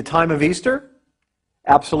happens to be the time of Easter?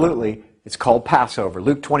 Absolutely, it's called Passover.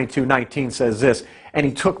 Luke 22:19 says this, "And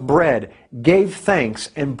he took bread, gave thanks,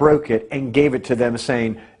 and broke it, and gave it to them,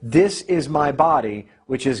 saying, This is my body,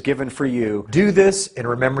 which is given for you. Do this in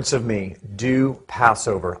remembrance of me." Do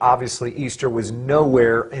Passover. Obviously, Easter was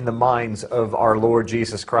nowhere in the minds of our Lord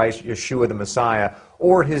Jesus Christ, Yeshua the Messiah,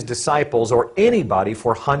 or his disciples, or anybody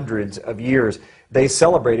for hundreds of years. They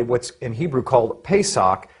celebrated what's in Hebrew called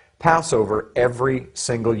Pesach, Passover, every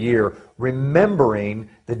single year, remembering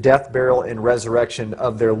the death, burial, and resurrection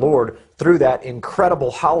of their Lord through that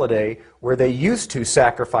incredible holiday where they used to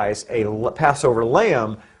sacrifice a Passover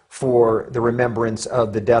lamb for the remembrance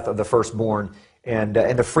of the death of the firstborn and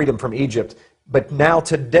the freedom from Egypt. But now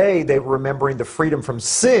today they're remembering the freedom from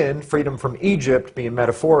sin, freedom from Egypt being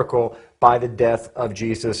metaphorical by the death of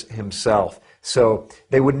Jesus himself. So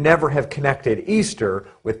they would never have connected Easter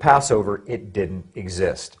with Passover. It didn't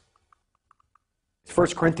exist.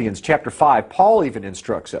 1 Corinthians chapter 5, Paul even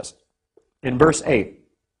instructs us in verse 8,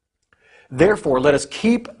 "Therefore let us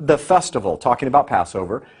keep the festival," talking about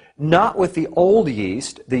Passover, "not with the old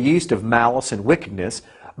yeast, the yeast of malice and wickedness,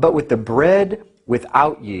 but with the bread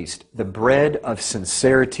without yeast, the bread of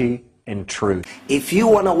sincerity and truth." If you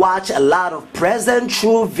want to watch a lot of present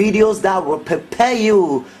true videos that will prepare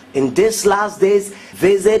you in these last days,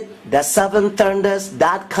 visit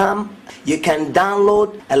the7thunders.com. You can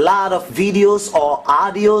download a lot of videos or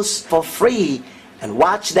audios for free and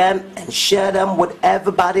watch them and share them with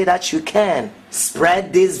everybody that you can.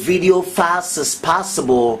 Spread this video fast as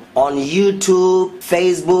possible on YouTube,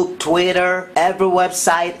 Facebook, Twitter, every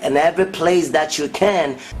website and every place that you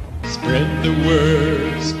can. Spread the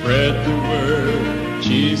word,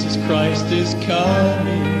 Jesus Christ is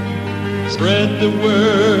coming. Spread the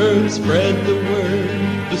word,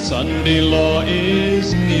 the Sunday law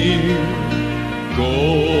is near. Go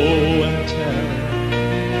and tell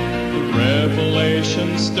the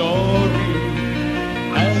Revelation story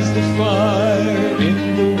as the fire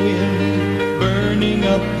in the wind burning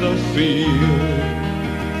up the field.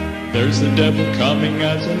 There's the devil coming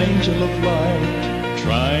as an angel of light,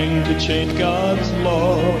 trying to change God's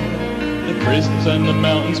law. The prisons and the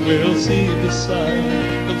mountains will see the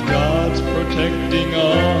sign of God's protecting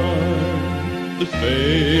arm, the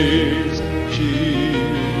face of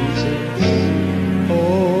Jesus.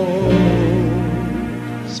 Oh,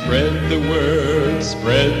 spread the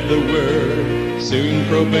word, soon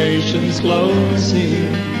probation's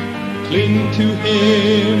closing. Cling to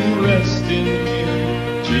Him, rest in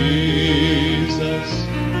Him, Jesus,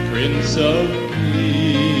 Prince of Peace.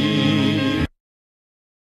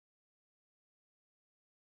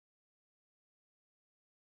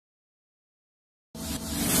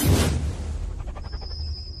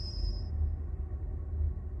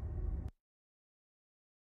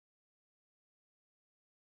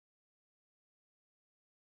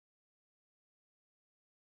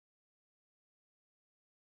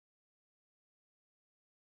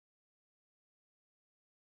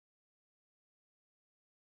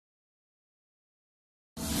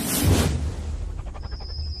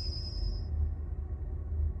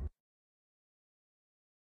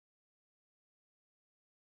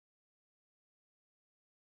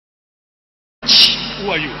 Who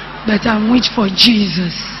are you? But I'm witch for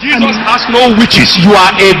Jesus. Jesus has no witches. You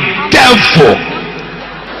are a devil.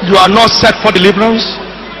 You are not set for deliverance,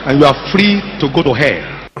 and you are free to go to hell.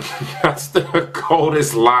 That's the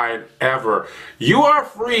coldest line ever. You are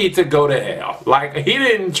free to go to hell. Like, he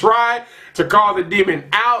didn't try to call the demon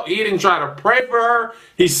out. He didn't try to pray for her.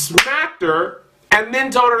 He smacked her and then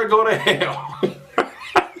told her to go to hell.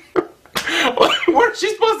 What is she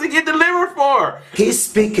supposed to get delivered for? He's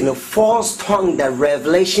speaking a false tongue that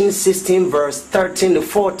Revelation 16 verse 13 to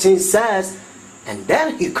 14 says, and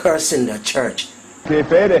then he cursed in the church.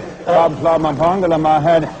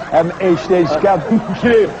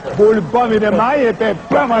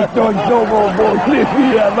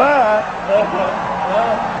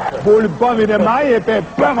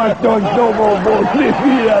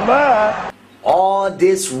 All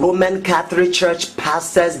these Roman Catholic Church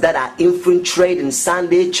pastors that are infiltrating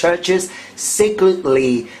Sunday churches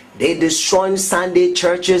secretly, they destroy Sunday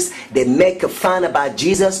churches, they make a fun about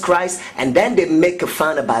Jesus Christ, and then they make a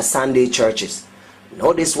fun about Sunday churches.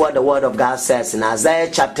 Notice what the word of God says in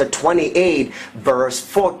Isaiah chapter 28 verse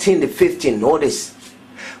 14 to 15. Notice.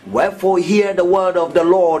 Wherefore hear the word of the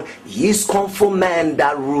Lord, ye scornful men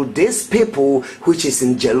that rule this people which is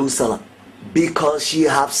in Jerusalem. Because ye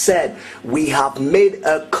have said, we have made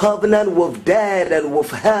a covenant with death and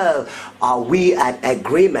with hell, are we at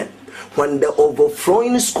agreement. When the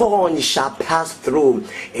overflowing scorn shall pass through,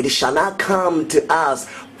 it shall not come to us,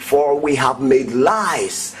 for we have made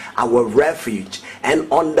lies our refuge,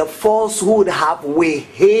 and on the falsehood have we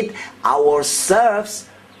hid ourselves.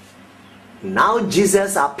 Now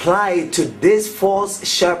Jesus applied to this false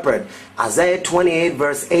shepherd. Isaiah 28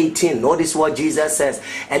 verse 18. Notice what Jesus says.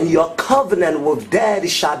 And your covenant with death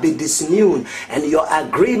shall be disnewed, and your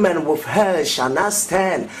agreement with hell shall not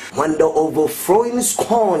stand. When the overflowing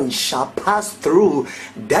scorn shall pass through,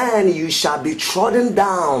 then you shall be trodden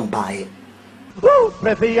down by it. Woo!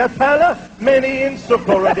 Many in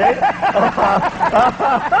Socorro.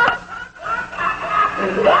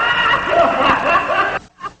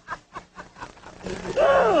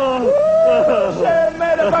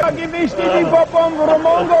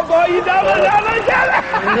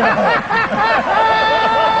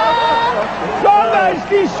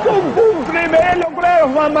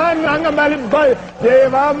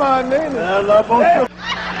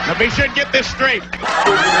 Now be sure to get this straight.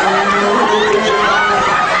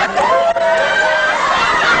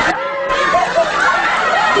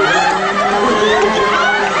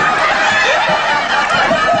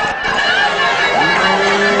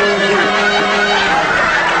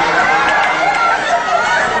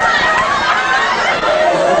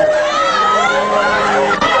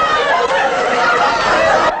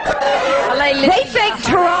 They think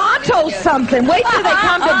Toronto's something. Wait till they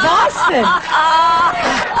come to Boston.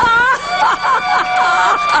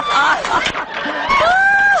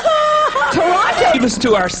 Toronto. Leave us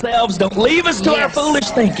to ourselves. Don't leave us to our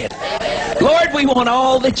foolish thinking. Lord, we want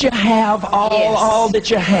all that you have, all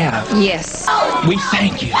that you have. Yes. We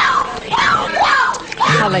thank you.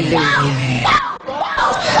 Hallelujah.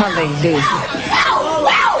 Hallelujah.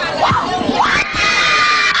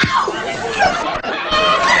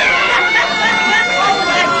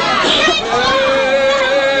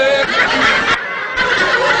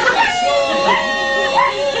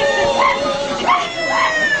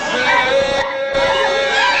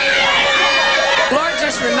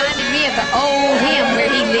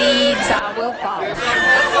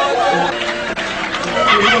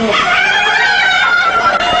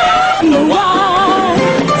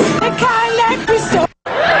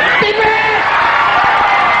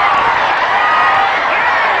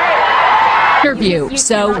 Interview.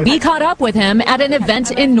 So we caught up with him at an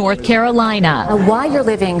event in North Carolina. Why you're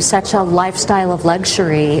living such a lifestyle of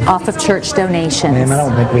luxury off of church donations? Ma'am, I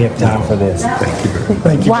don't think we have time for this.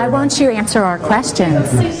 Thank you. Why won't you answer our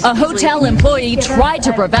questions? A hotel employee tried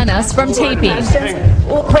to prevent us from taping. Wait.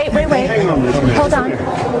 Hold on.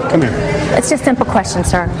 Come here. It's just simple questions,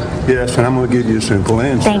 sir. Yes, and I'm going to give you a simple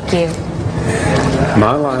answer. Thank you.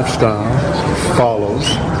 My lifestyle follows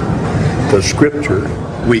the scripture.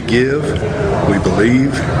 We give, we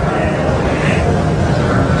believe,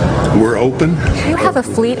 we're open. You have a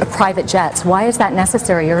fleet of private jets. Why is that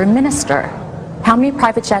necessary? You're a minister. How many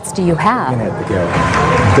private jets do you have?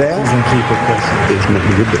 That is none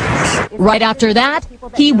of your business. Right after that,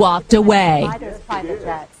 he walked away.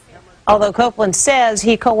 Although Copeland says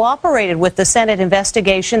he cooperated with the Senate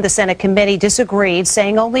investigation, the Senate committee disagreed,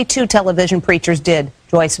 saying only 2 television preachers did,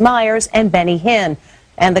 Joyce Myers and Benny Hinn.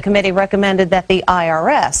 And the committee recommended that the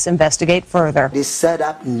IRS investigate further. They set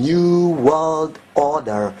up new world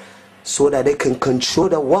order so that they can control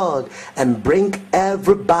the world and bring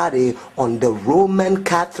everybody on the Roman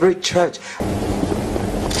Catholic Church.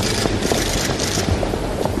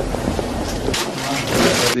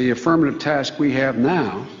 The affirmative task we have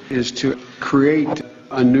now is to create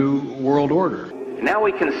a new world order. Now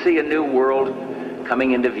we can see a new world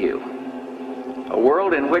coming into view. A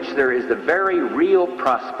world in which there is the very real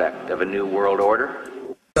prospect of a new world order.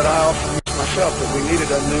 That I offered myself that we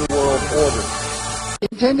needed a new world order.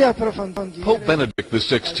 Pope Benedict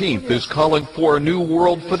XVI is calling for a new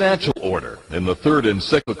world financial order in the 3rd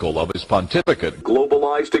encyclical of his pontificate,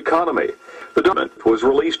 Globalized Economy. The document was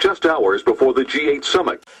released just hours before the G8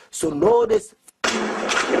 summit. So notice.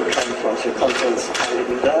 Your conference handed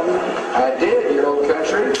you down? I did, your old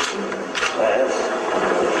country. Yes.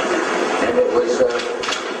 And it was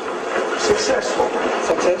successful.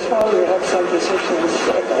 Successful? You have some decisions.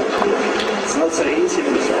 It's not so easy to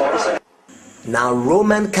respond. Now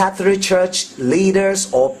Roman Catholic Church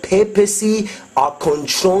leaders or papacy are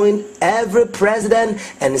controlling every president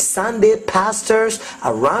and Sunday pastors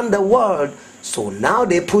around the world. So now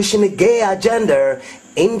they're pushing a gay agenda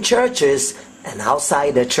in churches and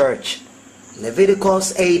outside the church.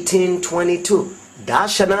 Leviticus 18:22. Thou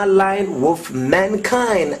shalt not lie with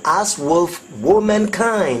mankind as with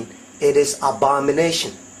womankind. It is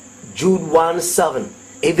abomination. Jude 1:7.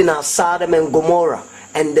 Even as Sodom and Gomorrah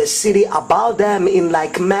and the city about them in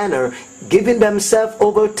like manner, giving themselves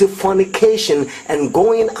over to fornication and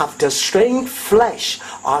going after strange flesh,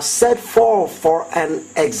 are set forth for an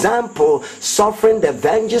example, suffering the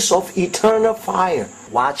vengeance of eternal fire.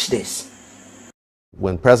 Watch this.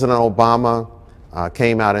 When President Obama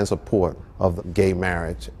came out in support of gay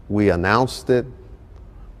marriage, we announced it,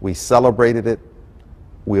 we celebrated it,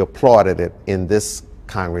 we applauded it in this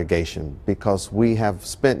congregation because we have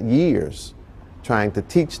spent years trying to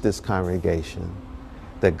teach this congregation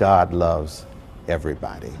that God loves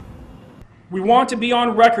everybody. We want to be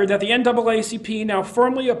on record that the NAACP now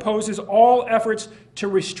firmly opposes all efforts to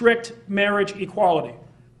restrict marriage equality.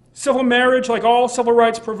 Civil marriage, like all civil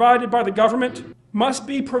rights provided by the government, must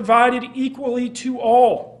be provided equally to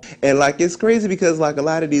all. And like, it's crazy because like a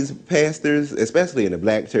lot of these pastors, especially in the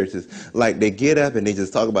black churches, like they get up and they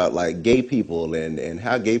just talk about like gay people and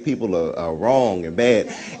how gay people are wrong and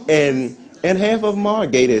bad. And half of them are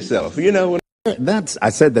gay themselves, you know. I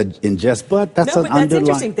said that in jest, but that's no, an but that's underlying.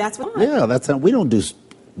 Interesting. That's what. Yeah, we don't do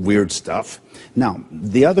weird stuff. Now,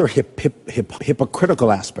 the other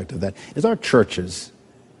hypocritical aspect of that is our churches,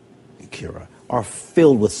 Kira, are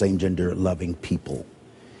filled with same-gender loving people,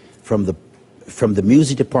 from the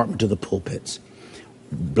music department to the pulpits.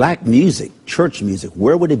 Black music, church music,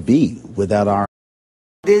 where would it be without our...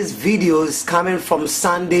 This video is coming from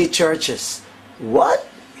Sunday churches. What?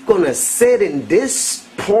 You're gonna sit in this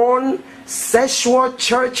porn, sexual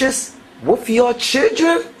churches with your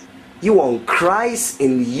children? You want Christ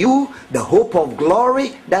in you, the hope of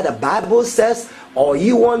glory that the Bible says, or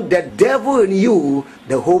you want the devil in you,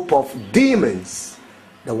 the hope of demons?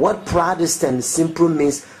 The word Protestant simply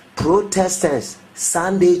means Protestants.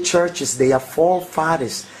 Sunday churches, they are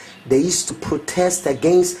forefathers. They used to protest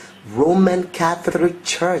against Roman Catholic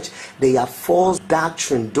Church. They are false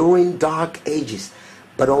doctrine during dark ages.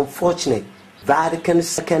 But unfortunately, Vatican II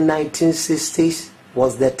 1960s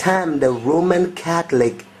was the time the Roman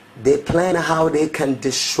Catholic, they planned how they can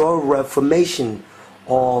destroy Reformation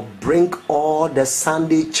or bring all the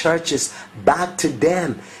Sunday churches back to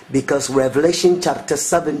them, because Revelation chapter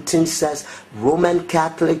 17 says Roman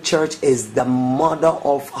Catholic Church is the mother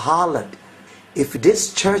of harlot. If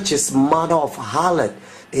this church is mother of harlot,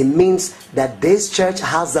 it means that this church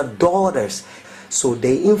has a daughters. So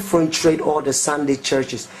they infiltrate all the Sunday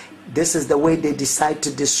churches. This is the way they decide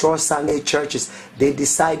to destroy Sunday churches. They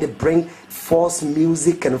decide to bring false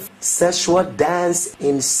music and sexual dance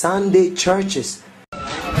in Sunday churches.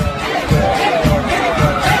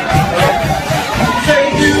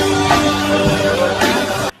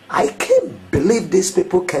 I can't believe these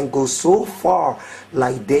people can go so far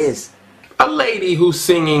like this. A lady who's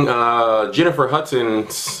singing Jennifer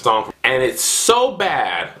Hudson's song, and it's so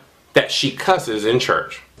bad that she cusses in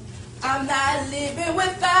church. I'm not living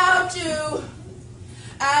without you.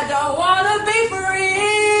 I don't want to be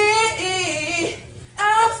free.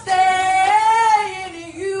 I'm staying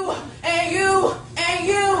in you, and you, and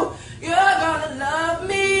you. You're gonna love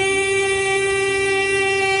me.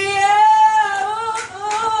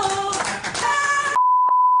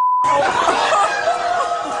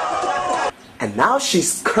 And now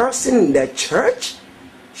she's cursing in the church?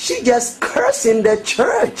 She just cursed in the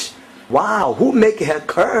church. Wow, who make her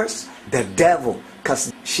curse? The devil.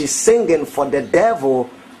 Because she's singing for the devil.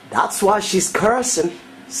 That's why she's cursing,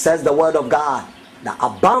 says the word of God. The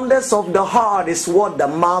abundance of the heart is what the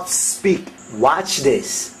mouth speak. Watch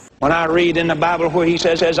this. When I read in the Bible where he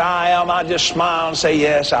says, I am, I just smile and say,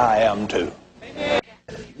 yes, I am too.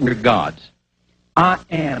 We're gods. I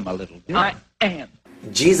am a little. I am.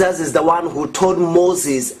 Jesus is the one who told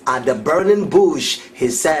Moses at the burning bush, he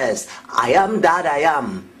says, I am that I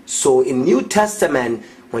am. So in New Testament,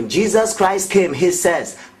 when Jesus Christ came, he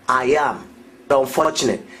says, I am.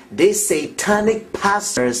 Unfortunate, these satanic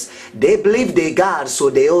pastors, they believe they God, so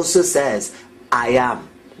they also says, I am.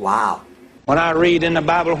 Wow. When I read in the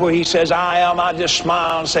Bible where he says, I am, I just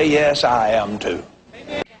smile and say, yes, I am too.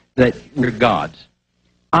 That we're gods.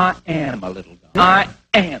 I am a little God.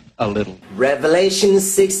 I am a little. Revelation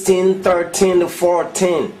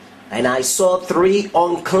 16:13-14. And I saw 3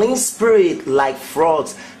 unclean spirits like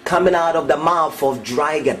frogs coming out of the mouth of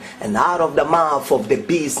dragon, and out of the mouth of the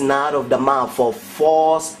beast, and out of the mouth of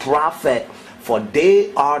false prophet. For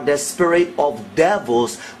they are the spirit of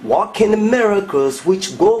devils, working miracles,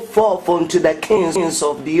 which go forth unto the kings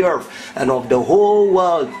of the earth and of the whole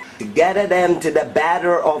world, to gather them to the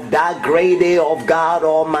battle of that great day of God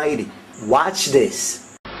Almighty. Watch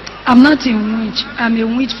this. I'm not a witch. I'm a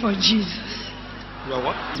witch for Jesus. You are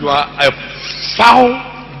what? You are a foul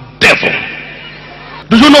devil.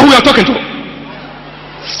 Do you know who you are talking to?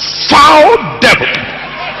 Foul devil.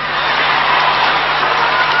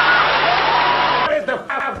 Where's the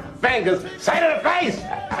fingers? Say to the face.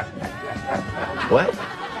 What?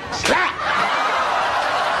 Slap.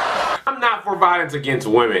 I'm not for violence against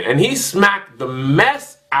women, and he smacked the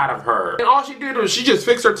mess out of her. And all she did was she just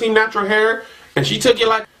fixed her team natural hair, and she took it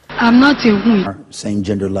like. I'm not a witch. Same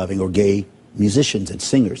gender loving or gay musicians and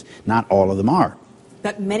singers. Not all of them are.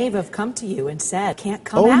 But many of them have come to you and said, can't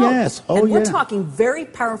come Oh, out. yes. Oh, and we're yeah. talking very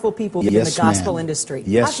powerful people in Yes, the gospel ma'am. industry.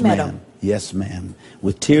 Yes, I've met ma'am. them. Yes, ma'am.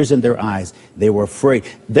 With tears in their eyes, they were afraid.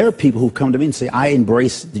 There are people who come to me and say, I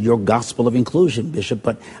embrace your gospel of inclusion, Bishop,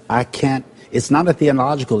 but I can't. It's not a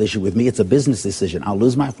theological issue with me. It's a business decision. I'll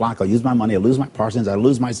lose my flock. I'll use my money. I'll lose my parsons. I'll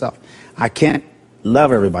lose myself. I can't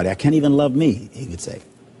love everybody. I can't even love me, he would say.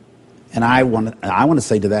 And I want to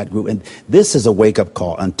say to that group, and this is a wake-up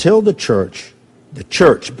call. Until the church,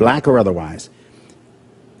 black or otherwise,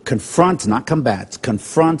 confronts, not combats,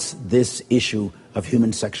 confronts this issue of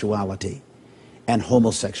human sexuality and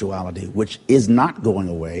homosexuality, which is not going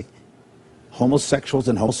away. Homosexuals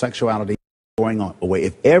and homosexuality going away.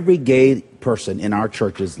 If every gay person in our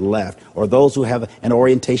churches left, or those who have an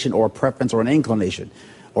orientation or a preference or an inclination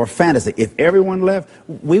or fantasy, if everyone left,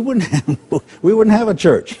 we wouldn't have a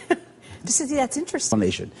church. That's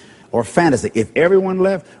interesting. Or fantasy. If everyone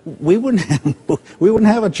left, we wouldn't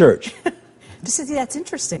have a church. That's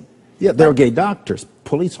interesting. Yeah, there are gay doctors,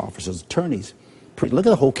 police officers, attorneys. Look at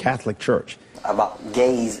the whole Catholic Church. About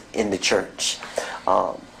gays in the church.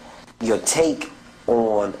 Your take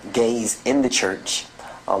on gays in the church,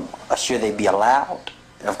 should they be allowed?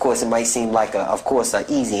 Of course, it might seem like an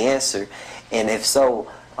easy answer, and if so,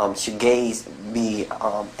 should gays be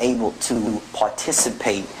able to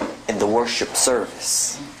participate in the worship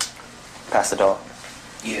service? Pastor Dawg.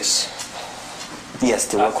 Yes. Yes,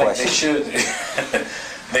 to what question? They should.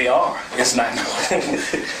 They are. It's not.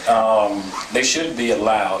 They should be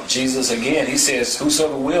allowed. Jesus, again, he says,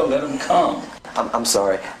 whosoever will, let him come. I'm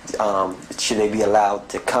sorry. Should they be allowed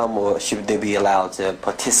to come, or should they be allowed to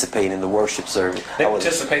participate in the worship service? They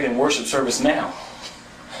participate in worship service now.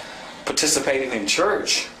 Participating in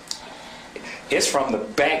church, it's from the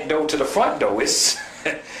back door to the front door.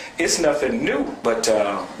 It's nothing new, but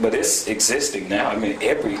it's existing now. I mean,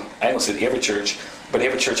 I don't say every church, but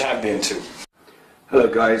every church I've been to. Hello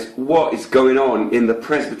guys, what is going on in the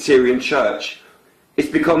Presbyterian Church? It's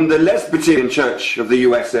become the Lesbian Church of the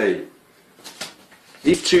USA.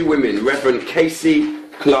 These two women, Reverend Casey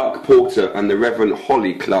Clark Porter and the Reverend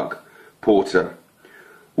Holly Clark Porter,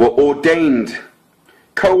 were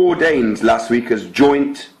co-ordained last week as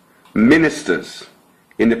joint ministers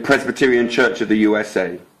in the Presbyterian Church of the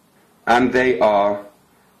USA. And they are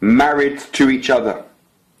married to each other.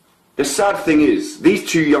 The sad thing is, these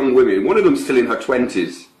two young women, one of them still in her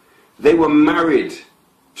 20s, they were married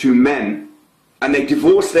to men and they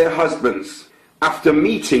divorced their husbands after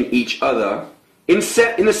meeting each other in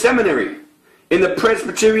a seminary, in the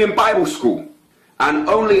Presbyterian Bible School, and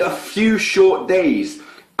only a few short days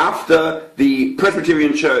after the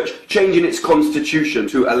Presbyterian Church changing its constitution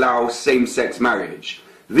to allow same-sex marriage.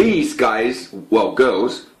 These guys, well,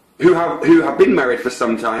 girls, who have been married for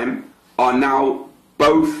some time, are now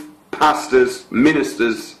both pastors,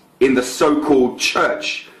 ministers in the so-called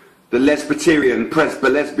church, the Lesbian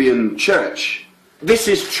Church. This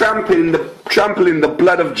is trampling the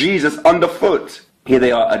blood of Jesus underfoot. Here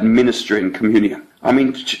they are administering communion. I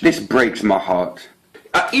mean, this breaks my heart.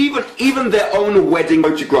 Even their own wedding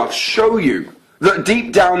photographs show you that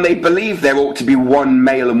deep down they believe there ought to be one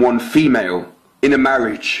male and one female in a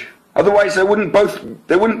marriage. Otherwise they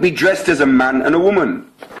wouldn't be dressed as a man and a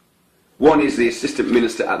woman. One is the assistant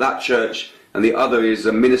minister at that church, and the other is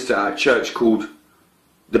a minister at a church called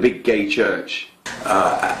the Big Gay Church.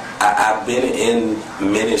 I've been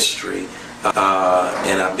in ministry,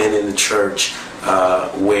 and I've been in the church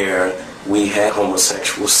where we had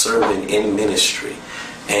homosexuals serving in ministry,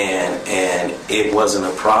 and it wasn't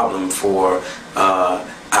a problem for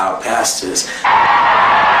our pastors.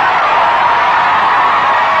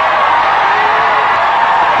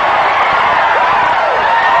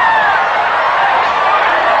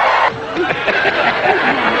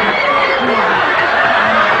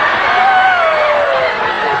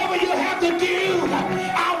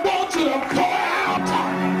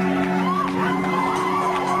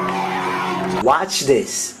 Watch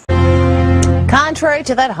this. Contrary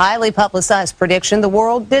to that highly publicized prediction, the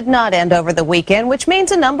world did not end over the weekend, which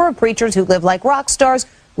means a number of preachers who live like rock stars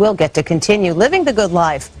will get to continue living the good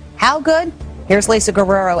life. How good? Here's Lisa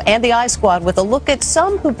Guerrero and the I-Squad with a look at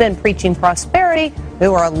some who've been preaching prosperity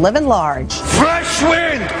who are living large. Fresh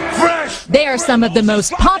wind! Fresh! They are some of the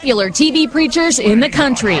most popular TV preachers in the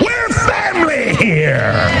country. We're family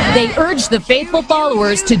here! They urge the faithful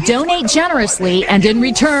followers to donate generously, and in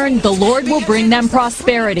return, the Lord will bring them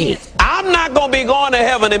prosperity. I'm not going to be going to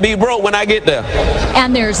heaven and be broke when I get there.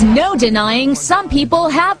 And there's no denying some people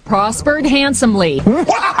have prospered handsomely.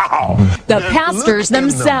 Wow! The pastors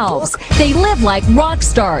themselves. They live like rock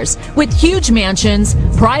stars with huge mansions,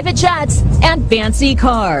 private jets, and fancy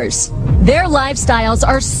cars. Their lifestyles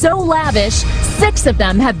are so lavish, 6 of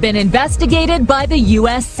them have been investigated by the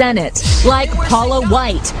U.S. Senate, like Paula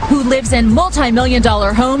White, who lives in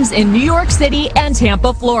multi-million-dollar homes in New York City and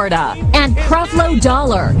Tampa, Florida. And Creflo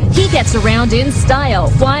Dollar. He gets around in style,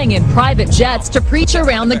 flying in private jets to preach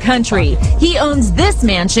around the country. He owns this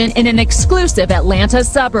mansion in an exclusive Atlanta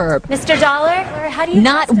suburb. Mr. Dollar, how do you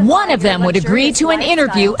Not one of them would agree to an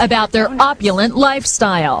interview about their opulent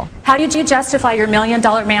lifestyle. How did you justify your $1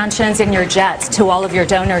 million mansions and your jets to all of your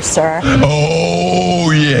donors, sir?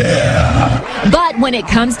 Oh, yeah. But when it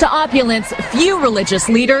comes to opulence, few religious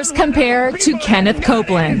leaders compare to Kenneth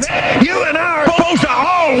Copeland. You and I are supposed to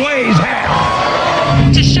always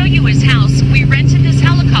have. To show you his house, we rented this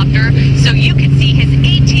helicopter so you could see his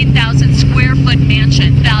 18,000 square foot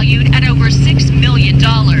mansion valued at over $6 million.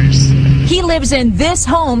 He lives in this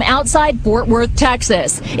home outside Fort Worth,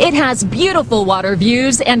 Texas. It has beautiful water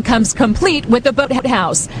views and comes complete with a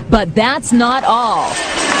boathouse. But that's not all.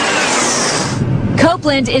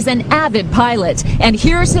 Copeland is an avid pilot, and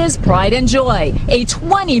here's his pride and joy, a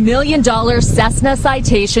 $20 million Cessna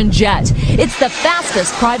Citation jet. It's the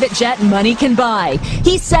fastest private jet money can buy.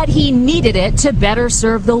 He said he needed it to better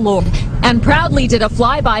serve the Lord, and proudly did a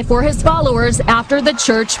flyby for his followers after the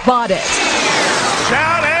church bought it.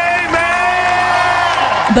 Shout amen!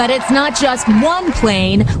 But it's not just one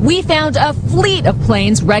plane. We found a fleet of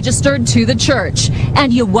planes registered to the church.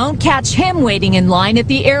 And you won't catch him waiting in line at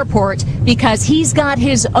the airport because he's got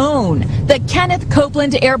his own, the Kenneth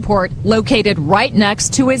Copeland Airport, located right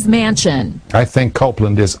next to his mansion. I think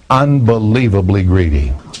Copeland is unbelievably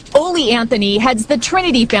greedy. Ole Anthony heads the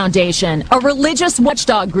Trinity Foundation, a religious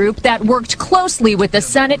watchdog group that worked closely with the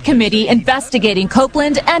Senate committee investigating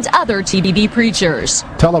Copeland and other TBV preachers.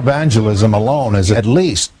 Televangelism alone is at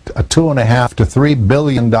least a $2.5 to $3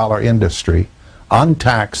 billion industry,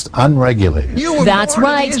 untaxed, unregulated. That's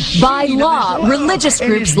right. By law, religious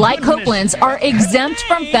groups like Copeland's are exempt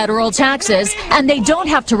from federal taxes, and they don't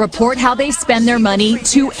have to report how they spend their money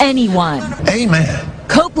to anyone. Amen.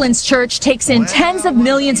 Copeland's church takes in tens of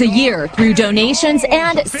millions a year through donations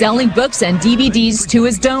and selling books and DVDs to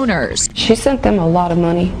his donors. She sent them a lot of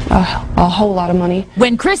money, a whole lot of money.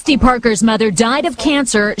 When Christy Parker's mother died of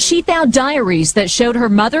cancer, she found diaries that showed her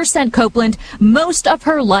mother sent Copeland most of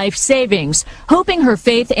her life savings, hoping her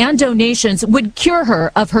faith and donations would cure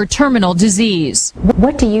her of her terminal disease.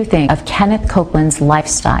 What do you think of Kenneth Copeland's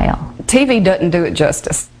lifestyle? TV doesn't do it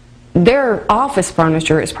justice. Their office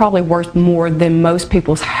furniture is probably worth more than most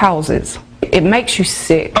people's houses. It makes you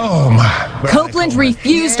sick. Oh my. Copeland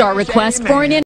refused our request for an